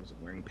why he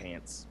wasn't wearing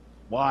pants.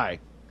 Why?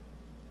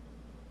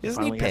 He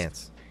doesn't need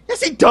pants.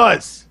 Yes, he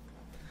does.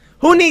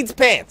 Who needs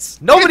pants?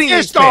 Nobody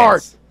needs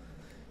pants.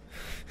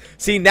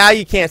 See, now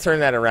you can't turn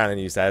that around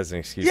and use that as an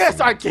excuse. Yes,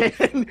 I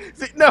can.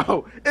 See,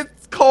 no,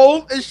 it's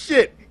cold as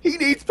shit. He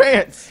needs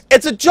pants.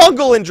 It's a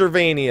jungle in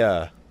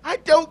Dravania. I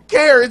don't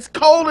care. It's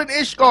cold in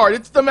Ishgard.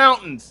 It's the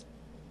mountains.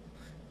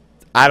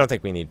 I don't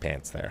think we need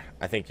pants there.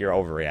 I think you're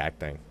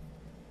overreacting.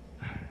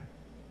 I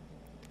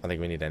don't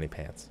think we need any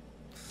pants.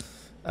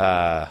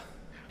 All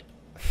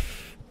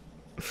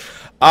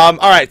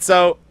right,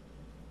 so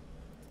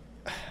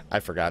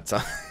I forgot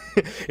something.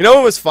 You know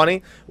what was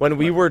funny? When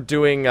we were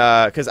doing,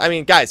 because, I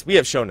mean, guys, we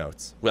have show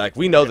notes.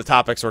 We know the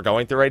topics we're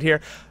going through right here.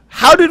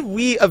 How did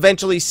we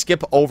eventually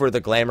skip over the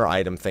glamour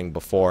item thing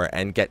before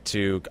and get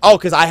to... Oh,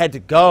 because I had to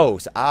go.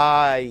 So,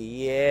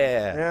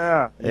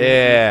 yeah.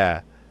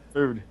 Yeah.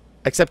 Food.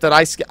 Except that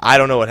I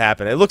don't know what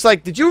happened. It looks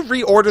like... Did you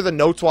reorder the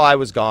notes while I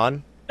was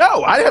gone?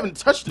 No, I haven't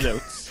touched the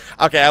notes.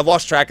 Okay, I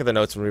lost track of the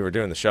notes when we were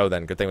doing the show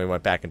then. Good thing we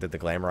went back and did the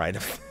glamour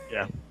item.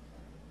 Yeah.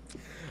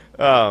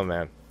 Oh,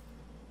 man.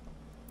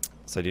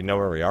 So do you know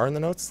where we are in the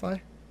notes,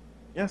 Sly?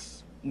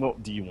 Yes. Well,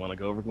 do you want to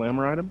go over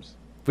glamour items?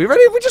 We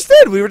just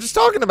did. We were just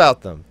talking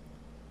about them.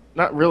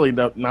 Not really.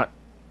 No, not.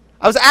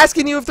 I was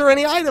asking you if there are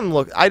any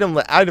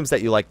items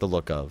that you like the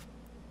look of.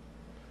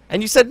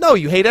 And you said no,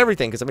 you hate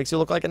everything because it makes you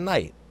look like a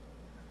knight.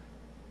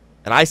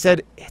 And I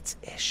said, it's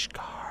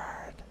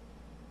Ishgard.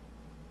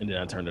 And then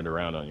I turned it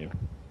around on you.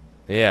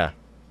 Yeah.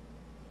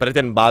 But it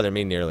didn't bother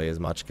me nearly as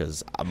much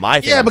because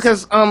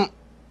because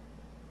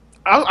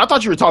I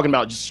thought you were talking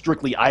about just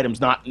strictly items,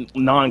 not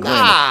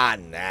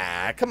non-glamour.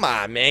 Nah. Come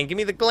on, man. Give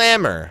me the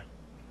glamour.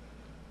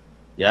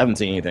 Yeah, I haven't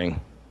seen anything.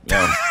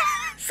 Yeah.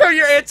 So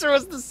your answer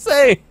was the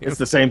same. It's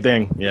the same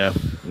thing. Yeah.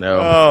 No.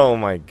 Oh,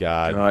 my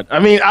God. I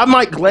mean, I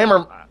might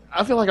glamour...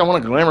 I feel like I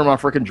want to glamour my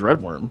freaking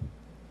Dreadworm.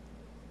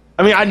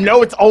 I mean, I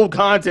know it's old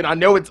content. I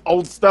know it's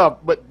old stuff.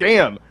 But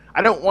damn,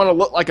 I don't want to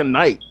look like a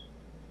knight.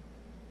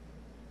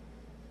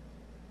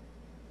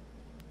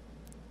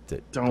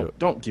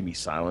 Don't give me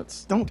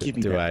silence. Don't give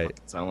me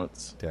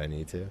silence. Do I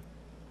need to?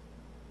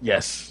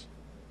 Yes.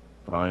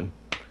 Fine.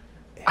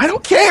 I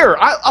don't care.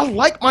 I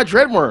like my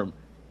Dreadworm.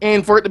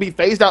 And for it to be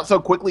phased out so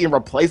quickly and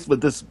replaced with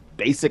this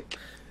basic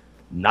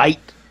knight.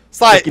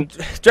 Sly, freaking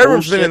Dreadroom's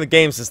been bullshit. in the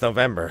game since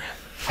November.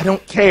 I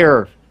don't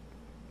care.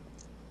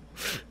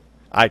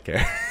 I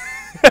care.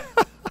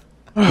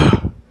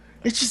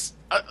 It's just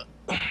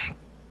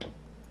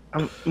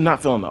I'm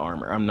not feeling the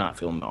armor. I'm not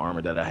feeling the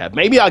armor that I have.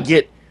 Maybe I'll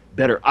get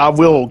better. I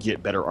will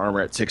get better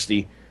armor at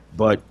 60,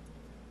 but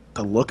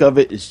the look of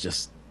it is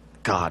just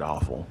god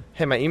awful.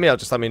 Hey, my email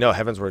just let me know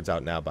Heaven's Word's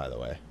out now, by the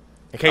way.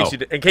 In case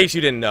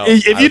you didn't know.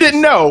 If you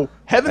didn't know,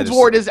 Heaven's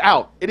Ward is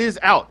out. It is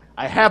out.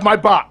 I have my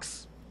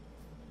box.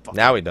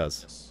 Now he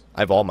does.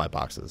 I have all my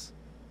boxes.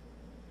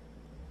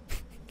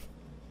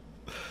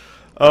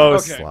 Oh,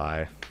 Okay.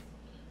 Sly.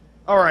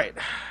 All right.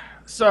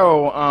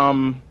 So,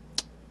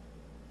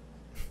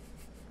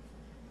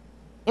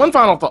 one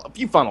final thought. A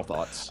few final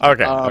thoughts.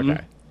 Okay.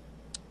 Okay.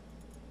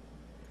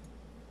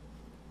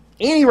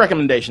 Any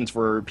recommendations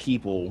for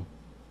people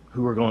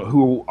who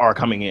are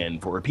coming in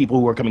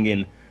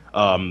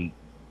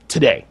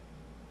today?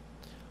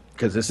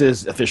 Because this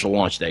is official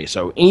launch day.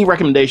 So, any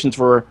recommendations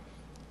for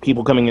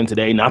people coming in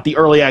today? Not the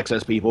early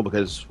access people,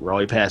 because we're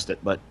already past it,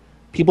 but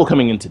people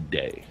coming in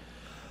today.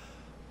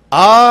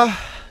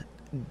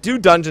 Do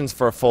dungeons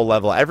for a full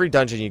level. Every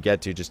dungeon you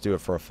get to, just do it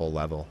for a full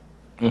level.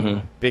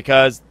 Mm-hmm.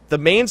 Because the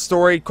main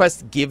story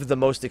quests give the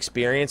most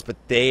experience, but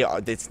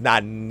it's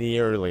not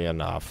nearly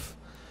enough.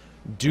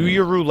 Do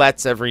your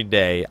roulettes every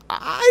day.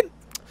 I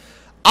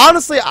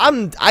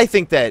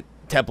think that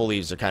Temple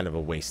Leaves are kind of a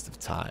waste of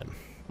time.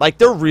 Like,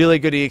 they're really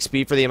good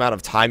EXP for the amount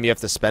of time you have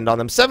to spend on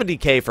them.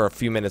 70k for a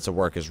few minutes of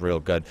work is real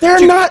good. They're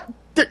not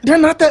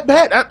that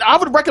bad. I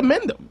would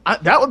recommend them.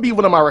 That would be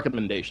one of my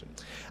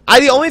recommendations.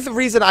 The only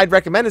reason I'd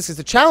recommend is because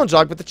the challenge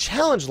log, but the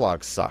challenge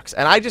log sucks.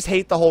 And I just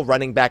hate the whole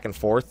running back and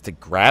forth to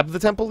grab the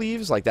Temple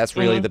Leaves. Like, that's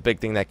really the big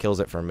thing that kills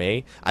it for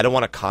me. I don't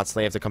want to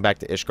constantly have to come back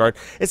to Ishgard.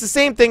 It's the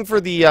same thing for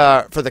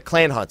the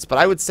clan hunts, but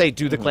I would say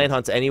do the clan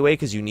hunts anyway,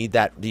 because you need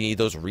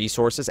those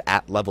resources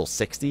at level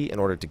 60 in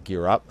order to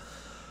gear up.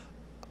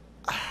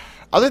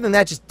 Other than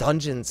that, just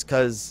dungeons,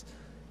 because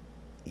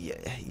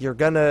you're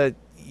gonna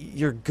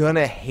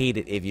hate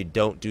it if you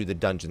don't do the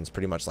dungeons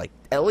pretty much. Like,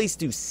 at least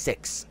do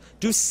 6.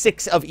 Do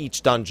 6 of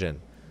each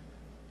dungeon.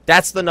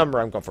 That's the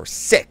number I'm going for.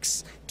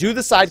 6. Do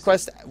the side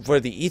quest for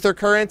the Ether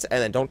Currents, and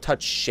then don't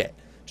touch shit.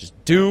 Just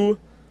do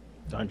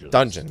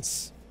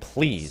dungeons.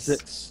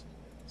 Please.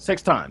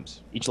 6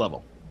 times each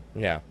level.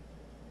 Yeah.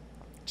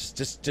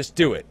 Just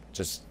do it.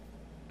 Just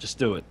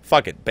do it.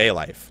 Fuck it. Bay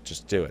life.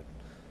 Just do it.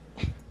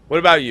 What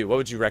about you? What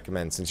would you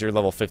recommend since you're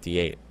level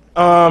 58?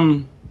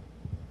 Our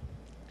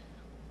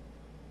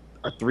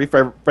 3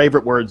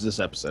 favorite words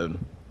this episode.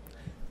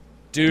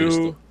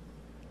 Do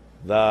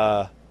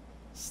the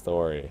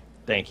story.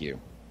 Thank you.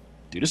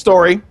 Do the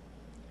story.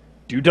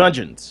 Do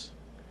dungeons.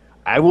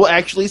 I will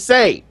actually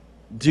say,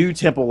 do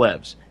Temple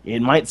Levs.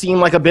 It might seem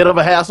like a bit of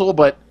a hassle,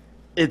 but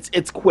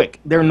it's quick.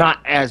 They're not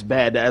as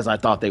bad as I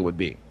thought they would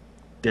be.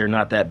 They're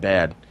not that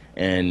bad,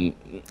 and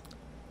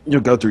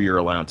you'll go through your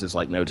allowances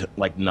like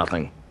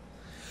nothing.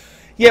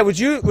 Yeah, would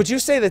you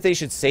say that they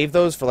should save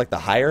those for like the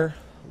higher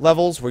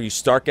levels where you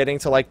start getting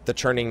to like the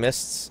churning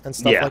mists and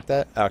stuff like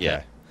that? Okay.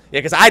 Yeah,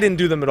 because I didn't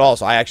do them at all,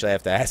 so I actually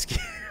have to ask you.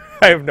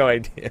 I have no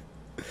idea.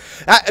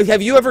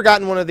 Have you ever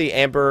gotten one of the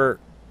amber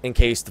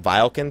encased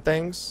Vilekin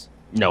things?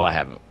 No, I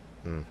haven't.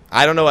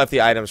 I don't know if the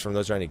items from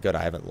those are any good.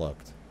 I haven't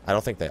looked. I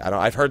don't think they.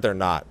 I've heard they're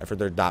not. I've heard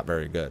they're not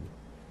very good,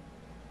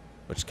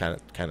 which kind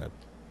of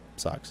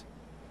sucks.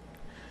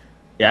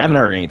 Yeah, I haven't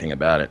heard anything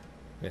about it.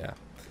 Yeah.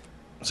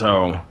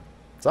 So.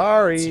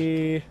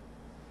 Sorry.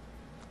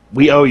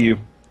 We owe you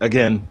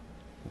again.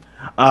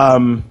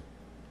 Temple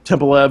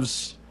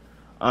Levs.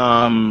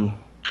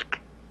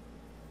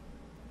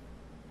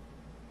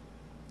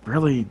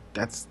 Really,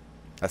 that's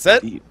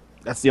it.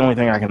 That's the only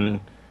thing I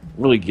can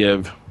really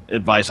give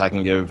advice. I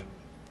can give.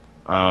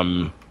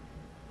 Go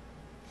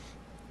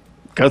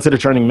to the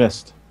Churning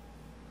Mist.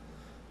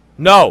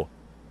 No.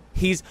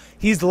 He's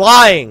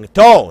lying.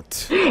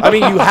 Don't. I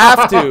mean, you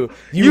have to.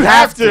 You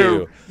have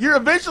to. You're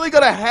eventually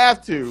gonna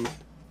have to.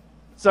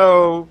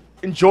 So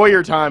enjoy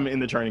your time in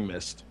the Churning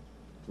Mist,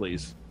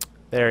 please.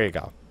 There you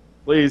go.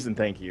 Please and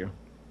thank you.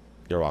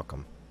 You're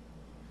welcome.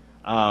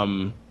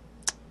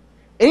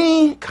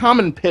 Any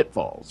common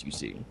pitfalls you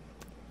see?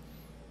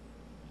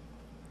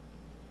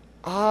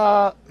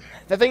 The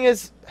thing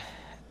is,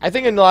 I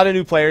think a lot of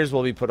new players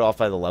will be put off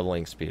by the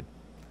leveling speed.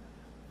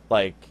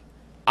 Like,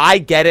 I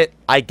get it.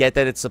 I get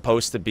that it's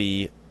supposed to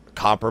be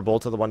comparable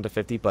to the 1 to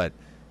 50, but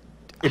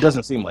it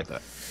doesn't seem like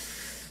that.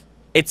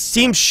 It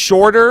seems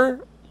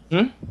shorter,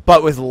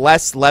 but with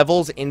less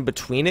levels in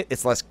between it,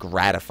 it's less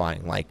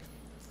gratifying. Like,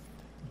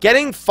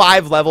 getting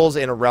 5 levels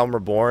in A Realm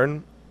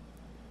Reborn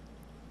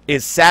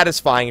is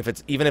satisfying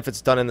even if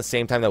it's done in the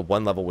same time that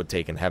 1 level would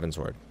take in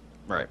Heavensward.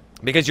 Right.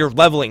 Because you're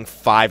leveling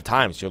 5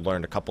 times. You'll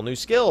learn a couple new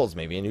skills,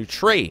 maybe a new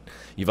trait.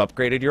 You've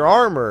upgraded your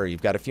armor.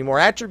 You've got a few more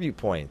attribute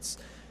points.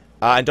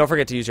 And don't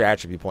forget to use your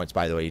attribute points,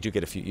 by the way. You do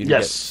get a few. You do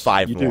get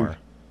 5 more. Do.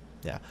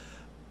 Yeah.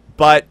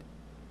 But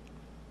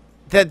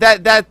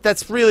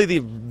that's really the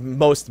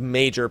most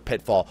major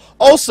pitfall.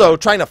 Also,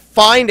 trying to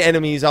find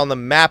enemies on the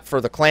map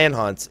for the clan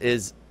hunts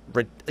is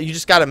You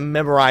just got to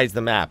memorize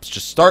the maps.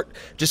 Just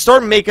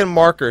start making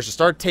markers. Just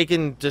start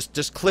taking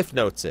just cliff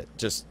notes it.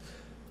 Just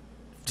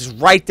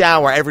write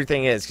down where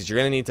everything is, because you're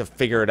gonna need to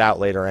figure it out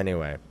later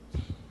anyway.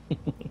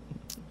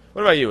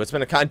 What about you? It's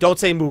been a don't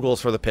say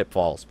Moogles for the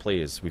pitfalls,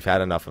 please. We've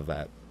had enough of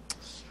that.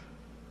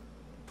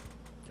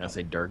 Can I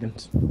say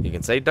Durgans? You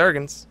can say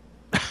Durgans.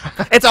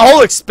 It's a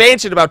whole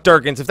expansion about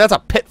Durgans. If that's a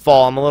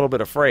pitfall, I'm a little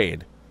bit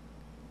afraid.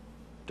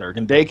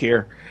 Durgan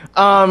daycare.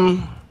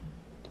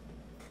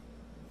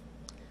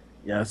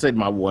 Yeah, I said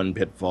my one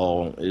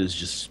pitfall is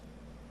just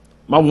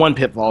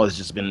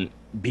been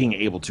being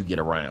able to get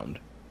around.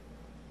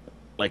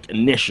 Like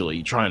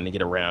initially trying to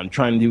get around,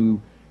 trying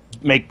to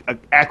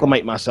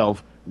acclimate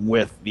myself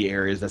with the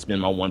areas. That's been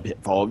my one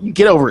pitfall. You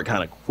get over it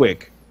kind of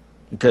quick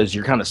because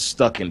you're kind of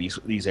stuck in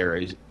these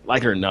areas.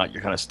 Like it or not,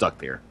 you're kind of stuck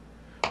there.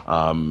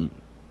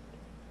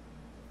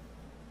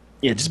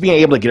 Yeah, just being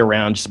able to get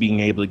around, just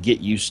being able to get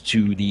used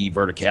to the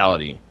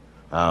verticality.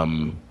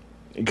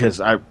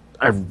 Because I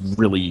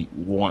really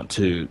want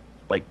to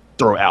like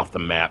throw out the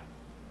map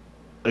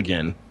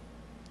again.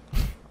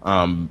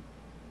 Yeah,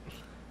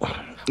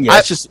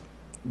 it's just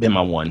been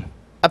my one.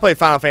 I played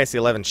Final Fantasy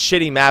XI.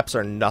 Shitty maps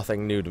are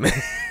nothing new to me.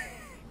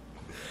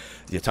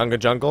 Yatunga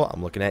Jungle,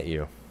 I'm looking at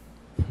you.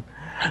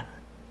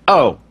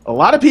 Oh, a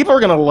lot of people are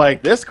going to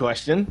like this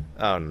question.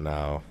 Oh,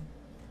 no.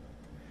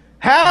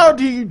 How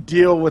do you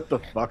deal with the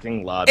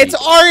fucking lobby? It's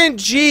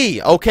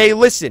RNG! Okay,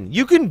 listen.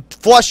 You can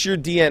flush your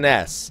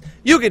DNS.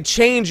 You can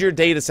change your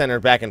data center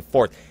back and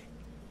forth.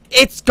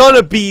 It's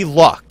gonna be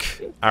luck.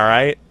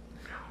 Alright?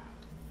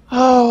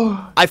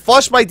 Oh. I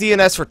flushed my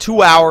DNS for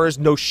 2 hours.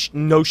 No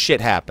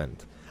shit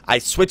happened. I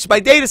switched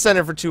my data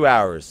center for 2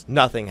 hours.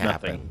 Nothing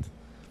happened.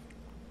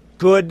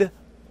 Good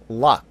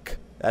luck.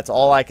 That's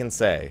all I can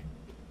say.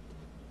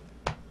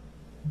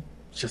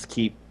 Just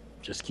keep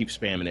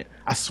spamming it.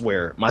 I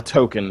swear, my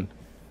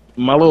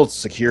little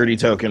security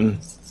token,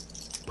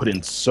 put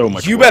in so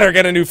much. You better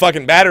get a new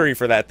fucking battery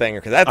for that thing,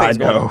 because that thing's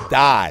going to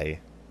die.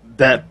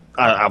 That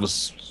I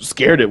was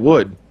scared it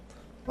would.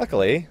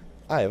 Luckily,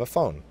 I have a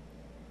phone.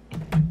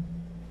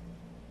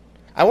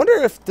 I wonder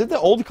if did the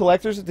old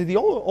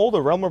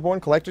Realm Reborn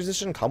Collector's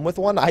Edition come with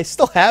one? I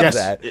still have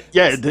that.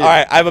 Yeah, it did. All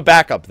right, I have a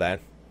backup then.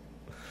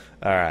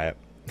 All right.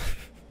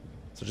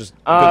 So just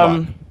good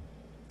luck.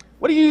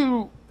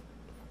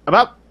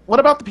 What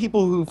about the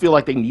people who feel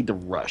like they need to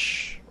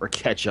rush or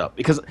catch up?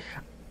 Because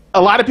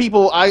a lot of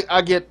people,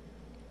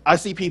 I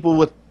see people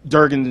with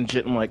Durgans and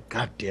shit, and I'm like,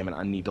 God damn it,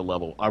 I need to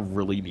level. I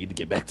really need to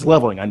get back to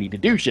leveling. I need to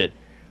do shit.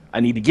 I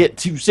need to get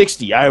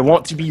 260. I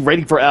want to be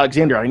ready for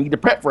Alexander. I need to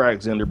prep for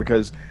Alexander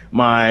because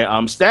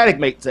my static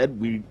mate said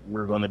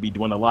we're going to be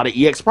doing a lot of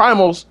EX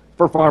primals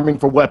for farming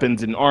for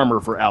weapons and armor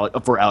for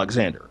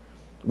Alexander.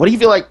 What do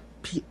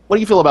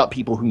you feel about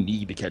people who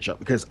need to catch up?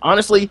 Because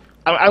honestly,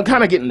 I'm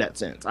kind of getting that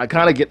sense. I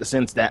kind of get the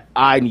sense that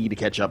I need to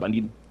catch up. I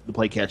need to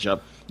play catch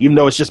up, even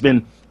though it's just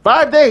been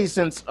 5 days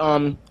since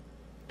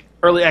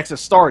early access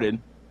started.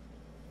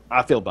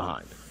 I feel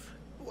behind.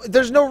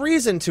 There's no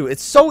reason to.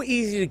 It's so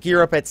easy to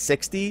gear up at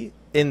 60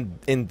 in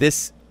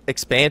this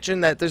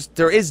expansion that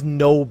there is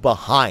no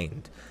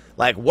behind.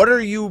 Like, what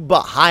are you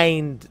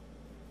behind?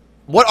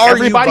 What are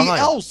everybody you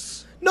behind?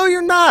 Else? No,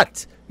 you're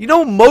not. You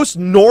know, most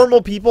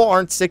normal people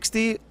aren't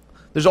 60.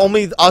 There's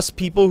only us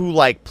people who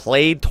like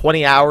played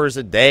 20 hours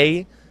a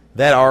day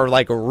that are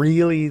like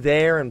really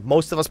there, and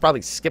most of us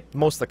probably skipped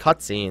most of the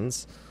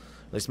cutscenes.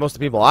 At least most of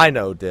the people I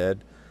know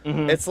did.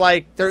 Mm-hmm. It's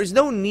like there is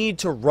no need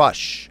to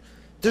rush.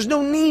 There's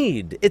no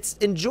need. It's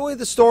enjoy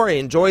the story,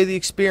 enjoy the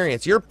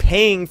experience. You're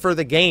paying for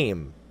the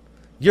game.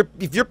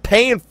 If you're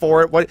paying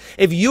for it,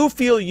 if you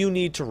feel you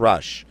need to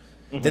rush,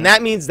 then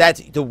that means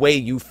that's the way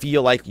you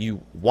feel like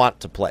you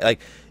want to play. Like,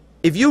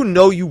 if you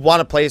know you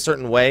want to play a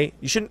certain way,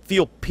 you shouldn't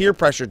feel peer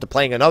pressured to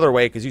playing another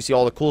way because you see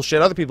all the cool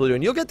shit other people are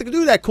doing. You'll get to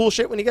do that cool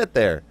shit when you get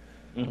there.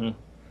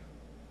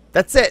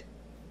 That's it.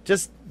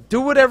 Just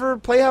do whatever,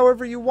 play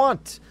however you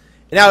want.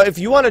 Now, if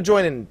you want to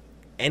join an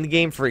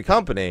endgame free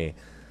company,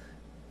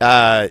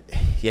 yeah,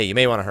 you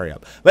may want to hurry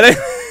up. But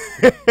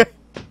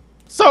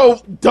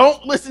so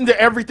don't listen to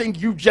everything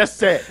you just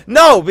said.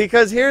 No,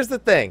 because here's the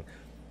thing.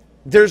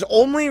 There's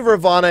only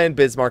Ravana and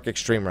Bismarck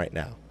Extreme right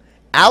now.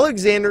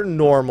 Alexander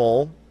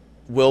Normal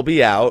will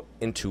be out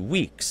in 2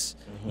 weeks.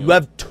 You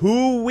have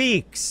 2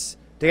 weeks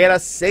to get a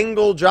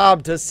single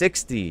job to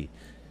 60.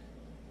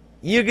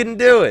 You can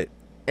do it.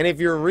 And if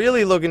you're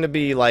really looking to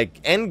be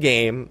like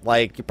endgame,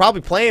 like you're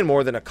probably playing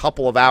more than a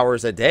couple of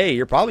hours a day.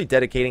 You're probably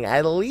dedicating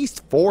at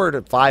least 4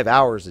 to 5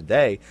 hours a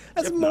day.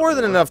 That's more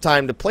than enough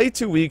time to play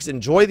 2 weeks,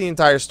 enjoy the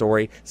entire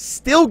story,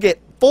 still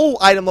get full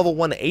item level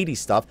 180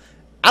 stuff.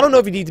 I don't know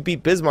if you need to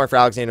beat Bismarck for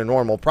Alexander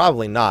Normal,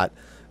 probably not,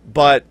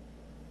 but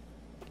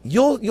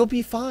you'll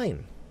be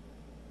fine.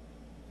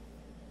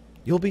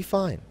 You'll be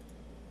fine.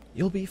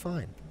 You'll be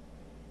fine.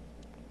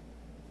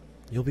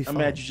 You'll be fine.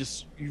 I'm mad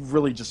you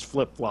really just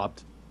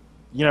flip-flopped.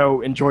 You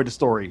know, enjoy the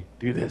story.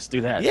 Do this,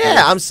 do that.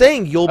 Yeah, I'm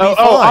saying you'll be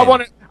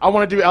fine. I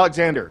want to do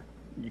Alexander.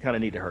 You kind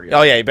of need to hurry up.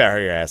 Oh yeah, you better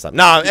hurry your ass up.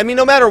 No, I mean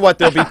no matter what,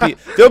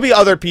 there'll be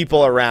other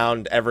people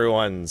around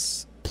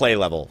everyone's play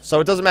level. So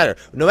it doesn't matter.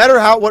 No matter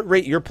what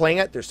rate you're playing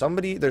at, there's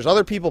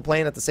other people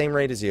playing at the same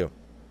rate as you.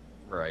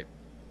 Right.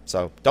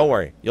 So don't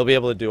worry. You'll be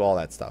able to do all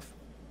that stuff.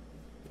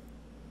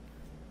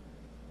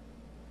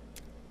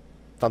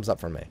 Thumbs up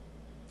from me.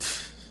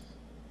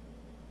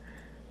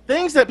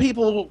 Things that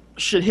people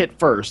should hit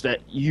first that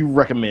you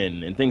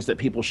recommend, and things that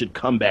people should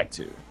come back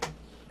to.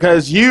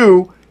 Because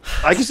you,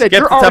 like you said, Get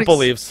you're the already... temple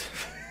leaves.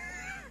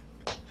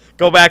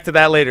 Go back to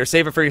that later.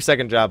 Save it for your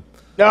second job.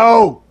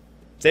 No!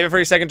 Save it for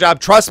your second job.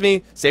 Trust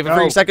me. Save it for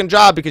No. your second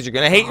job because you're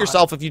going to hate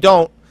yourself if you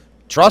don't.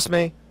 Trust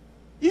me.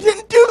 You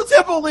didn't do the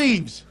temple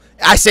leaves!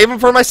 I save them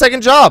for my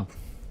second job.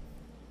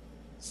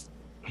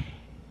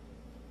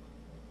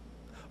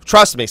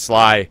 Trust me,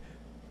 Sly.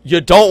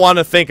 You don't want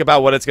to think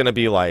about what it's going to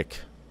be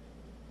like.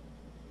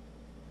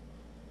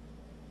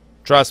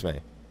 Trust me.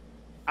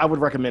 I would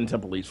recommend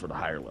temple leaves for the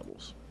higher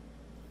levels.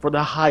 For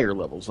the higher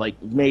levels,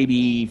 like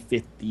maybe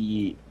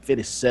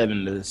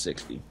 57 to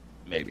 60,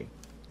 maybe.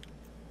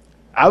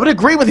 I would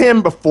agree with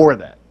him before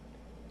that.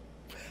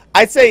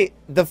 I'd say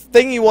the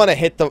thing you want to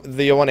hit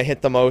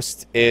the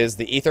most is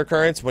the ether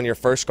currents when you're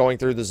first going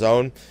through the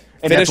zone.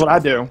 And that's what I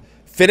do.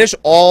 Finish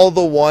all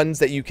the ones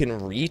that you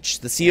can reach.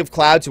 The Sea of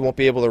Clouds, you won't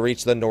be able to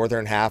reach the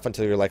northern half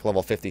until you're like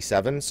level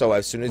 57. So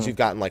as soon as you've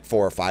gotten like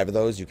 4 or 5 of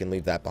those, you can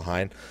leave that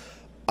behind.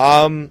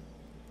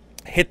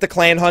 Hit the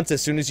clan hunts as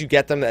soon as you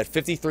get them at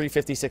 53,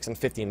 56, and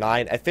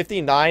 59. At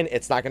 59,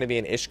 it's not going to be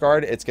in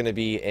Ishgard. It's going to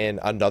be in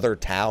another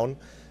town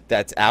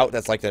that's out.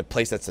 That's like the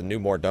place that's a New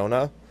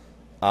Mordona.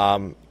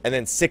 And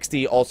then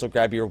 60, also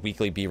grab your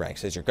weekly B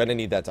ranks, as you're going to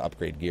need that to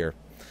upgrade gear.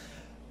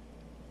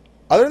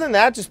 Other than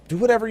that, just do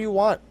whatever you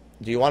want.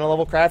 Do you want a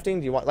level crafting?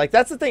 Do you want... Like,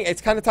 that's the thing.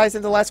 It kind of ties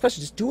into the last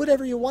question. Just do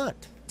whatever you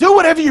want. Do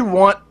whatever you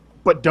want,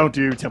 but don't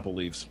do temple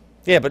leaves.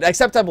 Yeah, but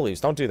except temple leaves.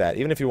 Don't do that,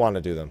 even if you want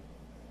to do them.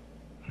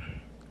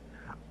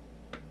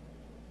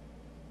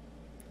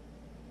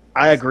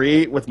 I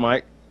agree with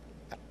Mike,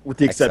 with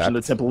the exception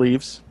of temple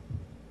leaves.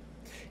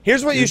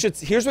 Here's what you should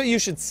skip. Here's what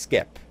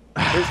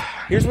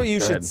you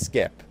should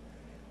skip.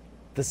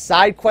 The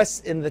side quests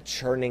in the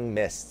Churning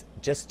Mist.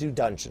 Just do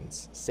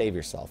dungeons. Save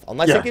yourself.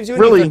 Unless it gives you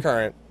an ether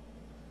current.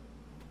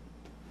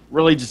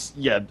 Really just,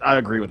 I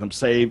agree with him.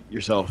 Save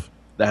yourself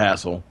the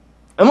hassle.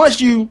 Unless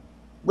you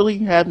really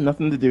have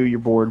nothing to do, you're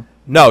bored.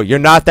 No, you're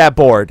not that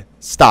bored.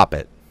 Stop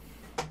it.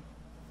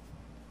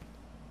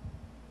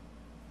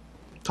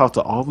 Talk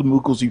to all the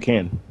Moogles you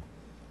can.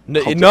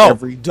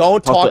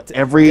 Don't talk to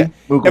every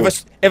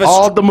Moogle.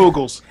 All the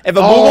Moogles. If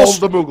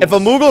a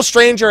Moogle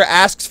stranger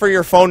asks for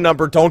your phone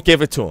number, don't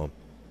give it to him.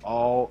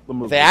 All the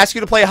Moogles. If they ask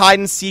you to play hide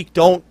and seek,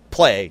 don't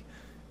play.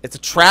 It's a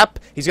trap.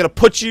 He's going to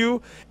put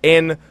you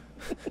in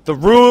the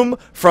room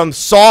from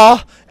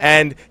Saw,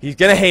 and he's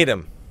going to hate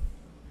him.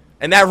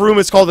 And that room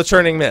is called the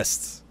Churning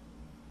Mists.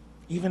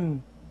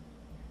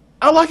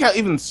 I like how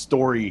even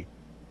story,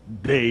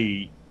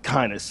 they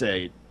kind of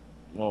say,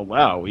 well,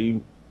 wow,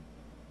 we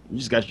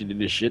just got you to do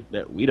this shit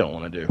that we don't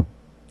want to do.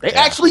 They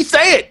actually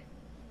say it.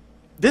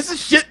 This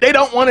is shit they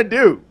don't want to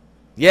do.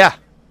 Yeah.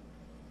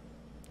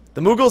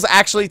 The Moogles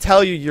actually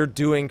tell you you're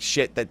doing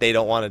shit that they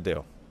don't want to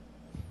do.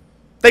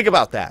 Think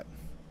about that.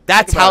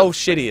 That's how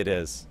shitty it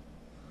is.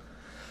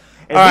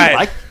 And all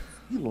right.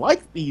 You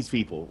like these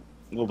people.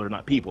 Well, they're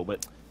not people,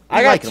 but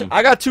I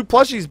got 2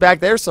 plushies back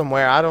there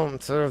somewhere.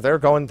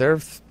 They're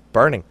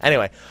burning.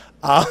 Anyway.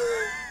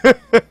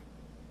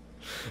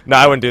 No,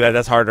 I wouldn't do that.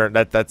 That's harder.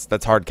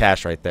 That's hard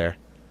cash right there.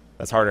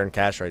 That's hard-earned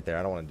cash right there.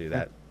 I don't want to do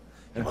that.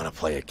 I want to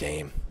play a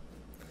game.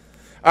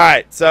 All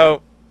right.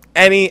 So,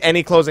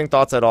 any closing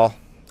thoughts at all?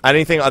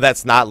 Anything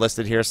that's not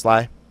listed here,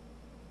 Sly?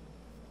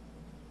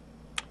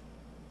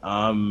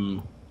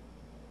 Do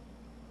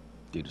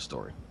the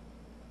story.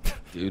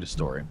 Do the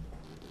story.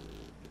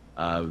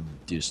 Do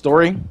the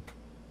story. Do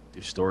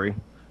the story.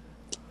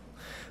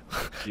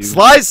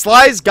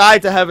 Sly's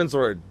guide to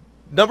Heavensward.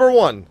 Number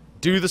 1,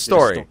 do the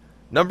story.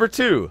 Number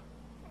 2,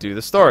 do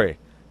the story.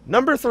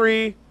 Number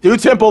 3, do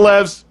temple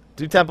leaves.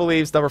 Do temple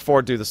leaves. Number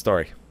 4, do the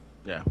story.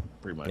 Yeah,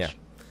 pretty much. Yeah.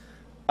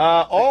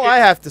 All I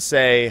have to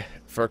say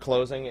for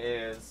closing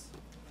is,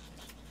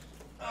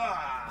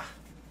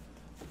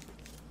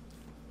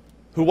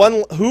 who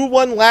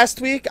won last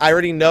week? I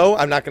already know.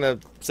 I'm not gonna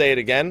say it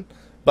again,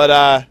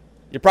 but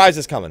your prize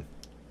is coming.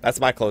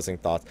 That's my closing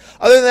thoughts.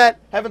 Other than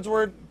that,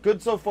 Heavensward,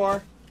 good so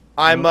far.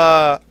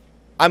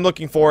 I'm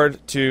looking forward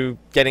to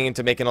getting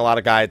into making a lot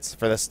of guides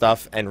for this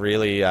stuff and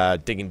really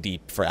digging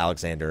deep for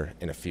Alexander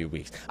in a few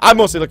weeks. I'm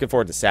mostly looking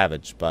forward to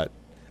Savage, but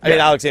I mean,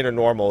 Alexander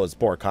Normal is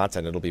more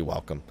content. It'll be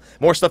welcome.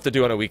 More stuff to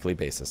do on a weekly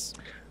basis.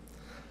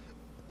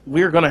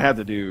 We're not going to have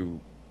to do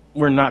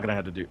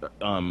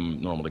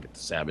Normal to get to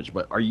Savage,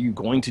 but are you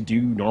going to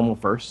do Normal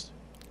first?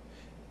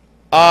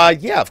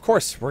 Yeah, of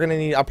course.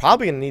 I'm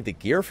probably going to need the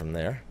gear from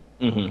there.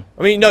 Mm-hmm.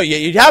 I mean, no,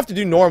 you'd have to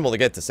do Normal to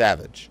get to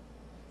Savage.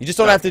 You just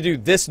don't have to do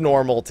this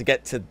Normal to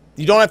get to...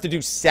 You don't have to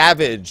do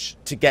Savage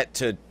to get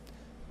to,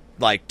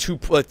 like,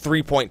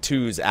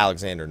 3.2's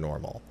Alexander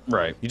Normal.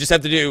 Right. You just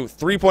have to do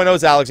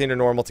 3.0's Alexander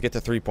Normal to get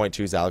to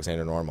 3.2's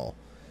Alexander Normal.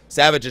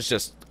 Savage is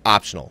just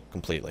optional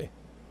completely.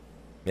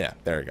 Yeah,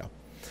 there you go.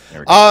 There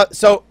we go.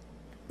 So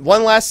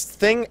one last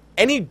thing.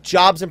 Any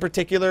jobs in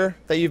particular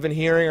that you've been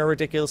hearing are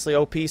ridiculously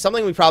OP?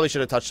 Something we probably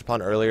should have touched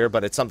upon earlier,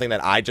 but it's something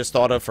that I just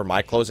thought of for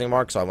my closing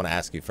mark, so I want to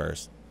ask you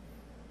first.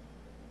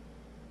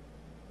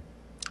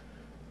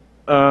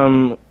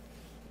 Not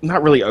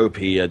really OP.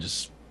 I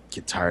just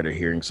get tired of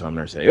hearing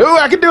Summoner say, "Oh,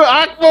 I can do it,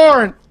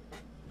 Akmorn."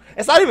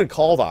 It's not even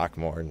called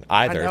Akmorn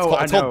either.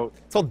 I know.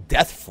 It's called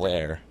Death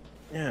Flare.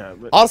 Yeah,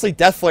 but Honestly,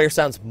 Death Flare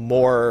sounds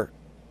more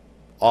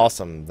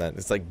awesome than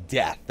it's like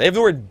death. They have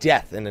the word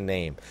death in the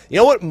name. You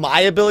know what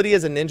my ability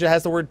as a ninja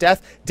has the word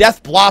death?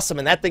 Death Blossom,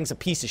 and that thing's a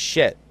piece of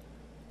shit.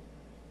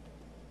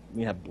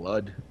 you have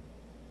blood.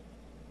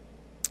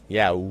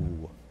 Yeah,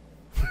 ooh.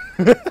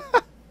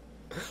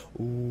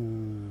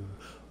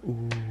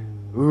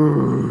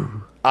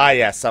 Ah,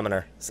 yeah,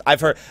 Summoner.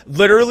 I've heard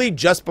literally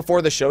just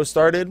before the show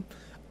started,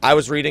 I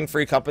was reading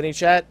Free Company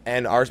Chat,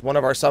 and one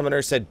of our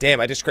summoners said, "Damn,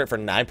 I just crit for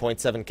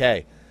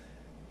 9.7k."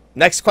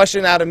 Next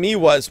question out of me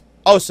was,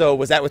 "Oh, so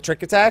was that with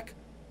Trick Attack?"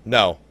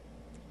 No.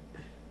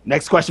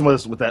 Next question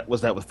was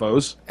that with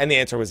foes? And the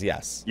answer was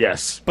yes.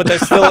 Yes. But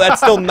that's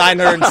still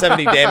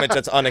 970 damage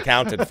that's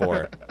unaccounted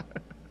for.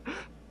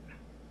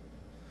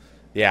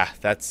 Yeah,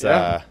 that's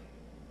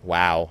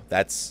wow.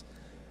 That's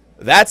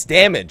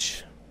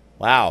damage.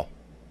 Wow.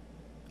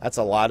 That's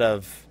a lot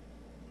of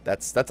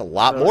that's a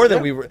lot more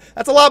than we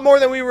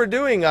were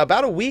doing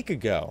about a week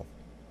ago.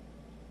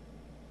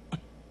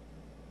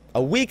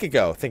 A week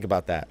ago. Think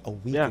about that. A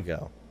week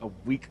ago. A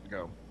week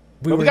ago.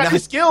 We got the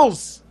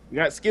skills. We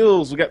got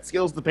skills. We got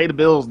skills to pay the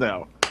bills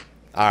now.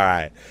 All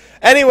right.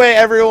 Anyway,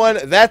 everyone,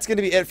 that's going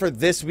to be it for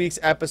this week's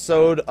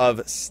episode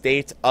of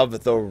State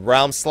of the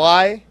Realm.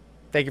 Sly,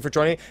 thank you for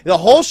joining. The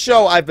whole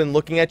show, I've been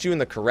looking at you in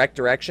the correct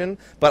direction,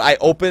 but I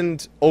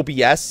opened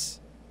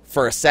OBS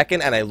for a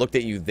second, and I looked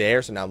at you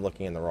there, so now I'm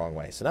looking in the wrong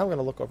way. So now I'm going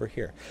to look over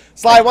here.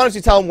 Sly, why don't you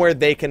tell them where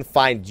they can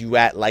find you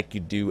at like you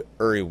do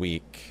every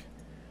week?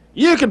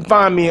 You can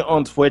find me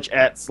on Twitch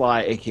at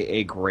Sly,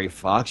 a.k.a. Gray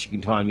Fox. You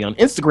can find me on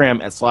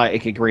Instagram at Sly,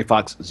 a.k.a. Gray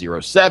Fox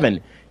 07.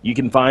 You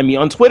can find me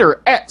on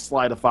Twitter at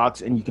Sly the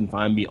Fox, and you can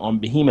find me on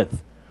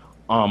Behemoth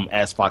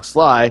as Fox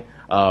Sly,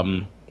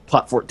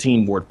 Plot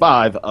 14, Ward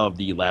 5 of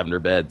the Lavender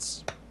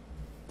Beds.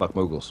 Fuck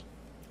Moogles.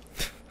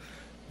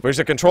 Where's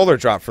the controller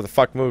drop for the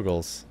Fuck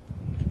Moogles?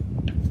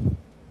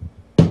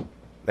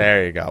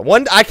 There you go.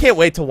 I can't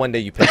wait till one day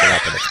you pick it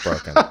up and it's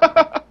broken.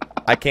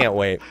 I can't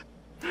wait.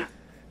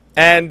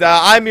 And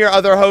I'm your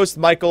other host,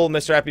 Michael,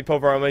 Mr. Happy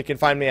Poveroma. You can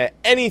find me at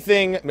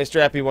anything Mr.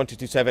 Happy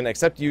 1227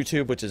 except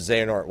YouTube, which is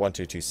Xehanort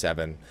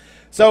 1227.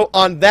 So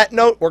on that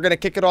note, we're going to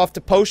kick it off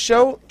to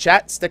post-show.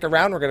 Chat, stick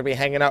around. We're going to be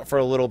hanging out for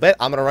a little bit.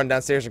 I'm going to run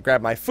downstairs and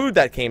grab my food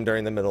that came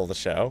during the middle of the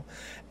show.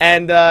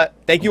 And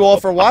thank you all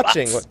for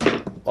watching.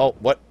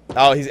 What?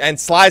 Oh, and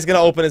Sly's going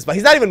to open his...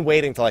 He's not even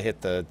waiting till I hit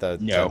the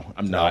No,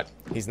 I'm not.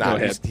 He's not.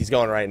 He's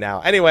going right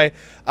now. Anyway,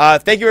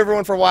 thank you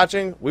everyone for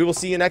watching. We will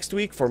see you next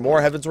week for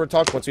more Heavensward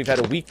Talk once we've had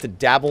a week to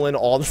dabble in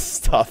all the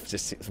stuff.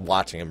 Just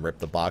watching him rip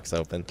the box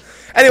open.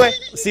 Anyway,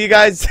 see you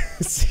guys.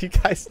 See you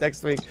guys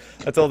next week.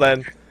 Until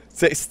then,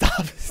 say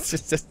stop.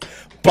 just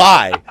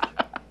bye.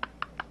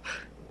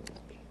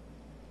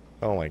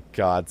 Oh my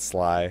God,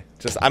 Sly.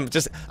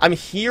 I'm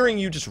hearing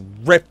you just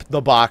rip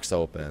the box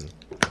open.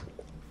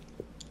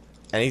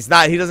 And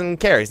he doesn't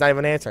care. He's not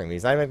even answering me.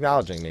 He's not even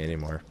acknowledging me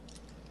anymore.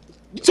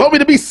 You told me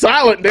to be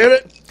silent, damn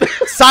it.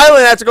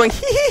 Silent after going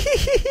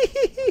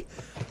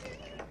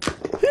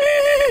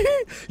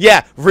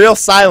Yeah, real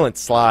silent,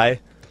 Sly. Sorry.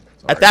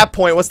 At that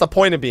point, what's the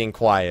point of being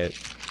quiet?